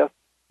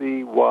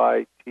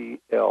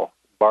SCYTL,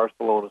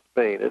 Barcelona,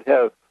 Spain. It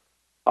has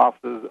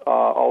offices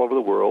all over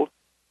the world.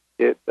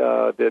 It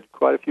did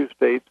quite a few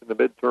states in the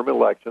midterm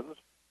elections,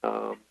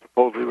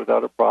 supposedly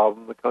without a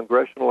problem. The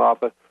congressional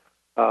office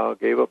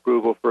gave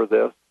approval for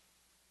this.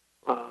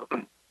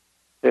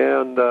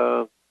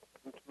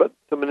 But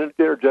some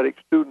energetic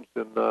students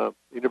in the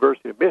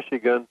University of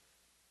Michigan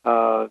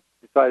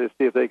decided to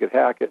see if they could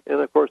hack it. And,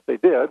 of course, they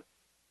did.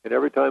 And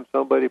every time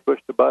somebody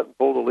pushed the button,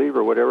 pulled a lever,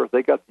 or whatever,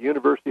 they got the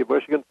University of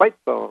Michigan fight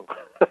song.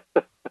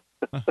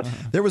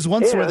 There was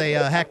once where they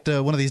hacked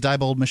one of these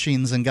Diebold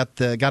machines and got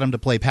them to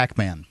play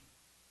Pac-Man.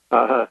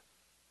 And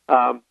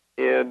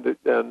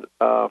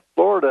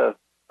Florida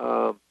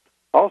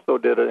also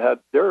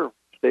their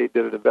state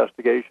did an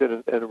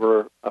investigation and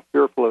were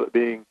fearful of it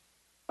being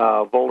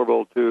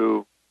vulnerable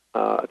to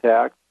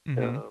attacks.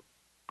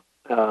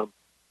 Mm-hmm.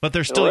 But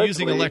they're still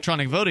using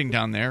electronic voting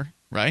down there,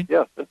 right?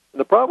 Yes. And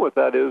the problem with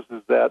that is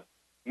that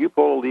you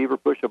pull a lever,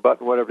 push a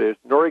button, whatever it is.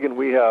 In Oregon,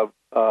 we have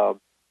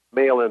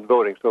mail-in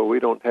voting, so we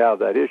don't have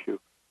that issue.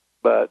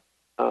 But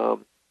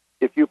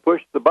if you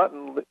push the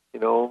button,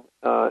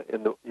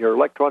 and your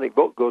electronic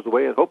vote goes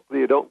away, and hopefully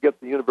you don't get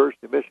the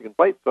University of Michigan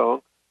fight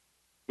song,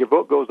 your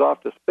vote goes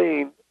off to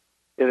Spain,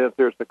 and if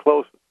there's a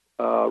close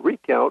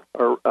recount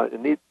or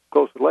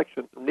close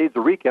election needs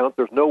a recount,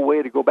 there's no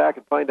way to go back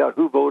and find out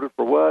who voted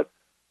for what.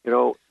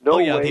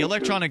 The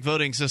electronic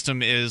voting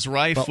system is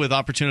rife with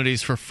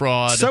opportunities for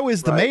fraud. So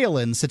is the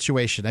mail-in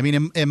situation. I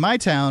mean, in my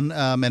town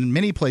and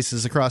many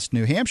places across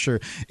New Hampshire,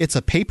 it's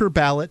a paper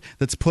ballot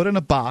that's put in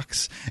a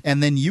box,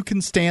 and then you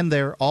can stand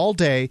there all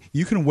day.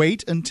 You can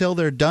wait until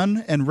they're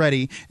done and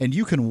ready, and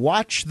you can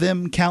watch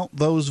them count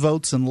those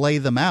votes and lay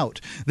them out.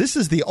 This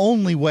is the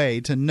only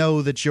way to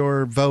know that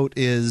your vote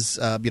is,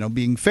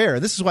 being fair.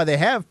 This is why they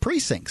have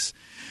precincts.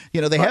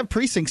 They have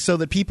precincts so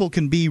that people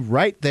can be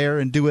right there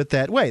and do it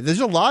that way. There's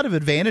a lot of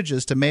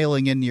advantages to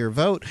mailing in your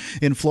vote.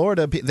 In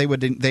Florida,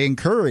 they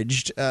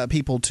encouraged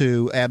people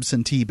to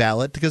absentee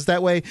ballot because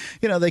that way,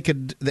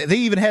 they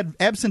even had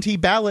absentee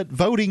ballot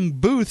voting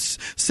booths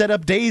set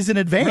up days in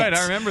advance. Right,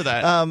 I remember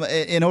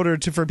that. In order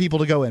for people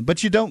to go in.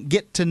 But you don't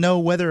get to know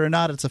whether or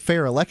not it's a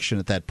fair election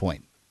at that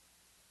point.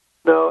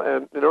 No,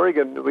 and in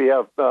Oregon, we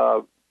have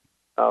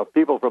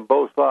people from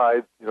both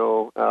sides,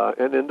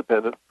 and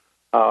independents,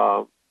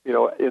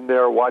 in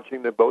there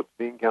watching the votes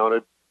being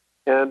counted,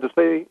 and to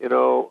say,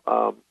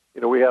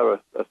 we have a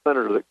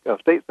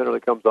state senator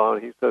that comes on,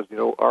 and he says,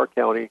 our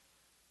county,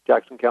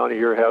 Jackson County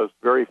here, has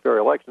very fair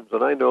elections,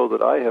 and I know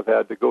that I have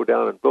had to go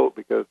down and vote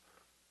because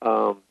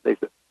they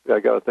said, I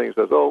got a thing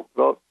that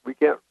says, we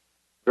can't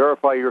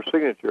verify your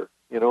signature,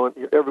 and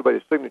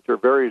everybody's signature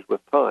varies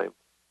with time.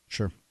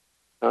 Sure.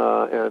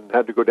 And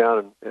had to go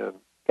down and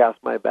cast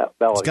my ballot.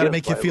 It's got to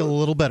make you feel a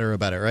little better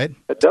about it, right?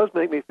 It does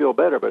make me feel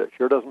better, but it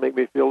sure doesn't make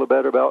me feel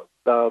better about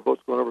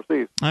votes going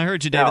overseas. I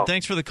heard you, David. Now,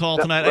 thanks for the call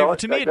tonight.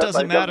 To me, it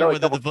doesn't matter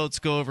whether the votes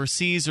go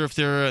overseas or if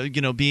they're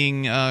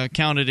being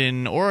counted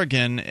in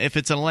Oregon. If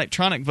it's an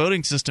electronic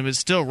voting system, it's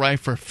still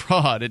rife for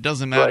fraud. It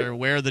doesn't matter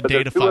where the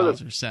data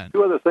files are sent.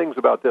 Two other things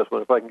about this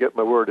one, if I can get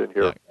my word in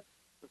here.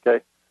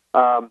 Yeah.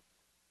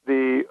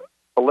 Okay.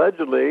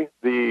 Allegedly,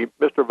 the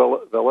Mr.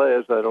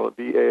 Velez, I don't know,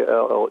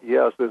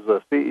 V-A-L-L-E-S, is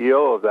the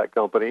CEO of that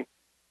company,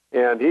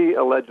 and he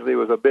allegedly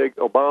was a big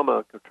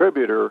Obama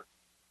contributor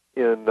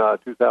in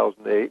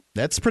 2008.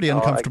 That's pretty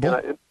uncomfortable.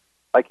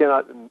 I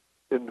cannot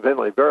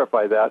independently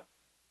verify that,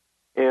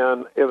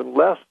 and even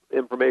less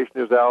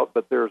information is out,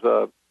 but there's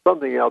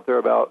something out there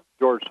about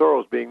George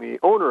Soros being the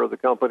owner of the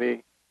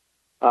company,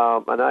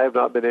 and I have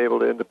not been able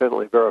to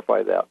independently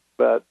verify that.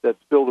 But that's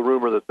still the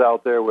rumor that's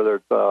out there.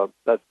 Whether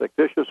that's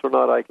fictitious or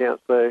not, I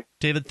can't say.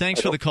 David, thanks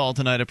for the call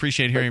tonight. I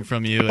appreciate hearing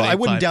from you. Well, I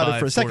wouldn't doubt it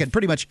for a second.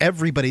 Pretty much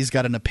everybody's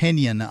got an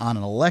opinion on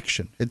an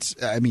election. That's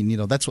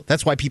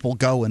why people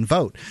go and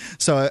vote.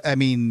 So,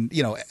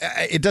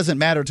 it doesn't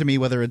matter to me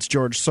whether it's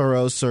George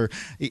Soros or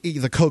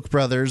the Koch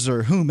brothers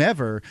or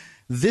whomever.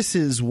 This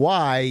is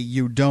why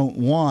you don't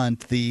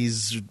want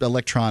these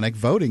electronic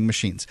voting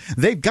machines.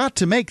 They've got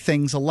to make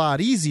things a lot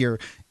easier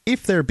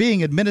if they're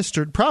being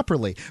administered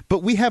properly.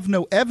 But we have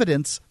no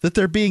evidence that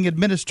they're being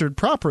administered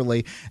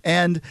properly,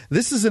 and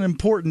this is an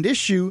important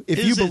issue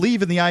if you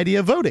believe in the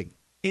idea of voting.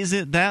 Is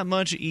it that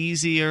much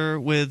easier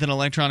with an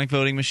electronic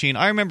voting machine?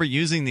 I remember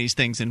using these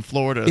things in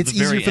Florida. It's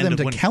easier for them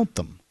to count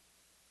them.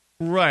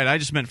 Right. I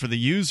just meant for the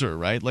user,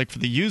 right? Like for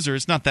the user,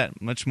 it's not that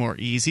much more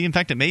easy. In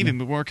fact, it may even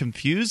be more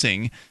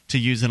confusing to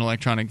use an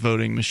electronic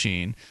voting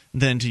machine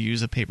than to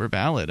use a paper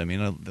ballot. I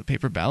mean, the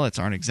paper ballots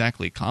aren't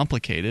exactly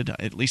complicated,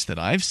 at least that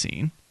I've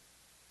seen.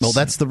 Well,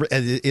 that's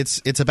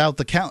it's about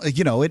the count.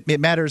 You know, it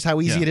matters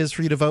how easy it is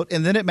for you to vote,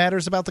 and then it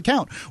matters about the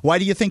count. Why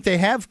do you think they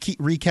have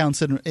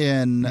recounts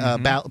in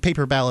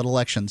paper ballot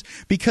elections?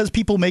 Because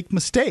people make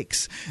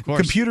mistakes.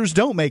 Computers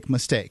don't make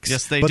mistakes.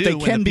 Yes, they but do.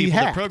 They can be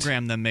hacked. That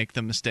program them make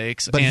the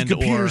mistakes, but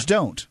computers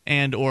don't,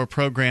 or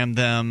program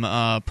them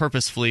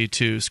purposefully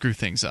to screw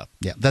things up.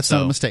 Yeah, that's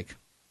not a mistake.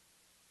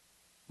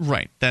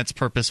 Right, that's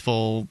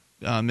purposeful.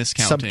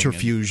 Miscounting,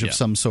 subterfuge of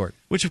some sort,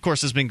 which of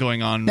course has been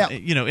going on, now,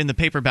 in the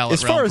paper ballot.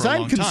 As far as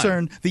I'm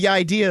concerned, concerned, the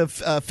idea of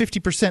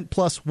 50%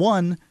 plus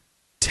one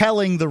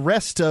telling the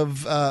rest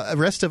of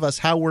us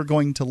how we're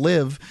going to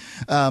live,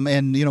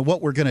 and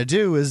what we're going to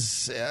do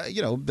is,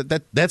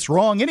 that's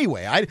wrong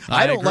anyway.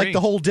 I don't like the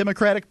whole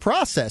democratic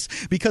process,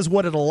 because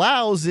what it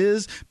allows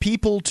is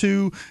people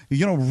to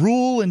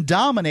rule and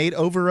dominate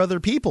over other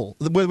people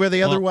where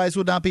they otherwise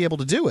would not be able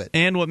to do it.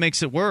 And what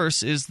makes it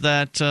worse is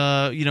that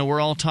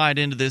we're all tied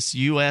into this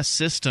U.S.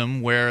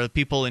 system where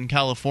people in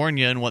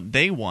California and what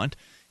they want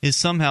is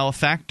somehow a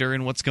factor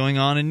in what's going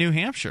on in New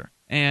Hampshire.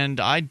 And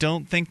I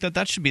don't think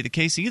that should be the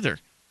case either.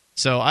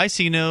 So I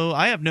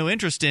have no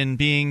interest in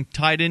being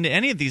tied into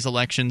any of these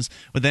elections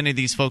with any of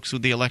these folks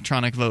with the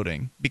electronic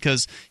voting,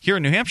 because here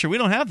in New Hampshire we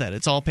don't have that.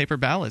 It's all paper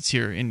ballots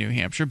here in New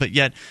Hampshire, but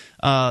yet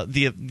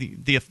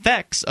the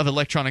effects of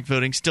electronic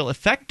voting still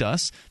affect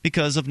us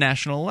because of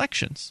national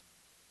elections.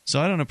 So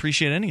I don't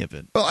appreciate any of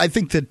it. Well, I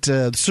think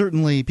that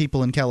certainly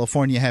people in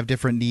California have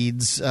different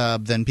needs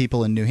than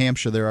people in New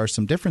Hampshire. There are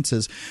some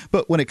differences.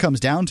 But when it comes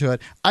down to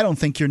it, I don't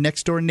think your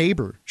next-door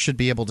neighbor should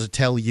be able to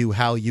tell you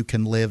how you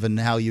can live and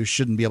how you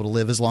shouldn't be able to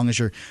live, as long as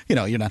you're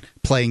not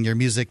playing your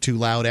music too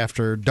loud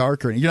after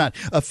dark, or you're not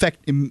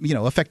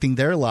affecting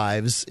their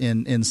lives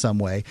in some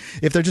way.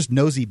 If they're just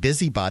nosy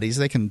busybodies,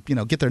 they can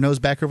get their nose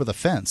back over the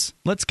fence.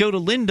 Let's go to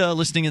Linda,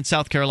 listening in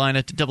South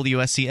Carolina to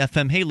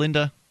WSC-FM. Hey,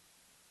 Linda.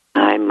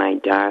 Hi, my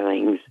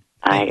darlings.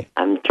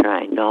 I'm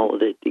trying to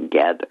hold it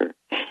together.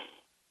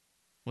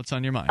 What's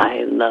on your mind?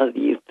 I love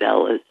you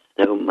fellas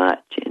so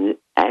much, and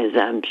as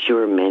I'm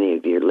sure many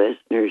of your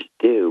listeners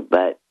do,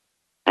 but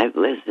I've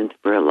listened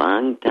for a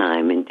long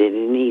time and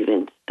didn't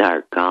even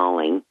start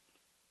calling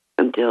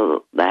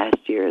until last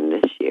year and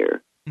this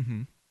year.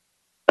 Mm-hmm.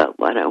 But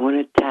what I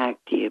want to talk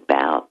to you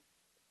about,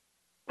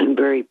 I'm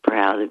very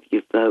proud of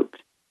you folks.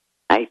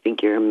 I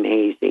think you're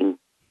amazing.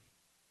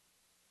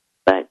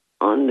 But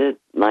on the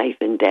life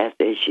and death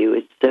issue,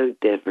 it's so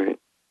different.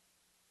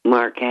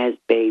 Mark has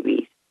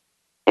babies,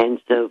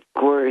 and so, of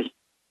course,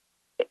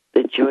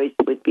 the choice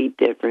would be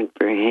different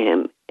for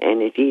him.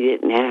 And if he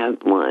didn't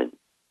have one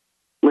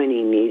when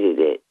he needed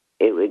it,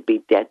 it would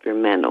be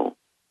detrimental.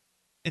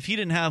 If he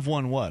didn't have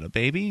one, what? A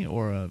baby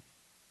or a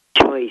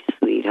choice,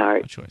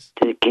 sweetheart? A choice.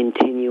 To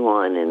continue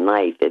on in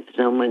life. If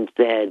someone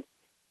said,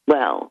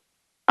 well,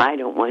 I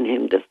don't want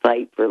him to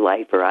fight for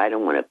life, or I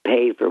don't want to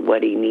pay for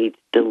what he needs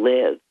to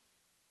live,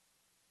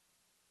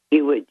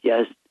 he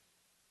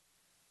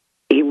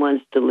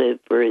wants to live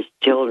for his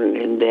children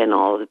and then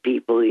all the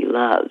people he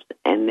loves.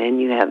 And then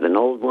you have an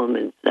old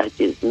woman such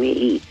as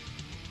me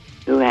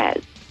who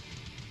has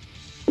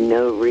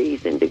no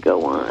reason to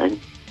go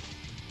on.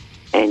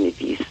 And if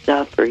you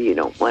suffer, you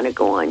don't want to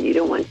go on. You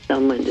don't want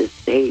someone to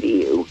say to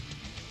you,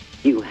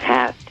 you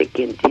have to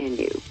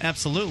continue.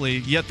 Absolutely.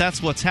 Yet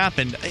that's what's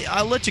happened.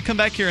 I'll let you come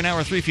back here in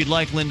hour 3 if you'd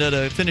like, Linda,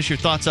 to finish your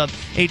thoughts up.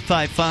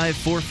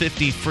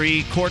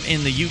 855-450-FREE. Court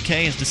in the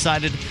UK has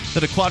decided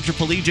that a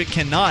quadriplegic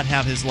cannot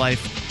have his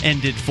life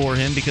ended for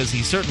him, because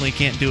he certainly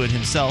can't do it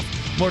himself.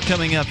 More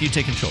coming up. You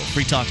take control.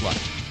 Free Talk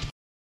Live.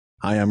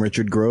 Hi, I'm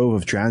Richard Grove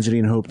of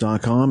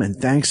TragedyAndHope.com, and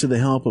thanks to the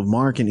help of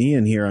Mark and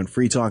Ian here on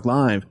Free Talk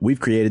Live,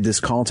 we've created this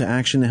call to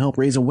action to help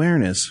raise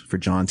awareness for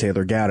John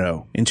Taylor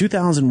Gatto. In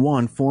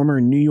 2001, former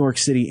New York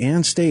City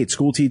and State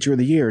School Teacher of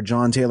the Year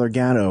John Taylor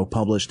Gatto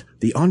published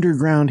The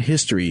Underground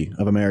History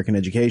of American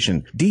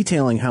Education,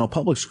 detailing how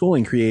public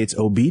schooling creates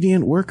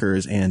obedient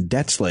workers and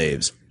debt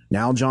slaves.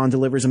 Now John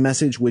delivers a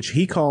message which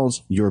he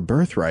calls Your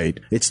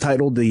Birthright. It's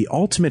titled The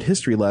Ultimate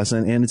History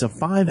Lesson, and it's a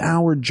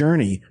 5-hour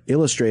journey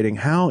illustrating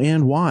how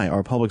and why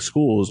our public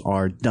schools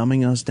are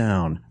dumbing us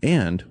down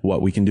and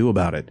what we can do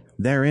about it.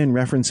 Therein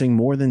referencing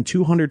more than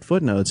 200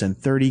 footnotes and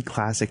 30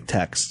 classic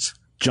texts.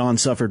 John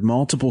suffered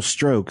multiple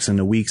strokes in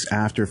the weeks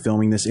after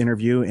filming this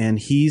interview, and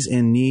he's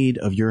in need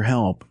of your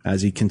help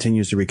as he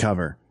continues to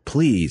recover.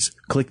 Please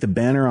click the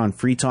banner on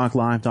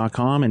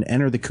freetalklive.com and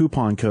enter the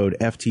coupon code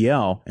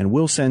FTL, and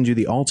we'll send you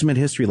the Ultimate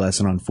History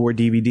Lesson on 4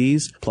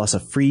 DVDs plus a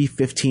free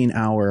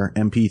 15-hour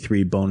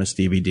MP3 bonus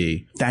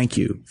DVD. Thank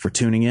you for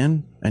tuning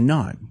in and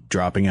not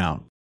dropping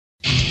out.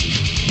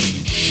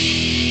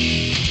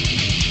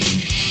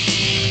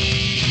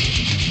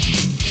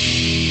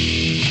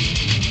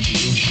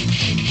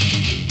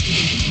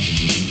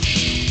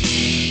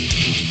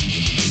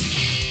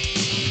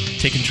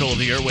 Take control of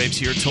the airwaves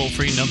here.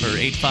 Toll-free number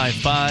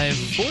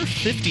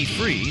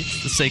 855-450-FREE.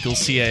 It's the SACL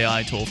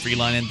CAI toll-free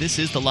line, and this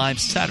is the live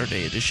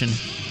Saturday edition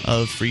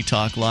of Free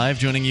Talk Live.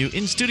 Joining you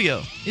in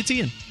studio, it's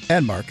Ian.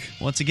 And Mark.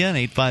 Once again,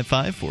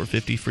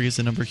 855-450-FREE is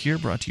the number here,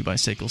 brought to you by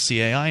SACL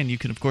CAI, and you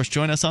can, of course,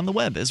 join us on the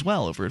web as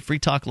well over at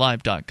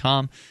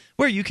freetalklive.com,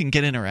 where you can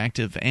get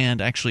interactive and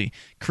actually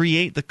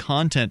create the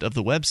content of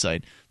the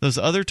website. Those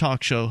other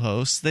talk show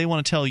hosts, they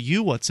want to tell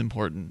you what's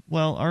important.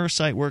 Well, our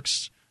site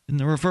works in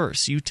the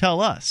reverse. You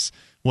tell us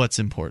what's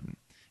important.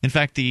 In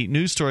fact, the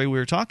news story we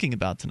were talking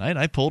about tonight,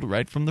 I pulled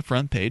right from the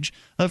front page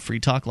of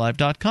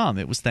freetalklive.com.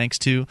 It was thanks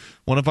to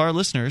one of our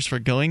listeners for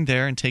going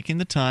there and taking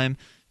the time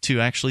to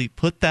actually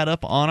put that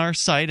up on our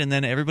site, and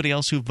then everybody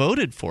else who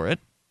voted for it.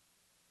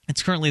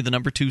 It's currently the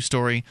number 2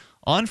 story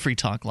on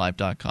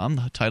freetalklive.com.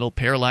 The title,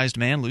 Paralyzed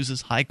Man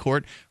Loses High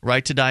Court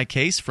Right to Die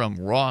Case from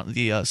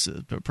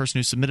the person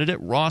who submitted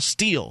it, Raw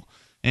Steel.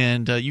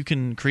 And you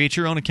can create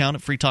your own account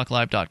at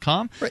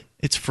freetalklive.com. Right.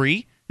 It's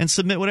free. And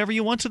submit whatever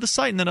you want to the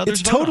site, and then others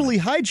It's vote totally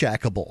on it.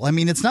 hijackable. I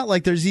mean, it's not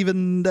like there's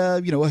even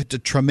a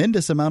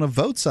tremendous amount of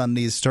votes on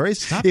these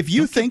stories. If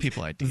you think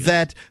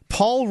that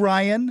Paul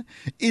Ryan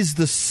is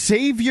the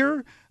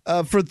savior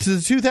for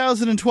the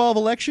 2012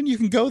 election, you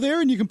can go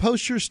there and you can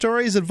post your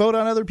stories and vote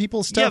on other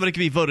people's stuff. Yeah, but it can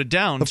be voted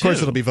down, Of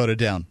course it'll be voted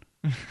down.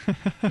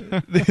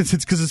 It's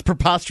because it's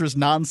preposterous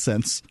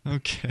nonsense.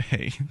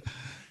 Okay.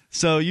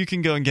 So you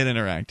can go and get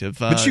interactive.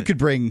 But you could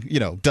bring,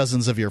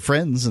 dozens of your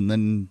friends and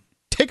then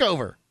take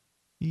over.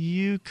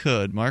 You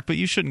could, Mark, but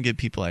you shouldn't give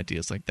people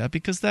ideas like that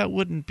because that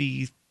wouldn't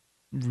be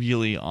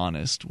really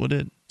honest, would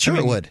it? Sure,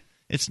 it would.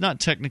 It's not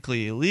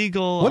technically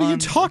illegal. What are you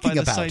talking by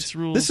the about? site's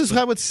rules, this is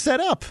how it's set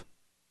up.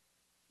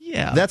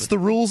 Yeah. That's the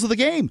rules of the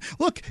game.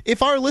 Look,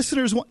 if our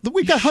listeners want,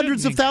 we've got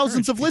hundreds of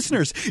thousands of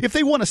listeners. If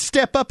they want to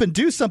step up and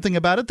do something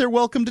about it, they're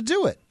welcome to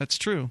do it. That's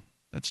true.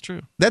 That's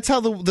true. That's how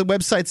the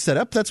website's set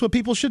up. That's what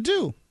people should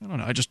do. I don't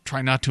know. I just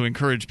try not to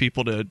encourage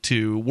people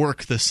to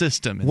work the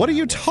system. What are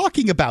you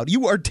talking about?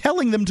 You are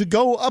telling them to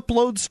go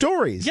upload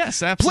stories.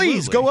 Yes, absolutely.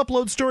 Please go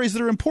upload stories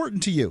that are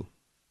important to you.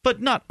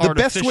 But not the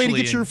best way to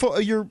get your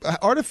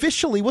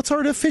artificially. What's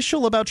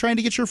artificial about trying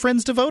to get your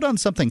friends to vote on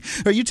something?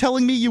 Are you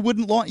telling me you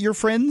wouldn't want your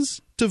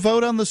friends to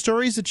vote on the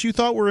stories that you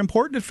thought were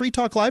important at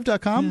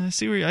freetalklive.com?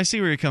 Yeah, I see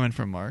where you're coming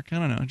from, Mark. I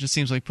don't know. It just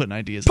seems like putting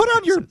ideas. Put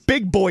on your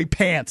big boy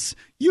pants.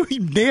 You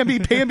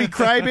namby-pamby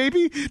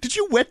crybaby. Did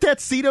you wet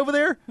that seat over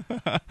there?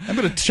 I'm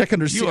going to check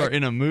under. You are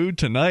in a mood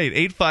tonight.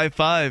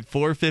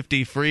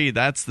 855-450-FREE.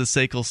 That's the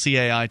SACL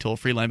CAI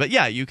toll-free line. But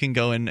yeah, you can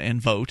go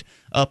and vote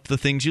up the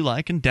things you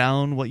like and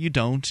down what you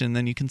don't, and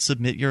then you can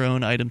submit your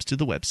own items to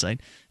the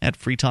website at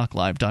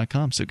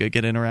freetalklive.com. So go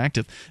get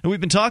interactive. And we've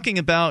been talking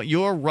about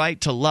your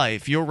right to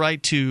life, your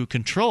right to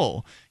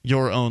control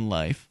your own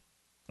life,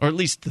 or at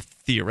least the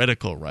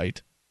theoretical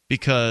right,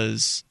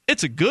 because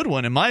it's a good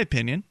one in my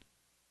opinion.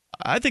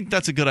 I think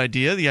that's a good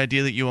idea, the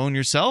idea that you own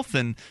yourself,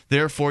 and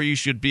therefore you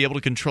should be able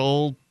to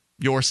control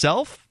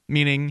yourself,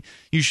 meaning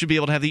you should be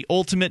able to have the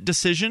ultimate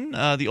decision,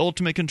 the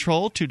ultimate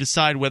control to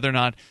decide whether or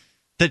not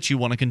that you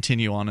want to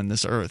continue on in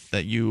this earth,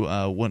 that you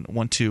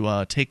want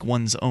to take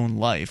one's own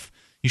life.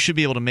 You should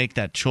be able to make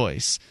that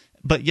choice.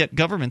 But yet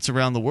governments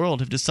around the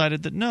world have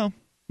decided that no,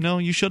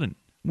 you shouldn't.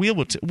 We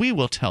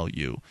will tell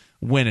you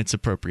when it's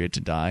appropriate to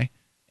die.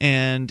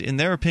 And in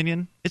their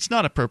opinion, it's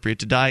not appropriate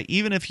to die,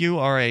 even if you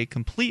are a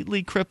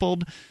completely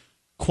crippled,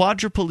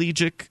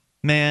 quadriplegic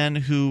man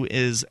who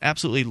is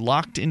absolutely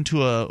locked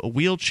into a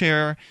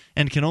wheelchair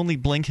and can only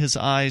blink his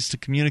eyes to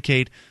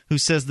communicate, who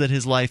says that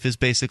his life is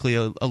basically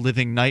a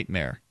living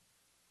nightmare.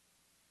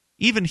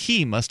 Even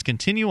he must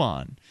continue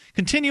on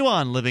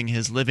living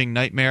his living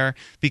nightmare,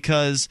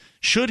 because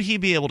should he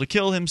be able to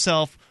kill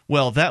himself,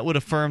 well, that would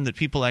affirm that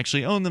people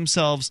actually own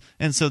themselves,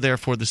 and so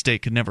therefore the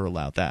state could never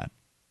allow that.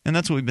 And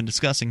that's what we've been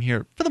discussing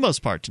here for the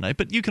most part tonight,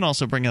 but you can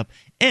also bring up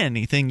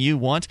anything you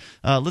want.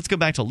 Let's go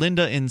back to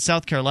Linda in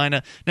South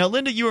Carolina. Now,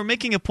 Linda, you were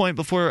making a point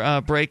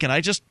before break, and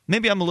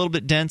maybe I'm a little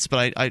bit dense,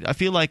 but I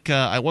feel like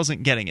I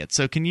wasn't getting it.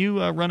 So can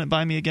you run it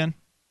by me again?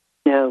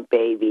 No,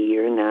 baby,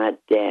 you're not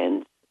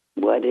dense.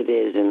 What it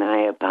is, and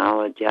I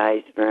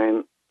apologize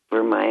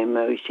for my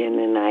emotion,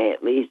 and I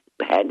at least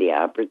had the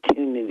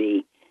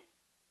opportunity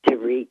to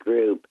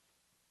regroup.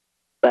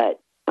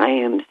 But I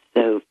am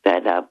so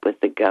fed up with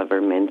the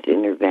government's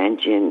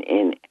intervention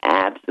in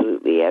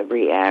absolutely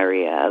every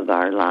area of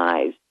our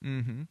lives.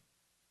 Mm-hmm.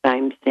 What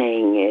I'm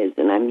saying is,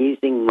 and I'm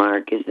using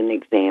Mark as an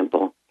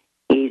example,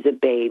 he's a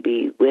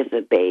baby with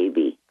a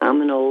baby.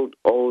 I'm an old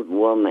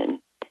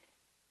woman.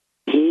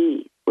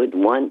 He would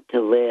want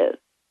to live.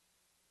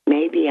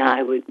 Maybe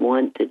I would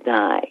want to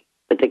die,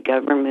 but the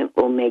government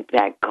will make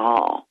that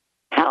call.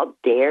 How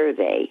dare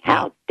they?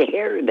 How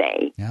dare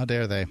they? How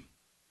dare they?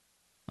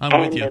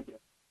 I'm with you.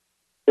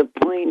 The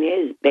point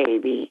is,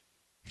 baby,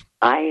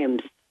 I am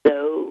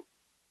so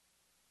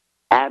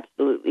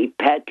absolutely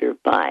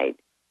petrified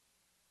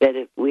that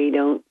if we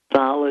don't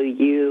follow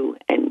you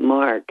and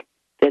Mark,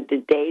 that the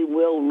day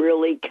will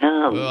really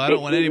come. Well, I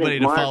don't want anybody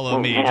to follow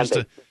me.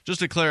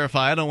 Just to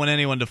clarify, I don't want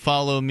anyone to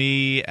follow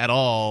me at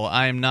all.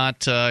 I am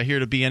not here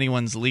to be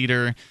anyone's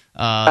leader.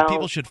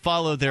 People should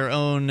follow their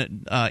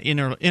own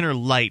inner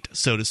light,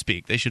 so to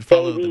speak. They should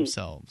follow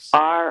themselves.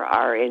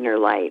 Our inner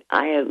light.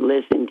 I have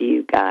listened to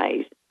you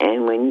guys,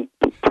 and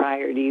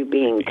prior to you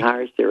being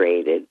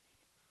incarcerated,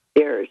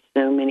 there are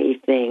so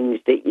many things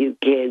that you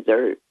kids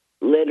are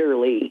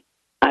literally,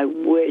 I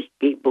wish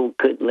people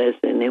could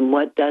listen. And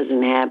what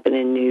doesn't happen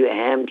in New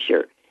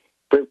Hampshire,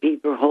 for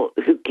people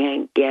who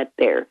can't get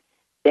there,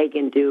 they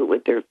can do it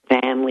with their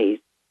families,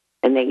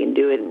 and they can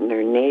do it in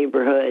their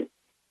neighborhood,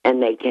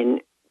 and they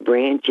can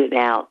branch it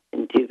out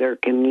into their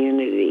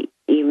community,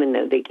 even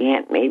though they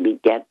can't maybe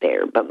get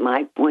there. But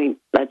my point,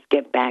 let's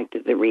get back to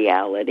the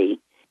reality.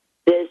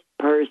 This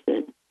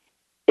person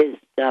is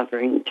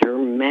suffering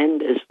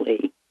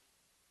tremendously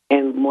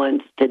and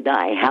wants to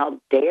die. How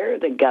dare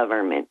the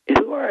government?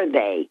 Who are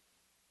they?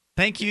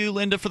 Thank you,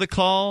 Linda, for the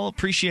call.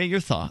 Appreciate your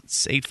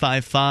thoughts.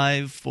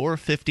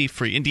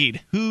 855-450-FREE.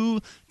 Indeed, who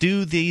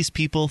do these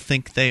people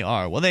think they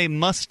are? Well, they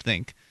must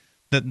think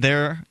that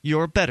they're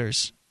your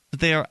betters, that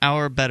they are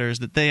our betters,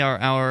 that they are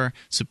our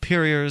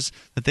superiors,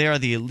 that they are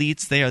the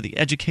elites, they are the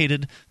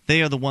educated,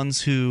 they are the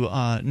ones who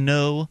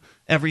know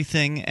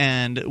everything,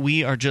 and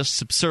we are just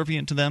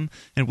subservient to them,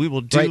 and we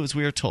will do as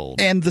we are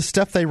told. And the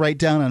stuff they write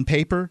down on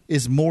paper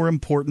is more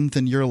important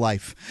than your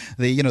life.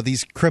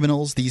 These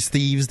criminals, these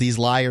thieves, these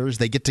liars,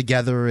 they get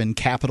together in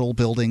Capitol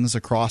buildings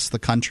across the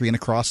country and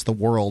across the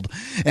world,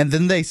 and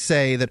then they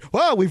say that,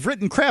 well, we've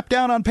written crap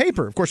down on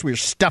paper. Of course, we were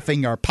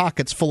stuffing our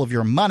pockets full of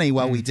your money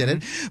while we did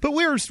it, but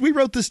we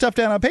wrote this stuff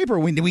down on paper.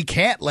 We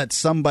can't let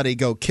somebody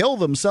go kill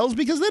themselves,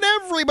 because then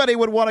everybody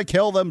would want to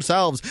kill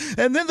themselves,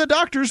 and then the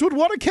doctors would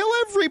want to kill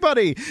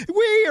everybody.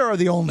 We are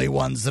the only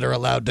ones that are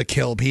allowed to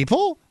kill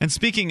people. And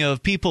speaking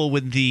of people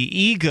with the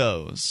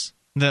egos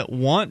that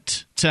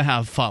want to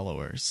have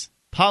followers,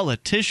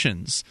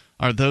 politicians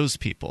are those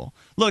people.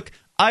 Look,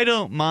 I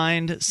don't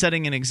mind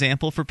setting an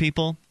example for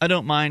people. I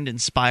don't mind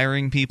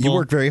inspiring people. You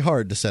work very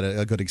hard to set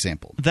a good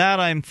example. That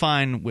I'm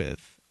fine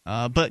with.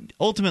 But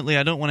ultimately,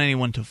 I don't want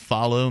anyone to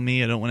follow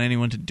me. I don't want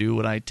anyone to do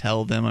what I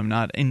tell them. I'm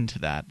not into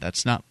that.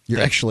 That's not.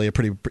 You're actually a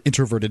pretty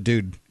introverted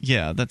dude.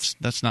 Yeah,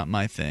 that's not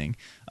my thing.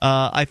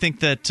 I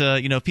think that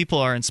people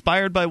are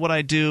inspired by what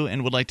I do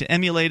and would like to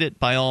emulate it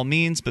by all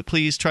means, but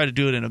please try to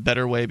do it in a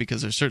better way,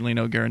 because there's certainly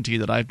no guarantee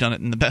that I've done it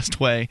in the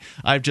best way.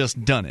 I've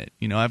just done it.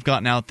 I've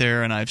gotten out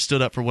there and I've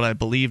stood up for what I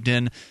believed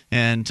in,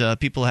 and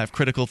people have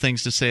critical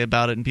things to say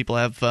about it, and people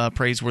have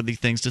praiseworthy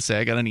things to say.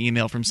 I got an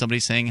email from somebody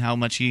saying how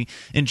much he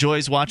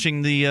enjoys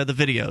watching the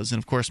videos, and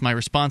of course my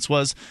response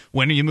was,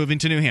 when are you moving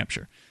to New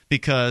Hampshire?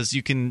 Because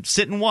you can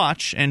sit and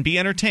watch and be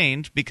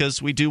entertained,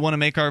 because we do want to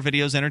make our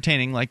videos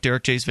entertaining, like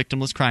Derek J's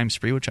Victimless Crime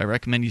Spree, which I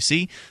recommend you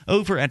see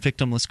over at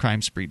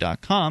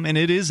victimlesscrimespree.com, and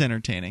it is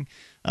entertaining.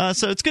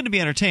 So it's good to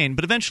be entertained,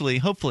 but eventually,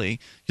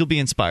 hopefully, you'll be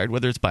inspired,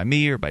 whether it's by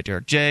me or by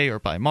Derek J or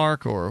by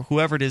Mark or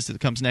whoever it is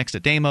that comes next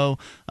at Ademo,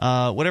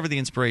 whatever the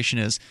inspiration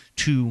is,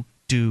 to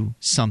do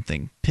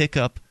something. Pick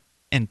up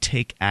and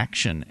take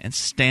action and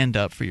stand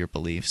up for your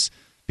beliefs.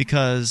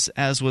 Because,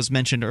 as was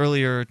mentioned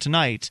earlier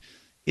tonight,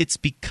 it's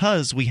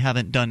because we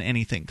haven't done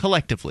anything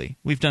collectively.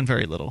 We've done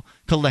very little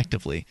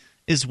collectively,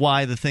 is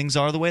why the things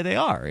are the way they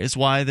are, is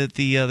why that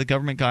the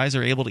government guys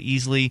are able to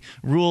easily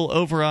rule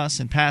over us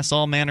and pass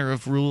all manner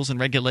of rules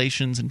and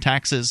regulations and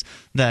taxes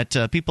that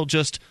people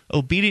just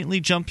obediently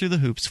jump through the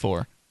hoops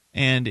for.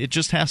 And it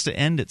just has to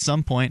end at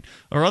some point,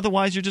 or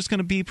otherwise you're just going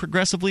to be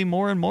progressively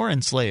more and more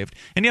enslaved.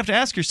 And you have to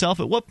ask yourself,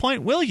 at what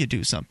point will you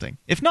do something?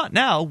 If not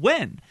now,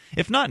 when?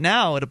 If not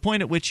now, at a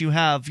point at which you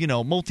have,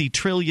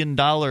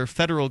 multi-trillion-dollar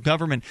federal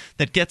government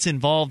that gets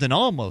involved in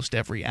almost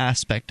every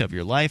aspect of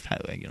your life.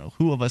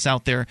 Who of us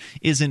out there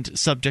isn't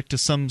subject to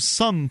some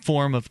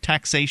form of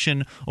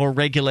taxation or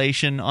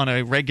regulation on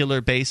a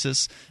regular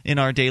basis in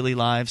our daily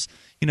lives?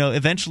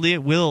 Eventually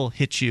it will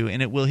hit you, and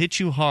it will hit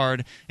you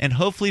hard, and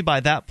hopefully by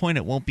that point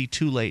it won't be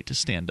too late to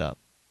stand up,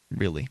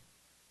 really.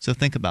 So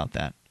think about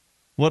that.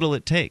 What'll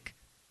it take?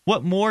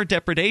 What more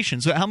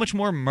depredations? How much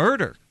more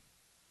murder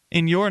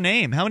in your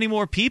name? How many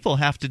more people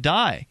have to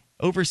die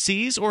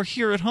overseas or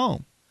here at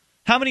home?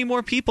 How many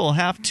more people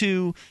have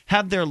to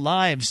have their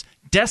lives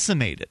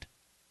decimated?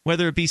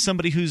 Whether it be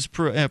somebody who's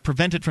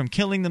prevented from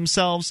killing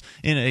themselves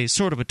in a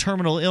sort of a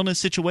terminal illness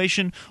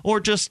situation, or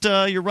just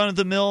your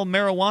run-of-the-mill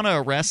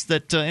marijuana arrest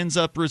that ends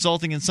up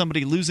resulting in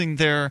somebody losing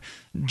their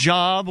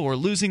job or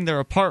losing their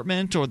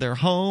apartment or their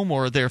home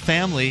or their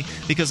family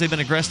because they've been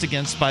aggressed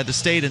against by the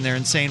state in their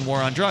insane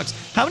war on drugs.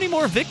 How many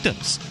more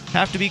victims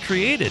have to be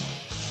created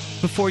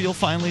before you'll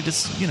finally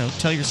just,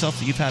 tell yourself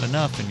that you've had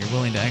enough and you're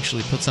willing to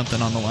actually put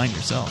something on the line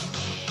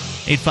yourself?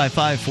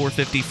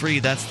 855-450-FREE,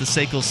 that's the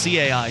SACL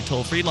CAI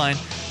toll-free line.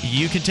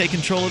 You can take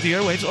control of the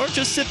airwaves or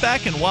just sit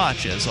back and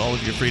watch as all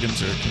of your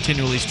freedoms are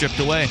continually stripped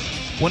away.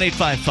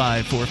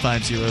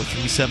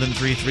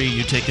 1-855-450-3733.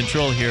 You take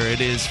control here. It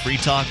is Free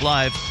Talk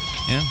Live.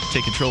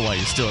 Take control while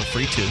you still are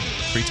free to.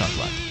 Free Talk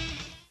Live.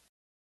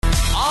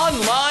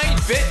 Online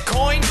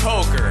Bitcoin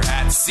Poker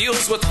at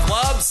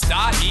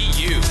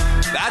sealswithclubs.eu.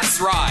 That's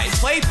right,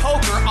 play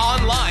poker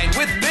online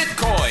with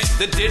Bitcoin,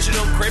 the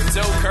digital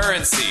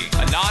cryptocurrency.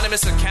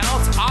 Anonymous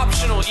account,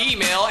 optional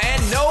email,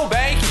 and no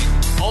banking.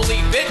 Only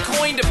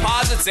Bitcoin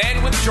deposits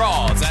and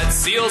withdrawals at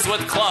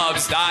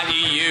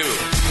sealswithclubs.eu.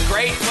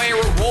 Great player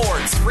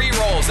rewards, free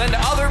rolls, and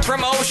other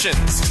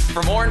promotions.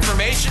 For more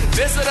information,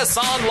 visit us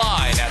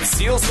online at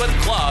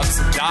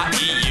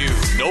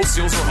sealswithclubs.eu. No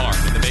seals were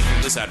harmed in the making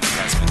of this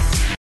advertisement.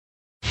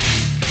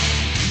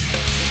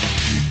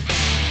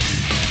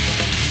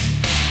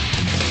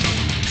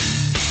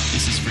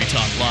 This is Free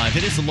Talk Live.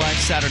 It is the live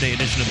Saturday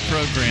edition of the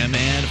program,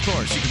 and of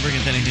course, you can bring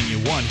up anything you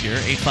want here.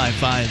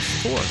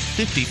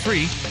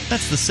 855-450-FREE.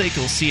 That's the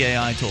SACL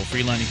CAI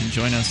toll-free line. You can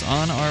join us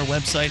on our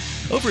website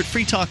over at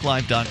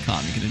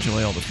freetalklive.com. You can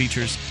enjoy all the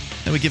features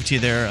that we give to you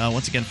there.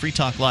 Once again,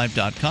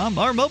 freetalklive.com.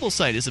 Our mobile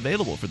site is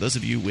available for those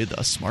of you with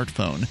a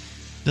smartphone.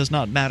 Does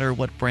not matter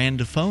what brand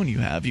of phone you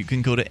have. You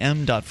can go to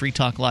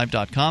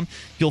m.freetalklive.com.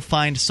 You'll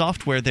find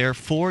software there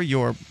for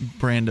your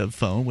brand of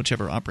phone,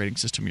 whichever operating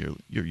system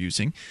you're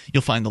using.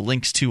 You'll find the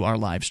links to our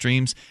live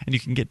streams, and you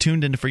can get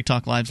tuned into Free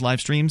Talk Live's live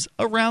streams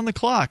around the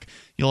clock.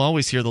 You'll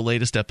always hear the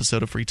latest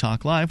episode of Free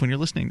Talk Live when you're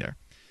listening there.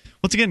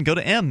 Once again, go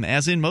to m,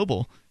 as in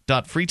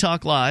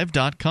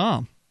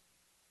mobile.freetalklive.com.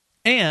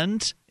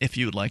 And if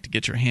you would like to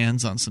get your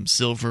hands on some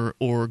silver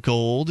or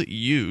gold,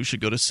 you should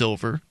go to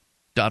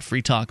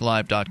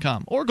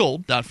silver.freetalklive.com or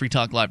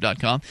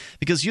gold.freetalklive.com,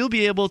 because you'll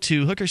be able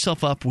to hook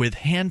yourself up with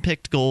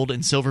hand-picked gold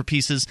and silver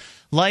pieces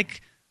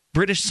like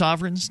British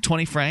sovereigns,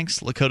 20 francs,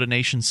 Lakota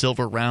Nation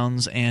silver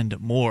rounds,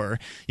 and more.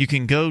 You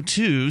can go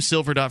to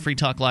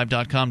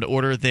silver.freetalklive.com to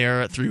order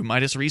there through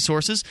Midas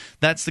Resources.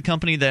 That's the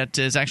company that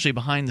is actually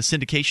behind the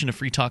syndication of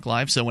Free Talk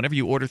Live. So whenever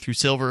you order through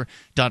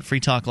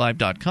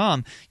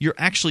silver.freetalklive.com, you're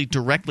actually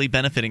directly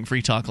benefiting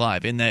Free Talk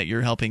Live in that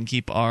you're helping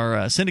keep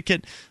our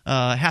syndicate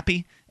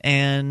happy.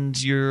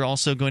 And you're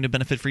also going to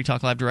benefit Free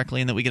Talk Live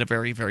directly in that we get a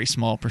very, very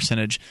small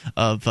percentage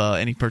of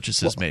any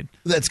purchases made.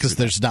 That's because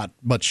there's not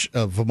much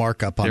of a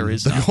markup on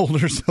the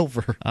gold or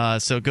silver.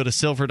 So go to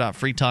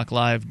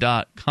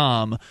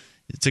silver.freetalklive.com.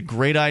 It's a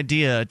great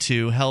idea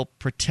to help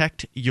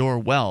protect your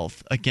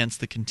wealth against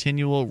the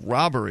continual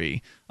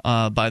robbery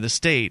by the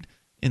state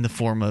in the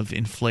form of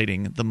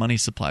inflating the money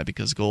supply,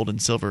 because gold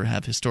and silver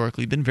have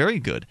historically been very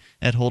good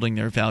at holding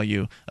their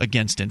value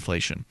against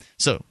inflation.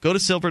 So go to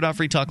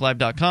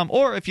silver.freetalklive.com,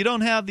 or if you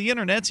don't have the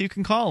internet, you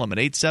can call them at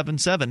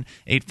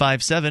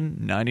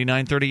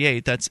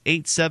 877-857-9938. That's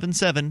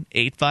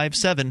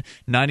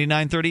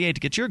 877-857-9938 to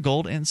get your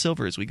gold and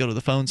silver as we go to the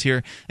phones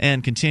here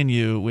and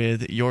continue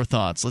with your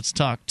thoughts. Let's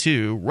talk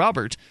to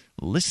Robert,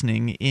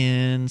 listening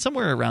in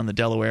somewhere around the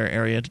Delaware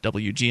area to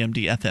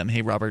WGMD FM.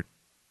 Hey, Robert.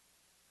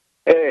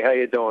 Hey, how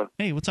you doing?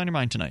 Hey, what's on your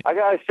mind tonight? I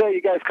gotta say,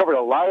 you guys covered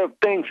a lot of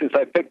things since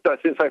I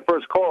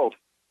first called.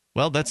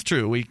 Well, that's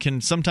true. We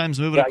can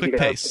sometimes move at a quick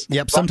pace.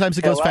 Yep, sometimes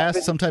it goes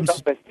fast,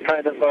 sometimes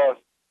kind of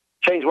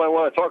change what I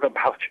want to talk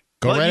about.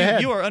 Go right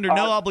ahead. You are under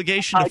no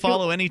obligation to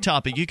follow any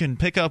topic. You can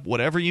pick up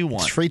whatever you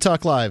want. It's Free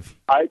Talk Live.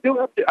 I do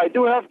have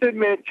to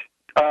admit,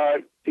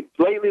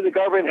 lately the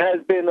government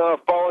has been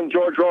following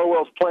George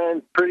Orwell's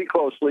plan pretty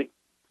closely.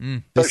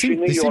 They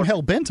seem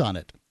hell-bent on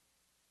it.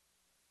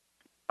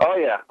 Oh,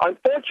 yeah.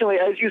 Unfortunately,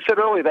 as you said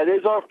earlier, that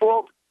is our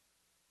fault.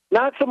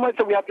 Not so much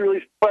that we have to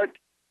release, but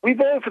we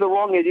voted for the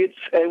wrong idiots,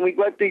 and we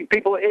let the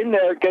people in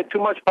there get too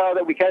much power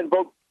that we can't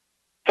vote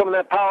some of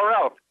that power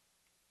out.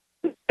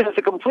 It's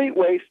a complete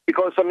waste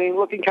because, I mean,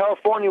 look in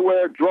California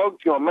where drugs,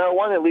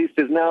 marijuana at least,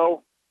 is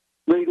now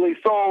legally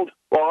sold,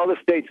 while other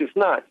states it's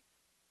not.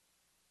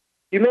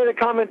 You made a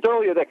comment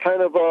earlier that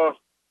kind of about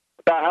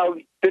how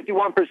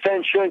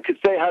 51% could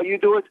say how you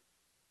do it.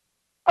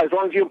 As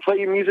long as you don't play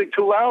your music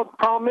too loud. The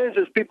problem is,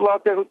 there's people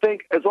out there who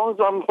think, as long as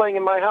I'm playing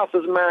in my house,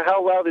 doesn't matter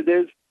how loud it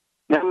is,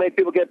 and how many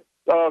people get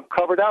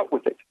covered out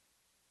with it.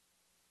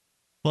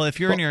 Well, if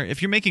you're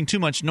making too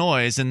much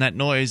noise and that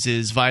noise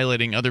is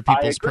violating other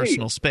people's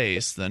personal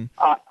space, then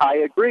I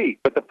agree.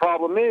 But the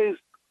problem is,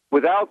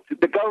 without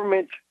the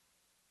government,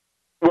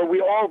 where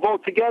we all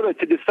vote together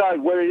to decide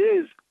what it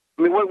is.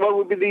 I mean, what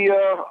would be the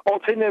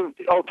alternative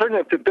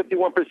to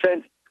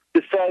 51%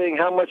 deciding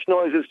how much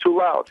noise is too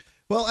loud?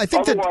 Well, I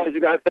think otherwise, you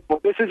got to say,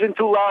 well, this isn't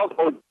too loud,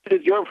 or this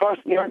is your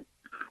first.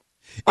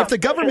 If the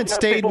government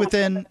stayed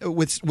within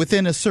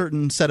a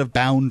certain set of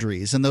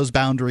boundaries, and those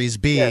boundaries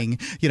being,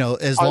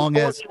 as long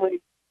as.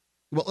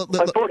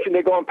 Unfortunately,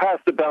 they're going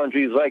past the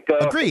boundaries, like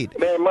agreed.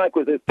 Mayor Mike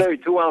with his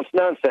 32-ounce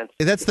nonsense.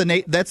 That's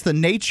the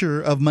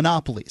nature of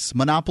monopolies.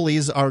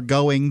 Monopolies are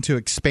going to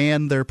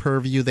expand their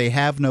purview. They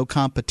have no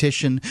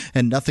competition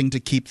and nothing to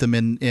keep them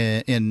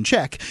in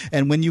check.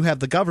 And when you have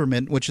the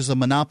government, which is a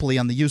monopoly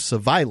on the use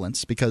of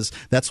violence, because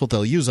that's what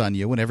they'll use on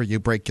you whenever you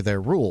break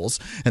their rules,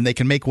 and they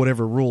can make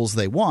whatever rules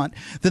they want,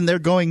 then they're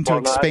going to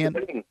expand.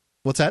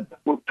 What's that?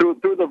 Well, through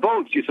the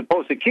votes, you're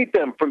supposed to keep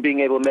them from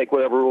being able to make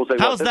whatever rules they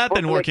want. How's that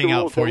been working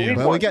out for you?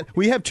 Well,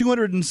 we have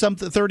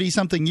 230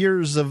 something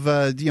years of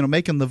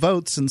making the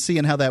votes and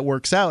seeing how that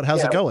works out.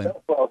 How's it going?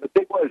 Well, the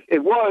thing was,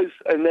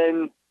 and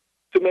then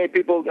too many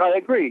people. I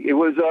agree. It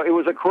was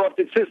a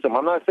corrupted system.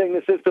 I'm not saying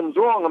the system's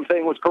wrong. I'm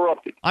saying it was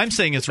corrupted. I'm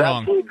saying it's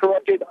wrong. Absolutely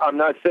corrupted. I'm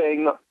not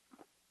saying.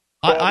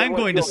 I'm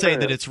going to say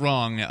that it's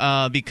wrong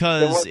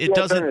because it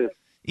doesn't.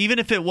 Even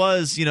if it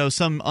was,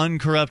 some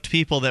uncorrupt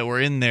people that were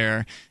in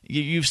there,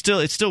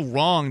 it's still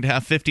wrong to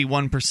have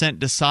 51%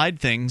 decide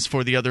things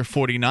for the other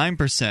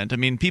 49%. I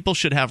mean, people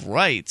should have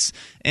rights,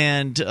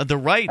 and the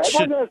rights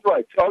should. Everyone has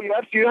rights. Oh, you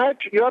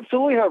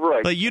absolutely have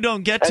rights. But you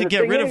don't get to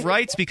get rid of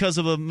rights because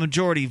of a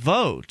majority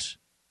vote.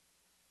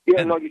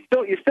 Yeah, no, you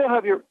still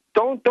have your.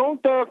 Don't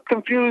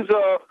confuse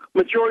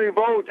majority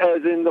vote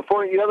as in the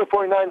other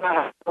 49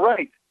 have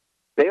rights.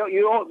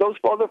 Those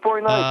other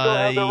 49 still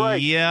have the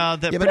right. Yeah,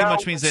 that pretty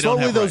much means they don't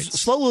have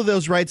rights. Slowly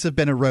those rights have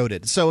been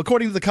eroded. So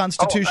according to the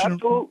Constitution,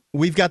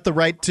 we've got the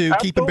right to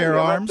keep and bear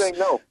arms.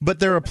 No. But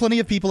there are plenty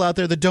of people out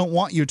there that don't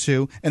want you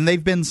to, and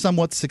they've been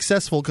somewhat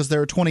successful because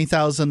there are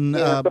 20,000...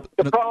 the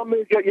problem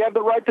is you have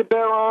the right to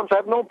bear arms. I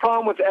have no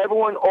problem with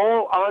everyone.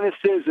 All honest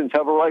citizens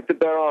have a right to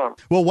bear arms.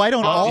 Well, why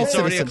don't all it's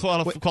citizens...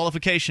 already a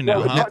qualification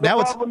now, huh?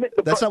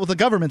 That's not what the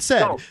government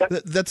said.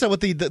 That's not what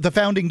the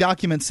founding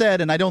document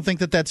said, and I don't think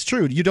that's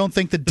true. You don't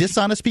think that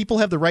dishonest people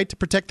have the right to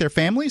protect their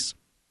families?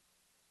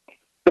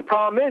 The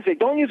problem is they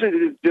don't use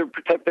it to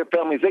protect their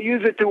families. They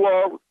use it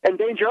to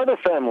endanger other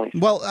families.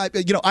 Well,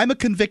 I'm a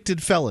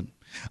convicted felon.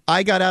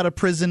 I got out of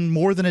prison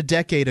more than a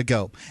decade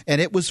ago, and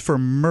it was for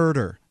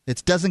murder.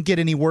 It doesn't get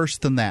any worse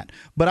than that.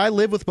 But I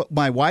live with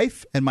my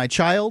wife and my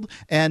child,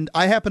 and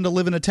I happen to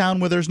live in a town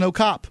where there's no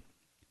cop.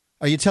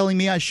 Are you telling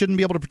me I shouldn't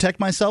be able to protect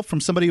myself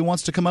from somebody who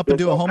wants to come up and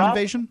do a home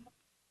invasion?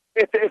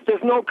 If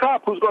there's no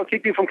cop, who's going to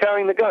keep you from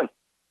carrying the gun?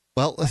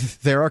 Well,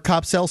 there are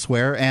cops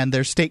elsewhere, and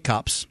there's state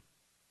cops.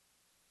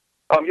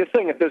 I'm just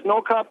saying, if there's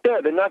no cop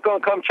there, they're not going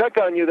to come check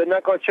on you. They're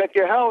not going to check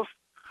your house.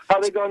 How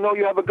are they going to know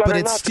you have a gun or not? But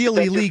it's still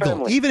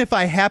illegal. Even if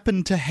I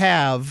happen to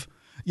have...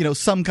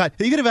 some kind.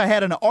 Even if I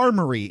had an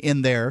armory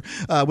in there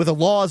with a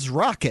Laws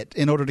rocket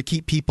in order to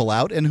keep people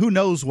out, and who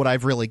knows what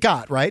I've really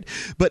got, right?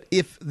 But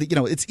if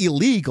it's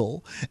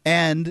illegal,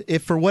 and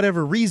if for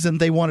whatever reason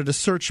they wanted to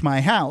search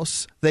my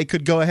house, they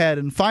could go ahead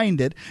and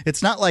find it.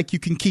 It's not like you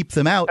can keep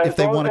them out if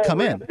they want to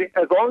come in.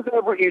 As long as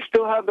you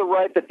still have the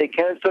right that they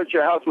can't search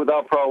your house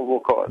without probable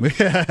cause.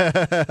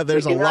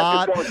 There's a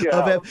lot of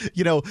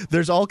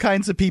there's all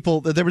kinds of people.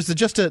 There was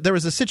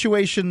a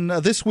situation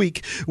this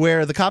week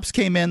where the cops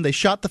came in, they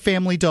shot the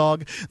family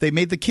dog. They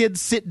made the kids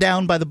sit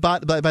down by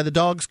the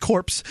dog's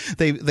corpse.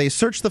 They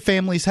searched the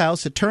family's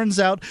house. It turns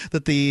out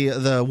that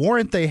the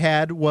warrant they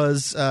had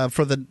was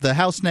for the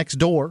house next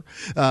door,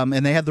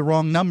 and they had the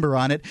wrong number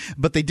on it.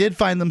 But they did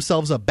find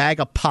themselves a bag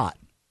of pot.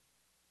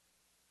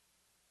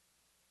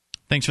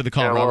 Thanks for the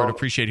call, Robert.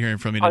 Appreciate hearing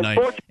from you tonight.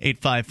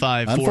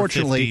 855-450-FREE.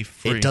 Unfortunately,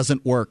 it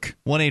doesn't work.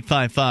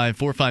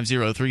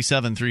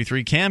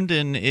 1-855-450-3733.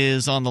 Camden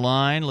is on the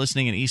line,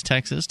 listening in East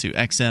Texas to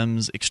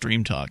XM's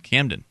Extreme Talk.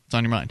 Camden, what's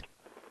on your mind?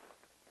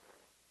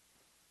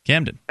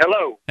 Camden.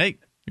 Hello. Hey,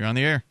 you're on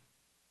the air.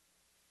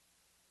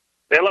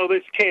 Hello,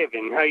 this is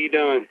Kevin. How you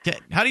doing?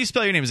 How do you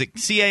spell your name? Is it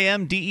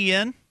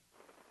C-A-M-D-E-N?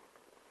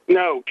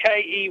 No,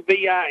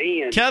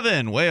 K-E-V-I-N.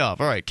 Kevin, way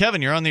off. All right,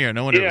 Kevin, you're on the air.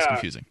 No wonder it was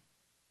confusing.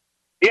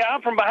 Yeah,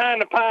 I'm from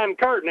behind the pine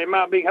curtain. It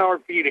might be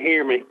hard for you to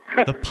hear me.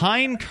 The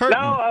pine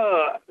curtain?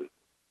 No,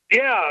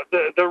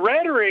 the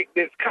rhetoric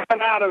that's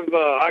coming out of,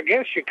 I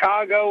guess,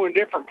 Chicago and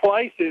different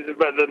places,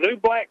 but the new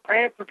Black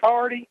Panther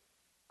Party,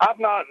 I've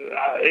not,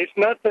 it's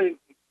nothing.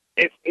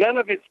 None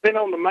of it's been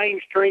on the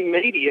mainstream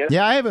media.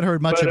 Yeah, I haven't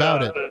heard much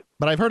about it,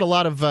 but I've heard a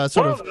lot of They're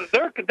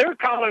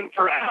calling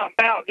for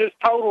out just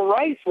total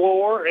race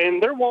war,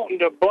 and they're wanting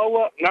to blow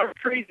up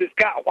nurseries that's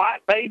got white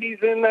babies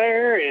in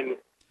there, and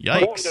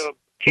yikes!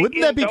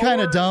 Wouldn't that be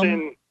kind of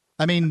dumb?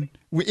 I mean,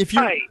 if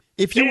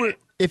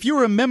you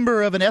were a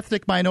member of an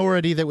ethnic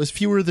minority that was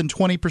fewer than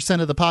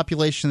 20% of the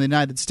population in the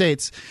United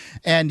States,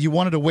 and you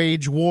wanted to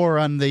wage war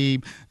on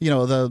the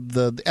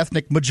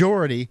ethnic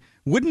majority,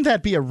 wouldn't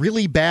that be a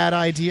really bad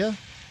idea?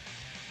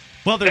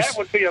 Well, that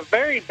would be a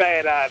very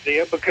bad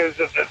idea because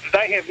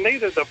they have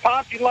neither the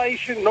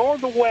population nor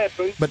the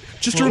weapons. But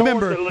just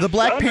remember, the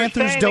Black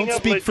Panthers don't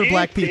speak for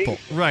black people.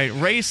 Right.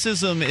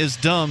 Racism is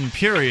dumb,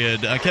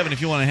 period. Kevin,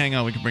 if you want to hang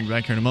on, we can bring you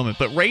back here in a moment.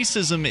 But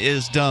racism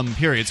is dumb,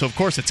 period. So, of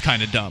course, it's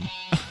kind of dumb.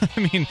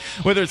 I mean,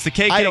 whether it's the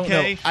KKK... I don't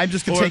know. I'm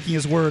just taking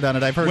his word on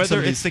it. I've heard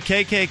whether it's the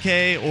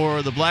KKK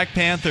or the Black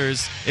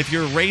Panthers, if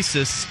you're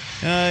racist,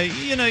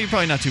 you're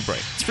probably not too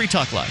bright. It's Free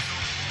Talk Live.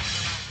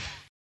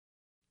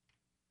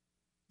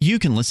 You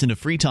can listen to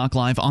Free Talk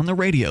Live on the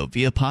radio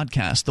via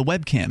podcast, the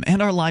webcam,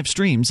 and our live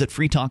streams at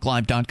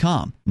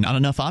freetalklive.com. Not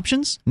enough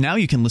options? Now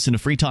you can listen to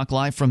Free Talk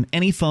Live from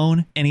any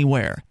phone,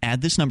 anywhere.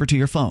 Add this number to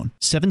your phone,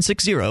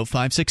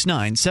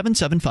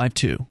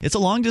 760-569-7752. It's a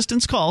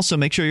long-distance call, so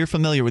make sure you're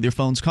familiar with your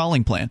phone's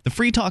calling plan. The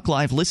Free Talk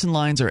Live listen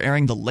lines are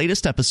airing the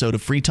latest episode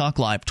of Free Talk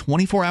Live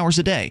 24 hours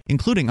a day,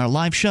 including our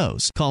live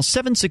shows. Call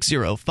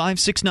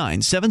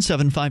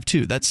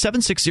 760-569-7752. That's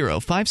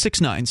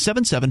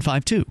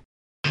 760-569-7752.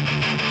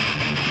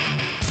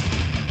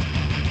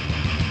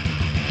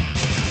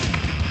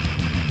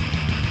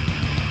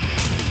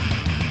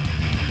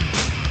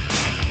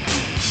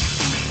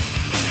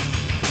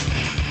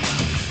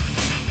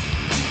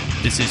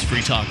 This is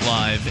Free Talk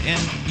Live,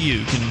 and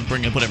you can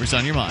bring up whatever's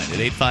on your mind at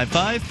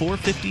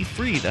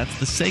 855-450-FREE. That's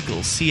the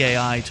SACL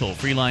CAI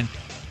toll-free line,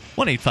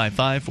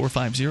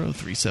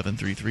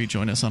 1-855-450-3733.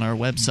 Join us on our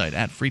website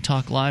at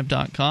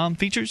freetalklive.com.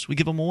 Features, we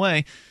give them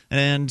away,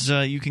 and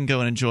you can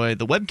go and enjoy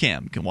the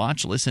webcam. You can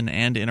watch, listen,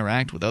 and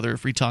interact with other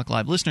Free Talk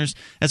Live listeners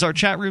as our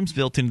chat room's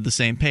built into the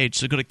same page.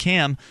 So go to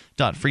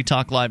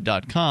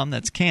cam.freetalklive.com.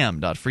 That's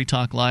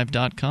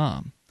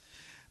cam.freetalklive.com.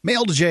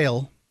 Mail to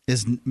Jail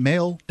is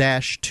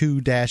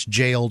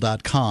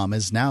mail-to-jail.com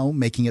is now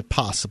making it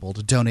possible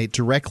to donate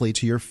directly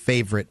to your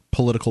favorite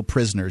political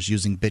prisoners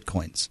using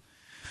bitcoins.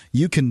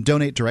 You can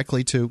donate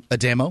directly to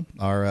Ademo,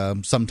 our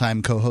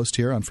sometime co-host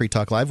here on Free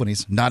Talk Live when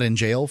he's not in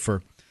jail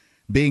for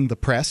being the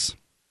press,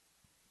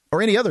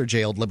 or any other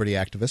jailed liberty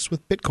activist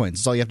with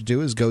bitcoins. All you have to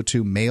do is go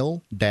to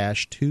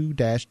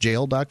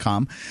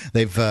mail-to-jail.com.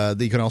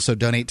 You can also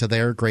donate to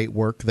their great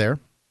work there.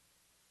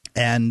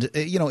 And,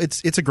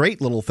 it's a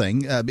great little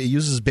thing. It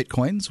uses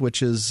bitcoins,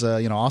 which is,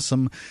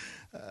 awesome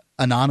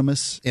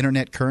anonymous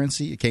internet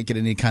currency. You can't get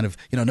any kind of,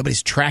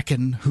 nobody's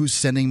tracking who's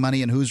sending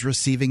money and who's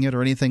receiving it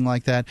or anything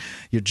like that.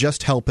 You're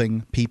just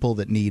helping people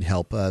that need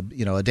help.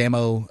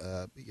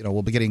 Ademo,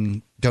 will be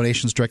getting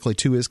donations directly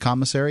to his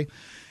commissary.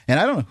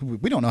 And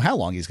we don't know how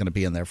long he's going to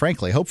be in there,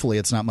 frankly. Hopefully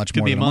it's not much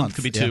more than a month.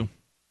 Could be two.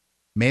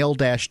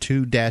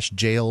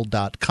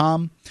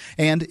 mail-to-jail.com.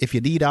 And if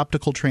you need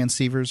optical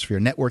transceivers for your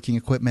networking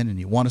equipment and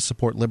you want to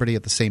support liberty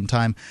at the same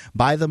time,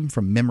 buy them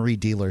from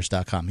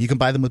memorydealers.com. You can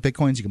buy them with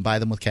bitcoins. You can buy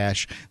them with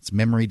cash. It's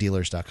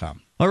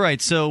memorydealers.com. All right,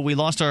 so we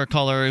lost our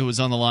caller who was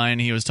on the line.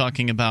 He was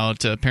talking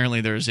about apparently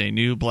there's a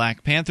new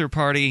Black Panther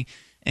Party,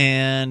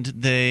 and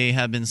they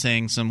have been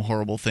saying some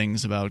horrible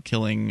things about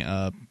killing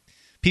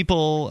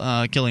people,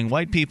 killing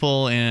white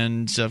people,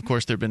 and of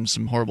course there have been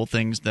some horrible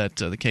things that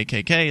the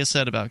KKK has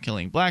said about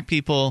killing black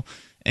people.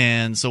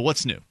 And so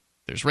what's new?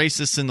 There's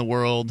racists in the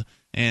world,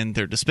 and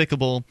they're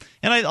despicable.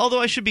 And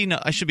although I should be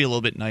a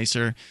little bit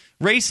nicer.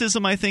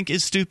 Racism, I think,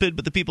 is stupid,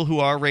 but the people who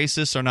are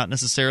racist are not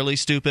necessarily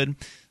stupid.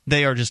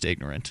 They are just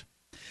ignorant.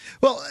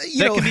 Well,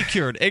 that can be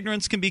cured.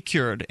 Ignorance can be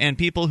cured, and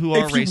people who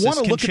are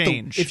racist can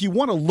change. If you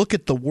want to look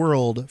at the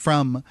world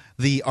from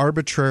the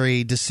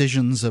arbitrary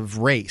decisions of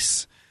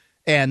race,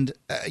 and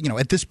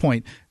at this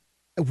point,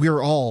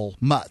 we're all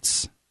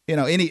mutts.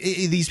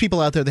 These people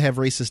out there that have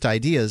racist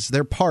ideas,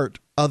 they're part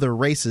other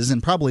races,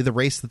 and probably the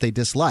race that they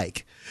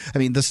dislike. I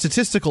mean, the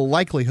statistical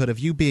likelihood of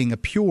you being a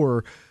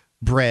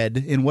purebred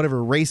in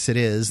whatever race it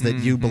is that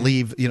you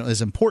believe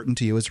is important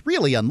to you is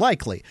really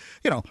unlikely.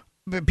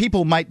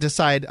 People might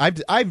decide.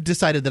 I've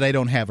decided that I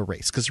don't have a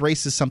race, because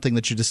race is something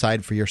that you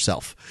decide for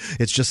yourself.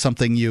 It's just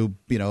something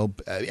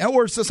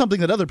or something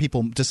that other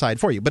people decide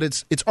for you. But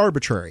it's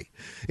arbitrary.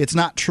 It's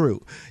not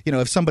true.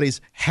 If somebody's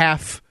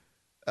half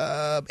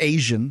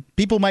Asian,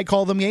 people might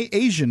call them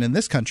Asian in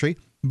this country,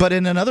 but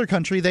in another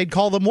country they'd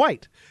call them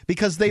white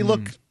because they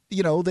look.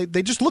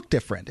 They just look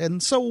different.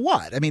 And so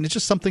what? I mean, it's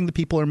just something that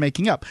people are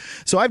making up.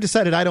 So I've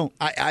decided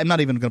I'm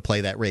not even going to play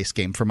that race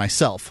game for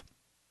myself.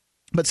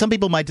 But some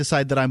people might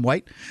decide that I'm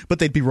white, but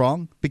they'd be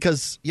wrong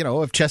because,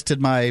 I've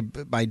tested my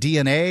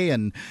DNA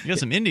and you got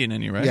some Indian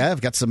in you, right? Yeah, I've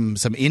got some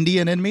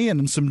Indian in me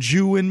and some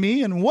Jew in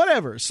me and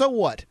whatever. So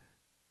what?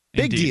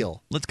 Big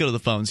deal. Let's go to the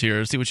phones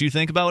here. See what you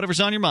think about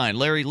whatever's on your mind.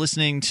 Larry,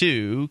 listening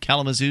to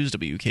Kalamazoo's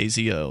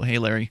WKZO. Hey,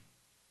 Larry.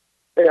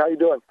 Hey, how you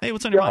doing? Hey,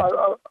 what's on your mind?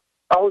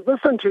 I was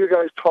listening to you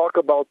guys talk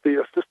about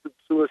the assisted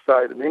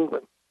suicide in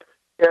England,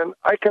 and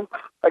I can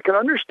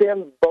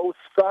understand both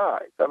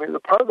sides. I mean,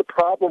 the part of the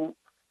problem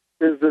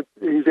is that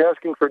he's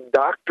asking for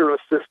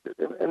doctor-assisted.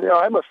 And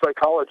I'm a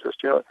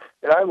psychologist, and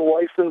I'm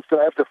licensed,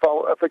 and I have to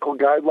follow ethical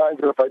guidelines,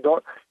 and if I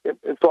don't,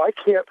 and so I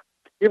can't,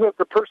 even if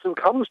the person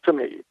comes to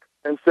me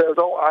and says,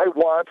 oh, I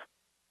want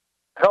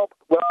help,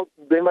 well,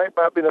 they might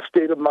not be in a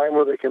state of mind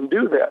where they can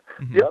do that.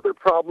 Mm-hmm. The other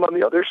problem on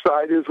the other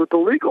side is with the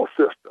legal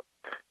system.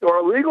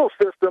 Our legal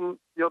system,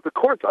 the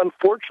courts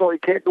unfortunately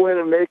can't go in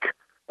and make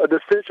a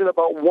decision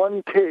about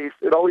one case.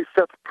 It always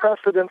sets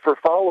precedent for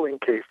following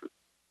cases.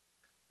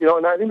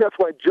 And I think that's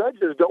why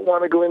judges don't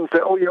want to go in and say,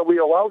 oh, we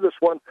allow this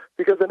one,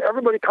 because then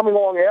everybody coming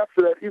along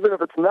after that, even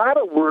if it's not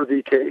a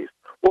worthy case,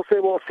 will say,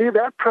 well, see,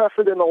 that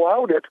precedent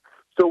allowed it,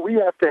 so we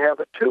have to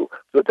have it too.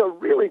 So it's a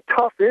really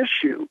tough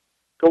issue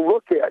to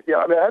look at.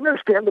 I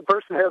understand the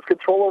person has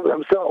control over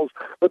themselves,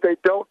 but they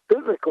don't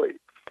physically.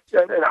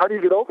 And how do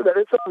you get over that?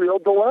 It's a real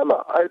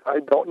dilemma. I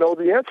don't know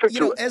the answer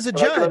to it. As a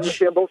judge, I can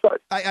understand both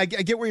sides. I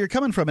get where you're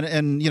coming from.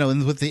 And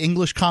with the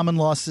English common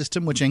law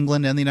system, which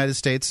England and the United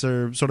States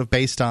are sort of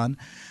based on,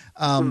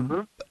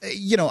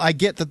 I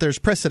get that there's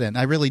precedent.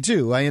 I really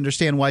do. I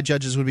understand why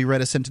judges would be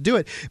reticent to do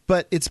it.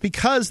 But it's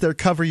because they're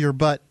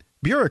cover-your-butt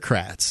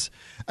bureaucrats.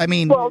 I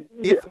mean,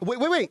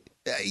 wait.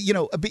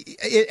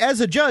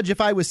 As a judge, if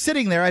I was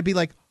sitting there, I'd be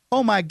like,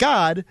 oh, my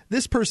God,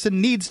 this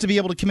person needs to be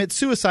able to commit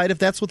suicide if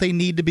that's what they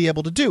need to be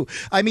able to do.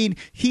 I mean,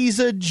 he's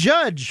a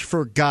judge,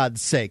 for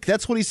God's sake.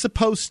 That's what he's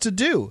supposed to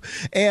do.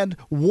 And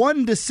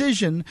one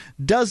decision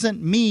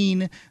doesn't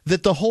mean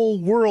that the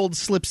whole world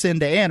slips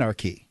into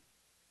anarchy.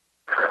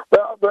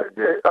 Well, but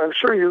I'm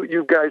sure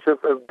you guys have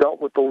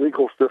dealt with the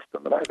legal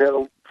system, and I've had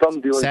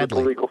some dealings with the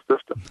legal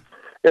system.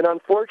 And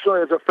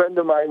unfortunately, as a friend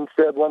of mine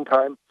said one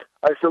time,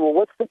 I said, well,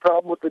 what's the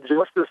problem with the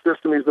justice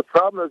system? The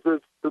problem is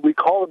that we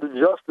call it a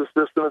justice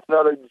system. It's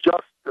not a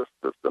justice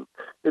system.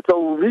 It's a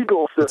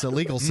legal system. It's a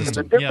legal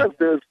system. And the difference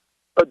is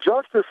a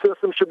justice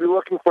system should be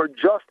looking for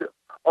justice.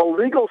 A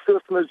legal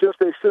system is just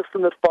a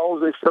system that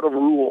follows a set of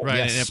rules. Right,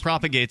 and it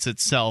propagates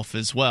itself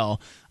as well.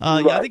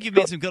 Yeah, I think you've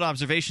made some good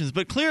observations,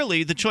 but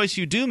clearly the choice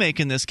you do make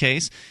in this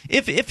case,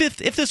 if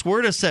this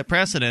were to set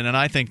precedent, and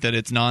I think that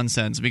it's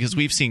nonsense because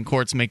we've seen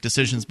courts make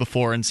decisions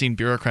before and seen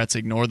bureaucrats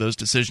ignore those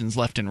decisions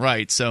left and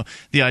right. So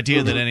the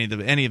idea that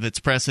any of its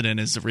precedent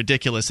is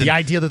ridiculous. The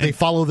idea that they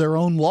follow their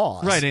own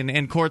laws. Right,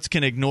 and courts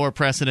can ignore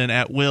precedent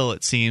at will,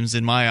 it seems,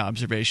 in my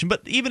observation.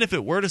 But even if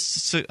it were to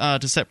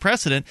set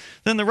precedent,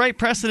 then the right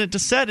precedent to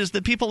set is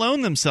that people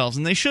own themselves,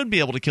 and they should be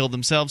able to kill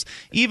themselves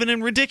even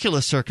in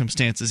ridiculous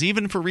circumstances,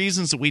 even for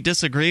reasons that we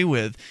disagree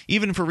with,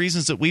 even for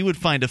reasons that we would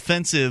find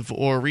offensive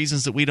or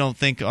reasons that we don't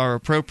think are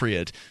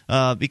appropriate,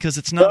 because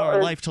it's not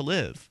our life to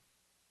live.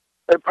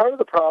 And part of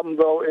the problem,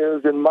 though,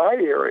 is in my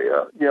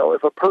area,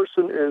 if a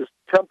person is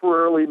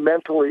temporarily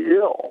mentally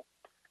ill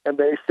and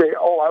they say,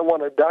 oh, I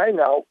want to die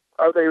now,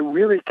 are they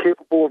really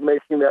capable of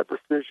making that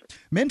decision?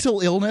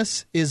 Mental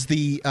illness is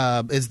the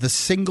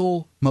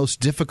single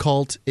most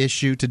difficult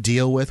issue to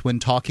deal with when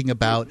talking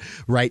about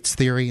rights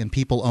theory and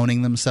people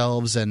owning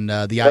themselves and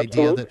the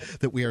idea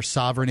that we are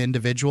sovereign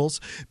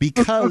individuals,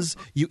 because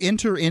you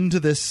enter into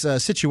this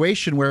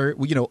situation where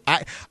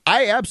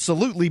I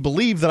absolutely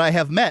believe that I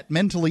have met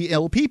mentally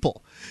ill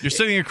people. You're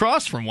sitting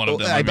across from one of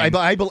them.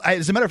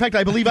 As a matter of fact,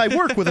 I believe I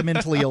work with a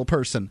mentally ill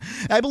person.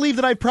 I believe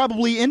that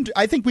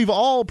I think we've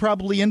all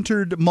probably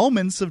entered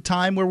moments of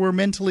time where we're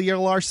mentally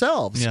ill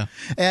ourselves. Yeah.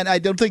 And I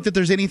don't think that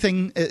there's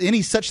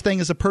any such thing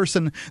as a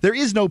person. There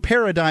is no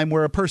paradigm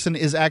where a person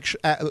is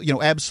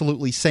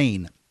absolutely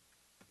sane.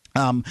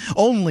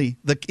 Only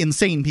the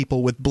insane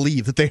people would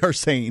believe that they are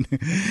sane.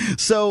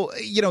 So,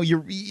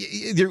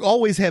 you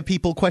always have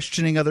people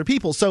questioning other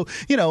people. So,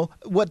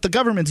 what the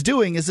government's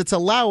doing is it's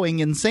allowing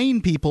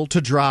insane people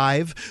to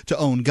drive, to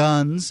own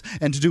guns,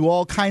 and to do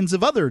all kinds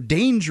of other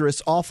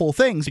dangerous, awful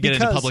things. To get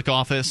into public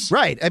office.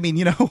 Right. I mean,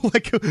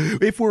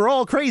 if we're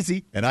all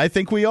crazy, and I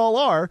think we all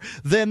are,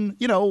 then,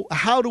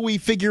 how do we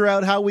figure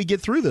out how we get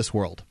through this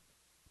world?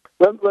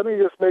 Let me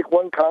just make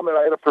one comment.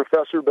 I had a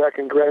professor back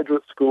in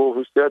graduate school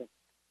who said,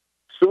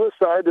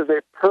 suicide is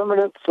a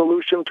permanent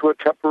solution to a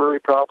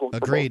temporary problem.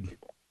 Agreed.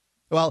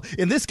 Well,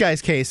 in this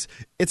guy's case,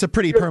 it's a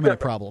pretty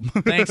permanent problem.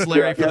 Thanks,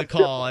 Larry, for the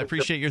call. I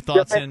appreciate your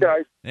thoughts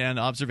and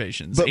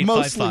observations. But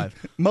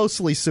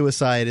mostly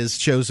suicide is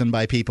chosen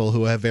by people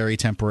who have very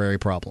temporary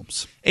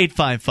problems.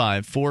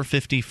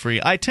 855-450-FREE.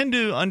 I tend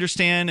to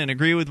understand and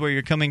agree with where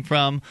you're coming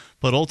from,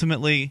 but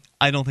ultimately,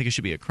 I don't think it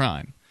should be a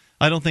crime.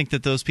 I don't think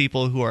that those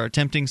people who are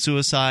attempting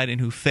suicide and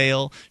who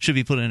fail should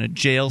be put in a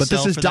jail cell. But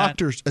this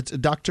is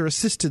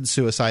doctor-assisted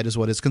suicide is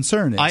what his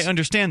concern is. I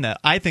understand that.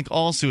 I think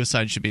all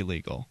suicide should be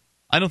legal.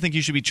 I don't think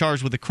you should be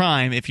charged with a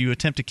crime if you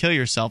attempt to kill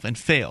yourself and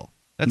fail.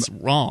 That's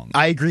wrong.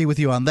 I agree with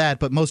you on that,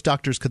 but most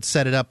doctors could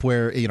set it up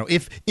where,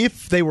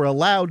 if they were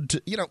allowed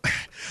to,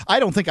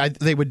 I don't think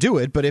they would do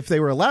it, but if they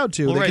were allowed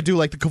to, they could do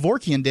like the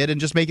Kevorkian did and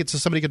just make it so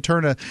somebody could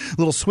turn a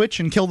little switch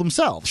and kill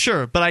themselves.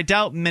 Sure, but I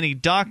doubt many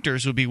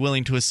doctors would be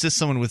willing to assist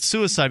someone with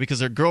suicide because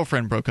their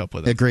girlfriend broke up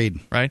with them. Agreed.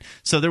 Right?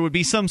 So there would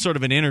be some sort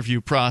of an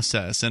interview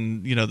process,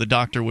 and, the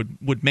doctor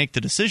would make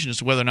the decision as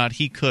to whether or not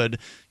he could,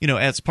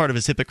 as part of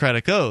his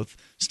Hippocratic Oath,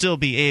 still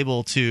be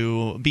able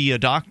to be a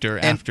doctor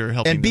after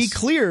helping and be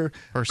clear,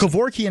 person.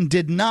 Kevorkian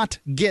did not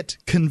get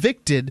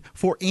convicted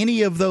for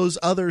any of those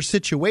other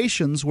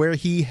situations where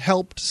he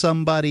helped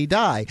somebody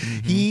die.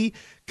 Mm-hmm. He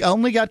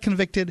only got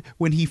convicted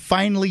when he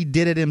finally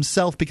did it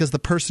himself because the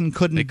person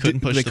couldn't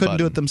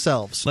do it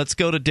themselves. Let's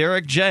go to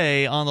Derek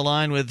J. on the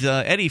line with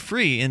Eddie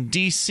Free in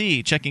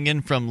D.C. checking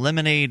in from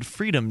Lemonade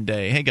Freedom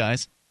Day. Hey,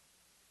 guys.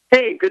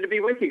 Hey, good to be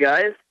with you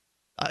guys.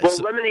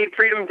 Lemonade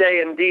Freedom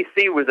Day in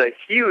D.C. was a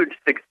huge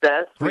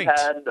success. Great. We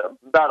had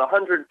about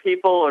 100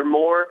 people or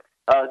more.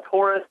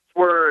 Tourists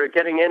were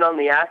getting in on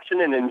the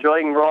action and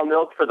enjoying raw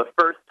milk for the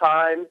first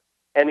time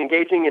and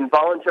engaging in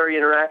voluntary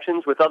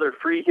interactions with other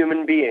free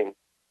human beings.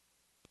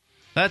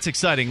 That's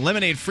exciting.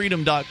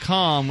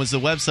 LemonadeFreedom.com was the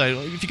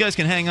website. If you guys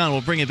can hang on,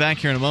 we'll bring it back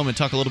here in a moment,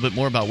 talk a little bit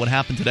more about what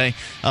happened today.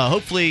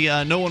 Hopefully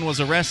no one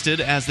was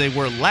arrested as they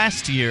were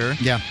last year.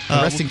 Yeah,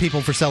 arresting people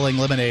for selling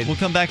lemonade. We'll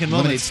come back in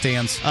moments. Lemonade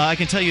stands. I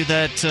can tell you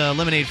that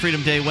Lemonade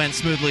Freedom Day went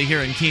smoothly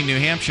here in Keene, New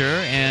Hampshire,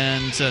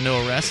 and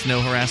no arrests,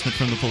 no harassment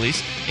from the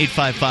police.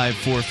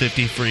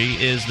 855-450-FREE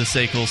is the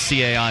SACL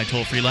CAI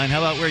toll-free line. How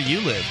about where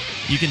you live?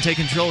 You can take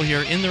control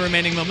here in the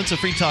remaining moments of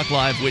Free Talk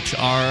Live, which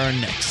are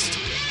next.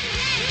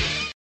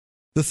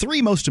 The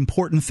three most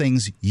important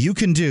things you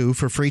can do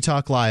for Free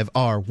Talk Live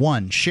are: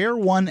 1, share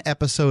one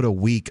episode a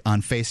week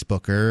on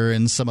Facebook or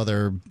in some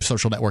other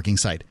social networking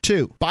site.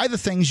 2, buy the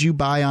things you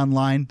buy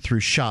online through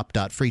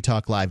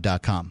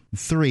shop.freetalklive.com.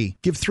 3,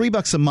 give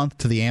 $3 a month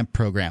to the AMP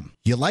program.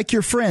 You like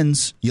your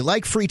friends, you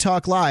like Free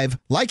Talk Live,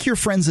 like your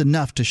friends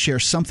enough to share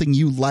something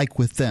you like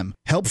with them.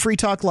 Help Free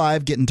Talk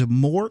Live get into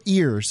more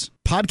ears.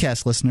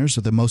 Podcast listeners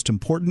are the most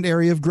important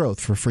area of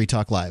growth for Free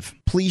Talk Live.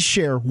 Please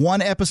share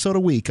one episode a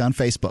week on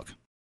Facebook.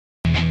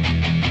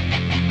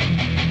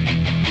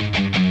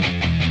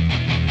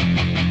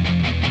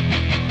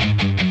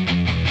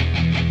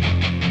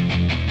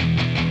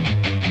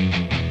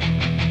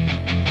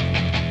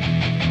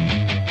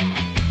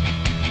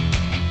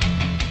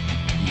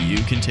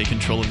 You can take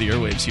control of the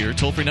airwaves here.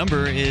 Toll-free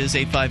number is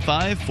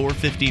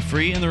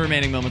 855-450-FREE in the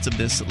remaining moments of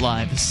this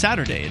live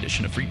Saturday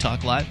edition of Free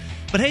Talk Live.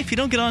 But hey, if you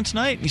don't get on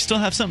tonight and you still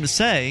have something to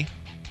say,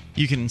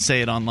 you can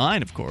say it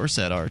online, of course,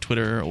 at our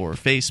Twitter or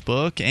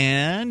Facebook,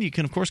 and you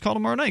can, of course, call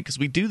tomorrow night, because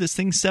we do this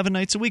thing 7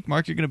 nights a week.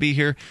 Mark, you're going to be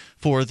here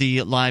for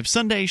the live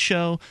Sunday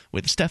show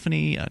with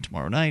Stephanie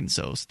tomorrow night,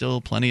 so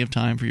still plenty of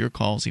time for your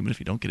calls, even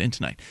if you don't get in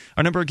tonight.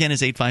 Our number, again,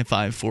 is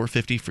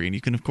 855-450-FREE, and you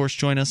can, of course,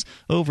 join us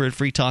over at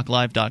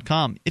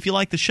freetalklive.com. If you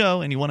like the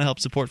show and you want to help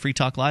support Free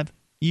Talk Live,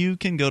 you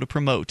can go to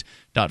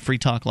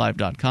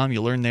promote.freetalklive.com.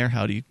 You'll learn there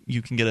how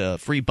you can get a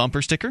free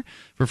bumper sticker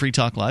for Free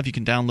Talk Live. You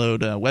can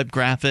download web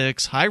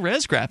graphics,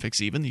 high-res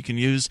graphics even, you can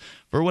use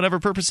for whatever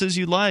purposes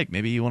you like.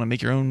 Maybe you want to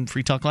make your own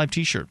Free Talk Live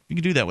t-shirt. You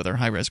can do that with our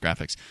high-res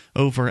graphics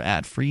over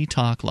at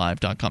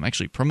freetalklive.com.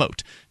 Actually,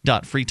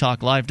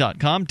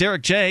 promote.freetalklive.com.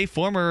 Derek J.,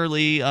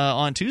 formerly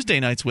on Tuesday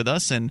nights with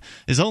us, and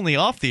is only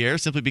off the air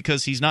simply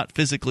because he's not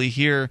physically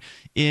here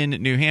in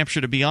New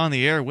Hampshire to be on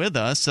the air with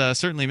us.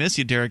 Certainly miss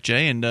you, Derek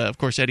J., and of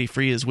course, Eddie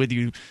Free is with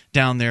you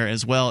down there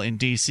as well in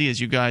D.C.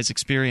 as you guys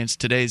experience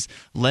today's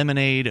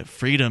Lemonade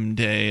Freedom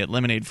Day at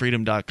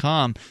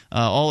lemonadefreedom.com.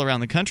 All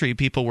around the country,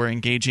 people were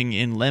engaging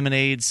in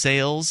lemonade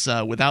sales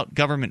without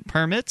government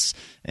permits.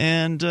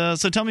 And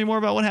so tell me more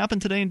about what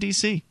happened today in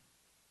D.C.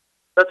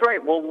 That's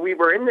right. Well, we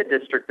were in the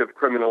District of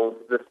Criminals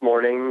this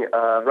morning,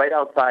 right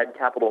outside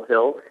Capitol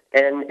Hill,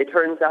 and it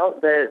turns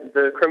out that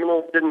the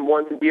criminals didn't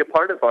want to be a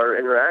part of our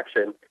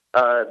interaction.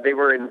 They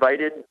were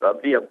invited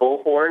via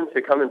bullhorn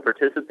to come and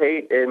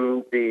participate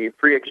in the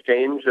free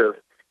exchange of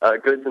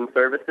goods and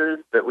services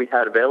that we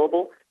had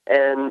available,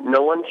 and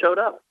no one showed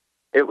up.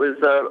 It was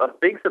a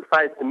big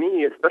surprise to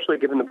me, especially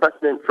given the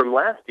precedent from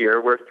last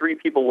year where 3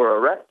 people were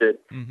arrested.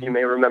 Mm-hmm. You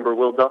may remember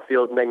Will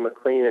Duffield, Meg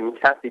McLean, and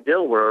Kathy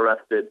Dill were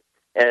arrested,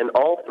 and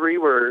all 3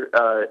 were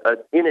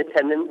in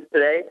attendance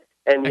today,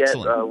 and yet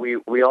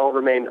we all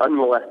remained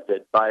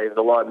unmolested by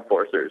the law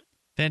enforcers.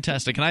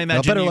 Fantastic. And I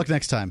imagine better luck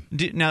next time.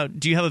 Do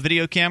you have a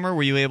video camera?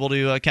 Were you able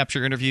to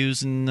capture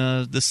interviews and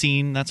the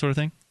scene, that sort of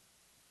thing?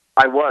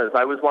 I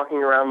was walking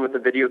around with a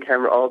video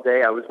camera all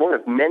day. I was one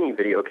of many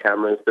video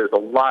cameras. There's a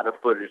lot of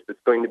footage that's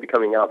going to be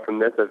coming out from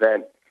this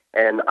event,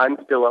 and I'm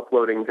still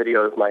uploading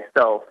videos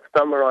myself.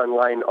 Some are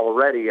online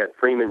already at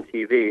Freeman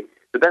TV.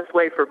 The best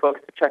way for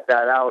folks to check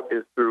that out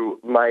is through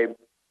my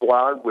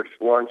blog, which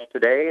launched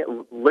today,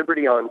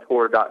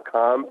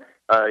 libertyontour.com.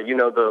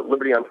 The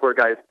Liberty on Tour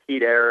guys,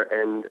 Pete Eyre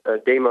and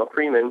Ademo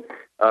Freeman,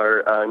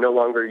 are no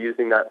longer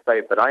using that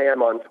site, but I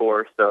am on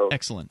tour. So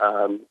excellent.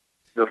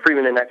 The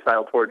Freeman in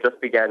Exile tour just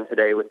began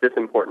today with this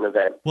important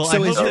event. Well,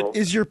 so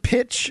is your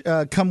pitch,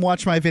 come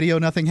watch my video,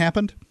 nothing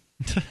happened?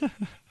 That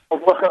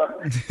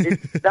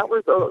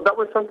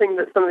was something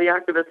that some of the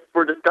activists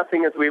were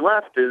discussing as we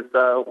left. Is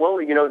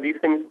these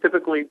things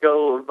typically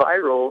go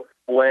viral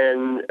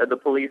when the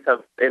police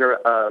have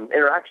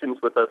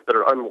interactions with us that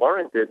are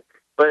unwarranted.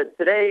 But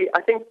today,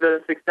 I think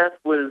the success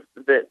was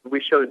that we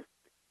showed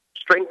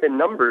strength in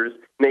numbers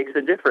makes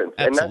a difference,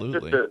 Absolutely. And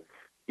that's just a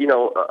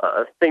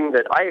thing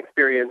that I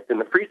experienced in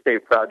the Free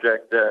State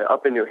Project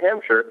up in New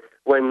Hampshire.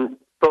 When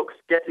folks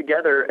get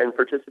together and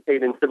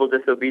participate in civil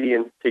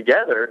disobedience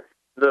together,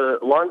 the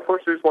law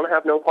enforcers want to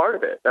have no part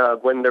of it.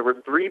 When there were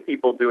 3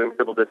 people doing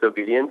civil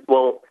disobedience,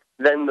 well,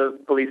 then the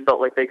police felt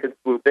like they could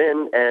swoop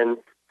in and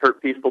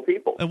hurt peaceful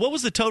people. And what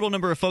was the total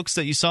number of folks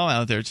that you saw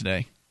out there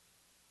today?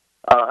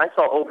 I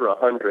saw over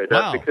 100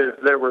 because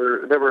there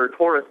were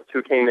tourists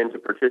who came in to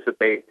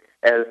participate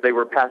as they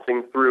were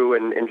passing through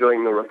and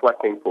enjoying the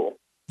reflecting pool.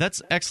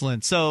 That's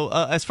excellent. So,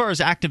 as far as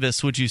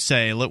activists, would you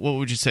say? What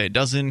would you say? A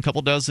dozen,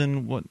 couple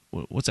dozen?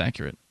 What's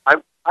accurate? I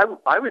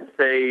would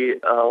say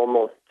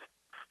almost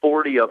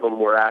 40 of them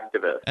were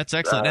activists. That's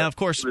excellent. Now, of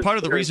course, part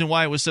of the reason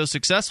why it was so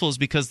successful is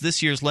because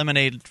this year's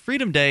Lemonade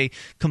Freedom Day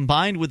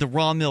combined with the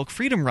Raw Milk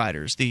Freedom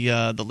Riders,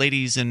 the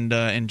ladies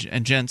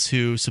and gents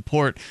who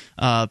support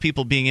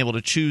people being able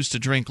to choose to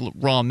drink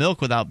raw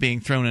milk without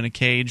being thrown in a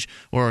cage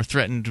or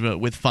threatened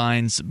with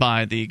fines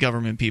by the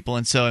government people.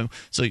 And so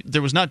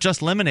there was not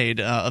just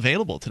lemonade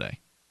available today.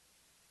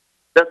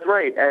 That's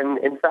right.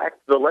 And, in fact,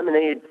 the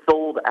lemonade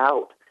sold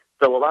out.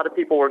 So a lot of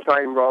people were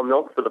trying raw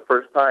milk for the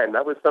first time.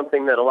 That was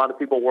something that a lot of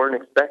people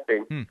weren't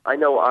expecting. I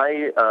know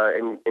I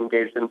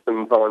engaged in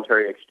some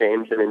voluntary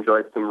exchange and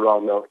enjoyed some raw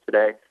milk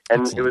today.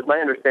 And It was my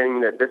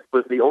understanding that this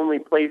was the only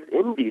place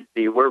in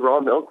D.C. where raw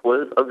milk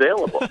was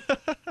available.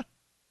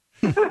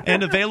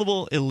 And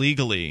available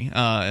illegally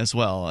as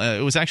well.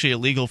 It was actually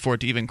illegal for it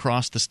to even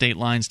cross the state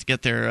lines to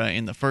get there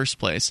in the first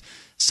place.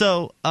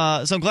 So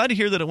I'm glad to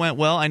hear that it went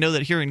well. I know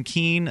that here in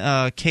Keene,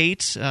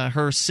 Kate,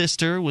 her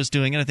sister, was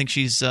doing it. I think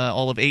she's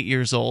all of 8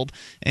 years old,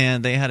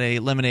 and they had a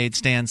lemonade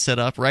stand set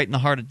up right in the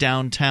heart of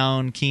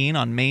downtown Keene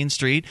on Main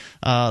Street.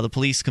 The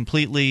police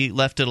completely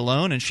left it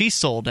alone, and she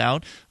sold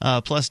out.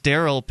 Plus,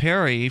 Daryl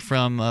Perry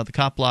from the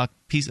Cop Block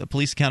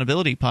Police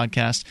Accountability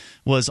podcast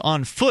was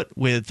on foot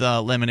with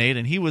lemonade,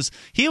 and he was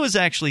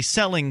actually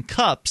selling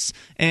cups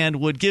and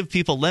would give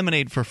people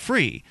lemonade for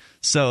free.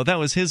 So that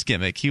was his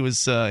gimmick. He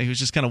was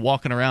just kind of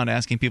walking around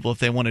asking people if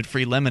they wanted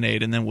free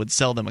lemonade, and then would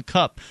sell them a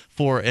cup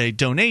for a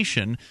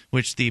donation,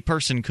 which the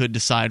person could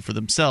decide for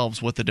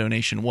themselves what the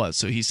donation was.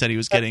 So he said he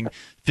was getting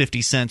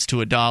 50 cents to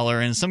 $1,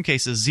 and in some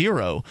cases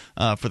 $0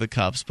 for the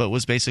cups, but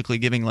was basically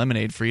giving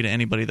lemonade free to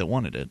anybody that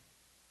wanted it.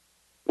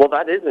 Well,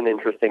 that is an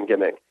interesting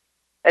gimmick.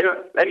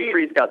 Eddie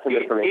Free's got some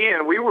information.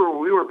 Ian, we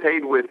were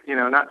paid with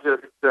not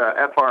just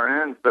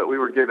FRNs, but we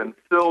were given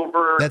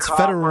silver. That's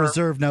copper. Federal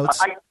Reserve notes.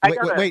 I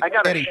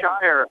got Eddie. a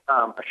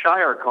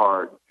Shire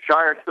card,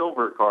 Shire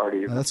silver card.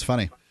 Even. Oh, that's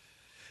funny.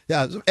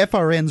 Yeah,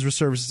 FRNs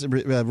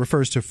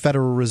refers to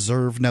Federal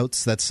Reserve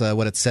notes. That's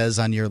what it says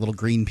on your little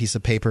green piece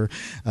of paper.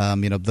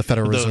 The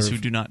Federal Reserve. Those who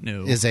do not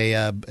know, is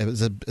a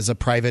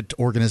private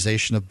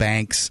organization of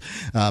banks,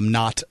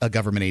 not a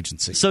government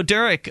agency. So,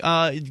 Derek,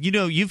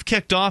 you've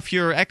kicked off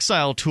your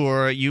exile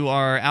tour. You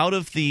are out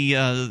of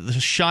the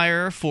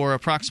Shire for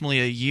approximately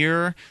a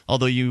year,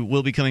 although you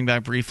will be coming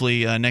back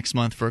briefly next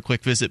month for a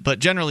quick visit. But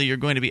generally, you're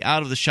going to be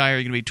out of the Shire.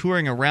 You're going to be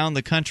touring around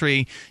the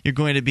country. You're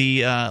going to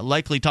be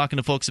likely talking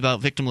to folks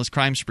about victimlesscrimespree.com,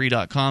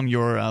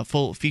 your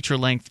full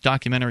feature-length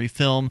documentary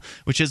film,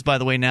 which is, by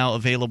the way, now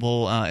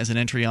available as an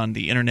entry on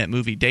the Internet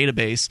Movie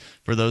Database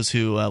for those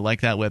who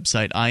like that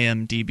website,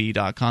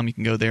 imdb.com. You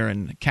can go there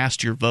and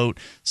cast your vote,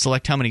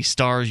 select how many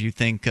stars you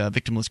think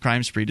Victimless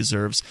Crime Spree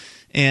deserves.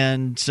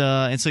 And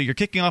so you're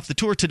kicking off the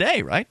tour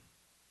today, right?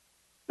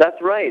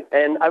 That's right.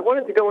 And I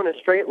wanted to go in a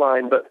straight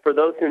line, but for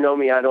those who know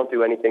me, I don't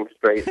do anything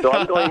straight. So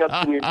I'm going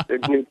up to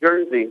New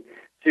Jersey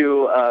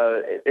to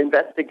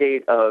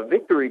investigate a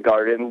victory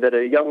garden that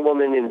a young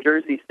woman in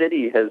Jersey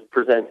City has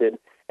presented.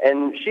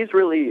 And she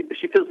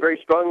feels very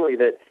strongly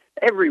that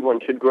everyone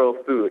should grow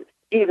food,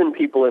 even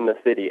people in the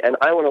city. And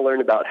I want to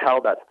learn about how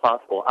that's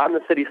possible. I'm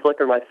the city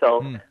slicker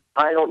myself.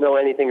 I don't know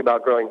anything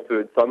about growing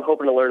food, so I'm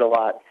hoping to learn a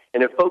lot.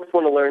 And if folks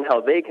want to learn how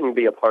they can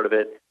be a part of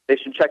it, they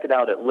should check it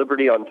out at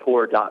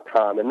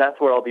libertyontour.com, and that's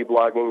where I'll be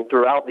blogging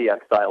throughout the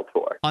Exile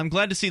Tour. I'm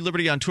glad to see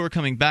Liberty on Tour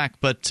coming back,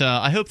 but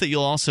I hope that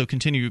you'll also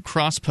continue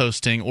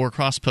cross-posting or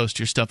cross-post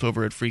your stuff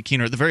over at Free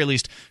Keene, or at the very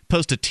least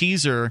post a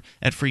teaser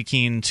at Free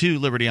Keene to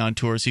Liberty on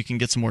Tour so you can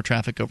get some more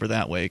traffic over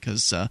that way,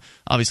 because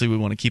obviously we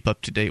want to keep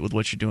up to date with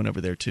what you're doing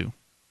over there too.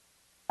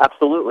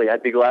 Absolutely.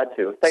 I'd be glad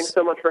to. Thanks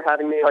so much for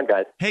having me on,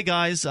 guys. Hey,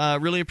 guys.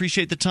 Really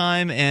appreciate the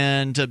time,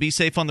 and be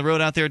safe on the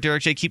road out there.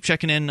 Derek J., keep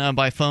checking in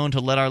by phone to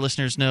let our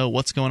listeners know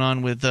what's going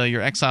on with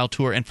your Exile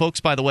Tour. And folks,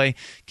 by the way,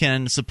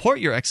 can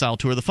support your Exile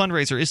Tour. The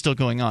fundraiser is still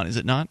going on, is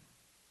it not?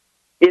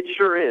 It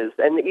sure is.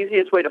 And the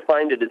easiest way to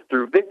find it is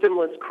through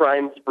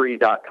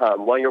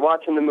victimlesscrimespree.com. While you're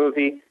watching the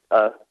movie,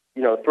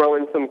 throw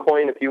in some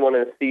coin if you want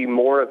to see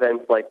more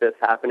events like this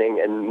happening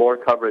and more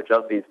coverage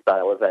of these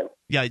style events.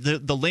 Yeah,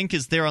 the link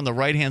is there on the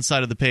right-hand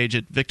side of the page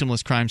at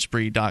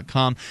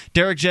victimlesscrimespree.com.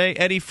 Derek J.,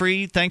 Eddie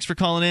Free, thanks for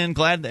calling in.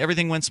 Glad that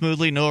everything went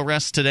smoothly. No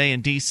arrests today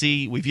in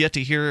D.C. We've yet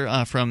to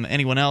hear from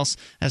anyone else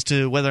as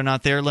to whether or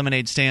not their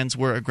lemonade stands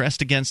were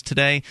aggressed against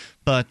today.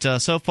 But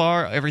so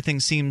far,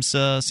 everything seems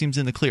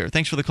in the clear.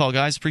 Thanks for the call,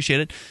 guys. Appreciate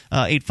it.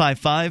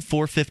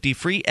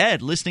 855-450-FREE.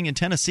 Ed, listening in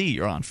Tennessee.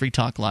 You're on Free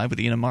Talk Live with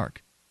Ian and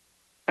Mark.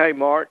 Hey,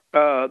 Mark,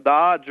 the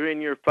odds are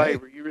in your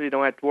favor. You really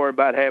don't have to worry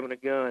about having a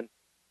gun.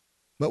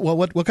 But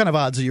what kind of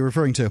odds are you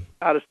referring to?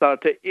 I just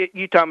thought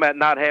you talking about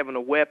not having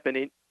a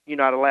weapon. You're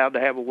not allowed to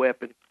have a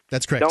weapon.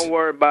 That's correct. Don't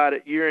worry about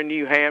it. You're in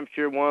New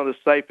Hampshire, one of the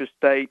safest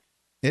states.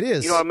 It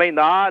is. You know what I mean?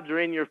 The odds are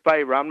in your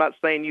favor. I'm not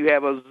saying you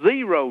have a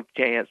 0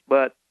 chance,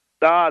 but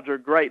the odds are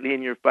greatly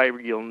in your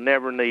favor. You'll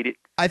never need it.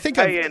 I think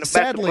I've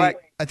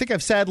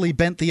sadly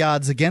bent the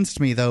odds against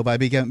me, though, by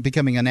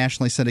becoming a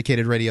nationally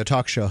syndicated radio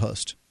talk show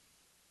host.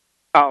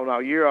 Oh, no,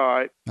 you're all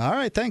right. All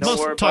right, thanks.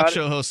 Most talk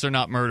show hosts are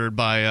not murdered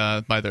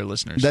by their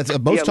listeners. That's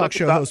most talk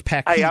show hosts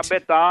pack heat. Hey, I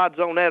bet the odds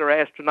on that are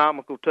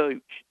astronomical,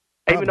 too.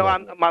 Even though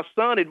my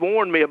son had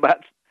warned me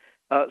about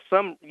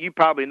some, you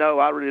probably know,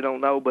 I really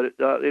don't know, but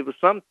it was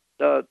some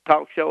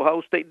talk show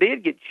host that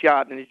did get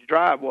shot in his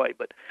driveway.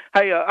 But,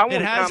 hey, I want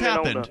to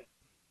comment on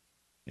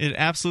It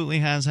absolutely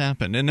has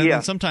happened. And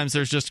then sometimes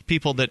there's just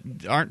people that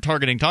aren't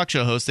targeting talk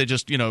show hosts. They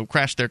just,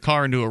 crash their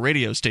car into a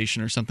radio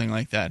station or something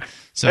like that.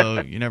 So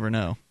you never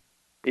know.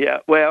 Yeah,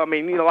 well, I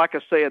mean, like I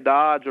said, the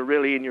odds are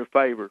really in your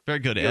favor. Very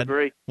good, you Ed.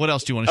 Agree? What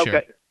else do you want to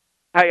share?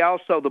 Hey,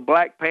 also the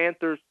Black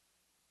Panthers,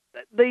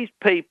 these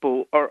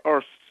people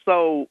are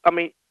so, I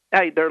mean,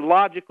 hey, they're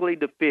logically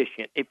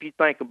deficient if you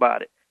think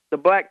about it. the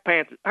Black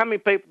Panthers, how many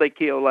people they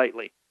killed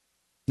lately?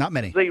 Not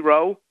many.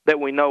 0 that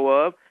we know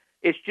of.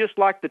 It's just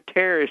like the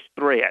terrorist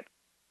threat.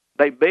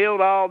 They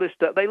build all this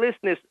stuff. They listen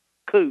to this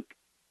kook,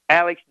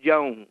 Alex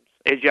Jones,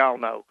 as y'all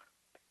know.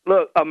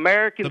 Look,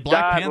 Americans The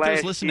Black died Panthers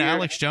last listen year. to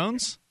Alex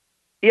Jones?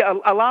 Yeah,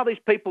 a lot of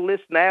these people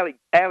listen to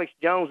Alex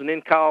Jones and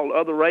then call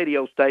other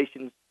radio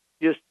stations,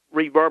 just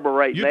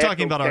reverberate. You're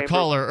talking about our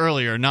caller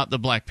earlier, not the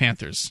Black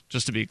Panthers,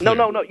 just to be clear.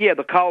 No. Yeah,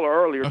 the caller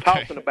earlier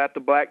talking about the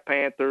Black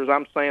Panthers.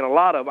 I'm saying a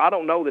lot of, I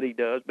don't know that he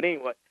does, but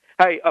anyway.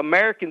 Hey,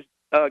 Americans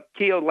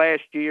killed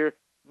last year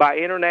by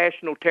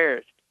international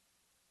terrorists.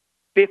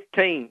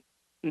 15.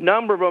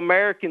 Number of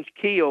Americans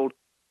killed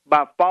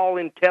by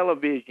falling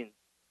television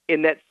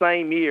in that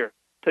same year,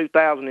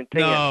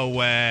 2010. No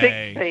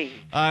way. 16.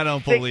 I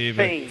don't believe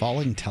it.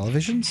 Falling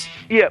televisions?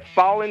 Yeah,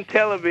 falling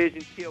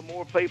televisions kill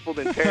more people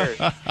than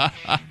terrorists.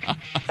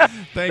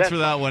 Thanks for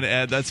that one,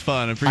 Ed. That's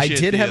fun. I Appreciate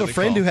did have a the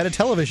friend call. who had a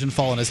television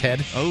fall on his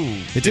head. Oh.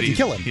 It didn't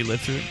kill him. He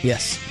lived through it?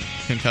 Yes.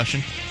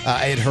 Concussion?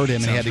 It hurt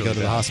him, and he had to Sounds go to really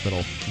the bad.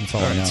 hospital. That's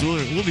all All I know. right,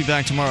 so we'll be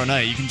back tomorrow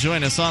night. You can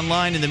join us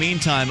online in the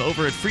meantime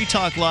over at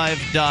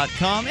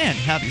freetalklive.com, and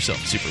have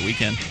yourself a super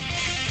weekend.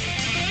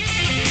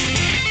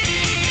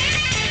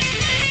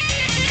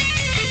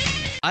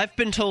 I've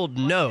been told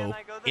no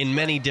in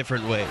many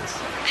different ways.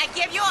 I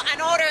give you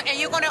an order and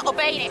you're going to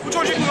obey it.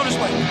 George, you can go this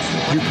way.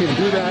 You can't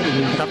do that, and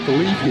you have to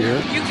leave here.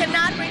 You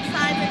cannot bring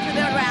signs into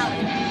the rally.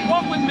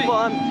 Walk with me.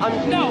 Well,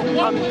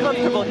 I'm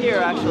comfortable here,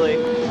 actually.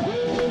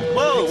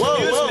 Whoa!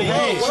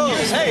 Hey!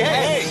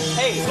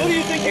 Who do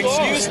you think you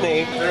are? Excuse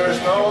me. There is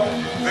no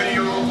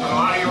video and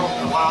audio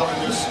allowed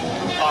in this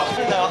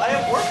hospital. No, I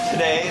have work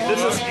today.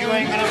 This is you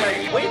ain't gonna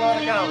make it. Wait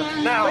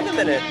now. Wait a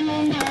minute.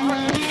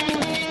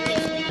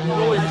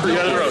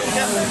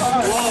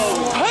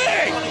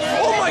 Hey!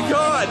 Oh my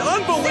God!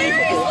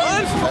 Unbelievable!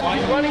 Why are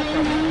you running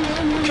from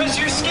me? Because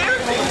you're scared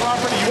me.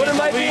 What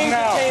am I being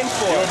detained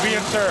for? You're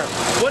being served.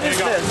 What is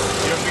this?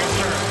 You're being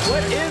served.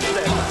 What is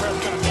this?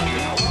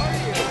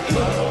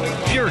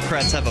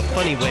 Bureaucrats have a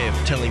funny way of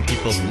telling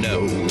people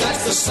no.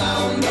 That's the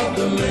sound of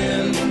the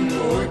men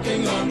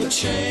working on the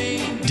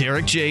chain.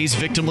 Derek J's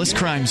Victimless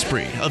Crime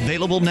Spree.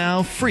 Available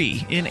now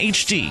free in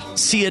HD.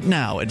 See it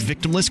now at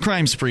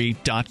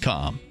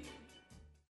victimlesscrimespree.com.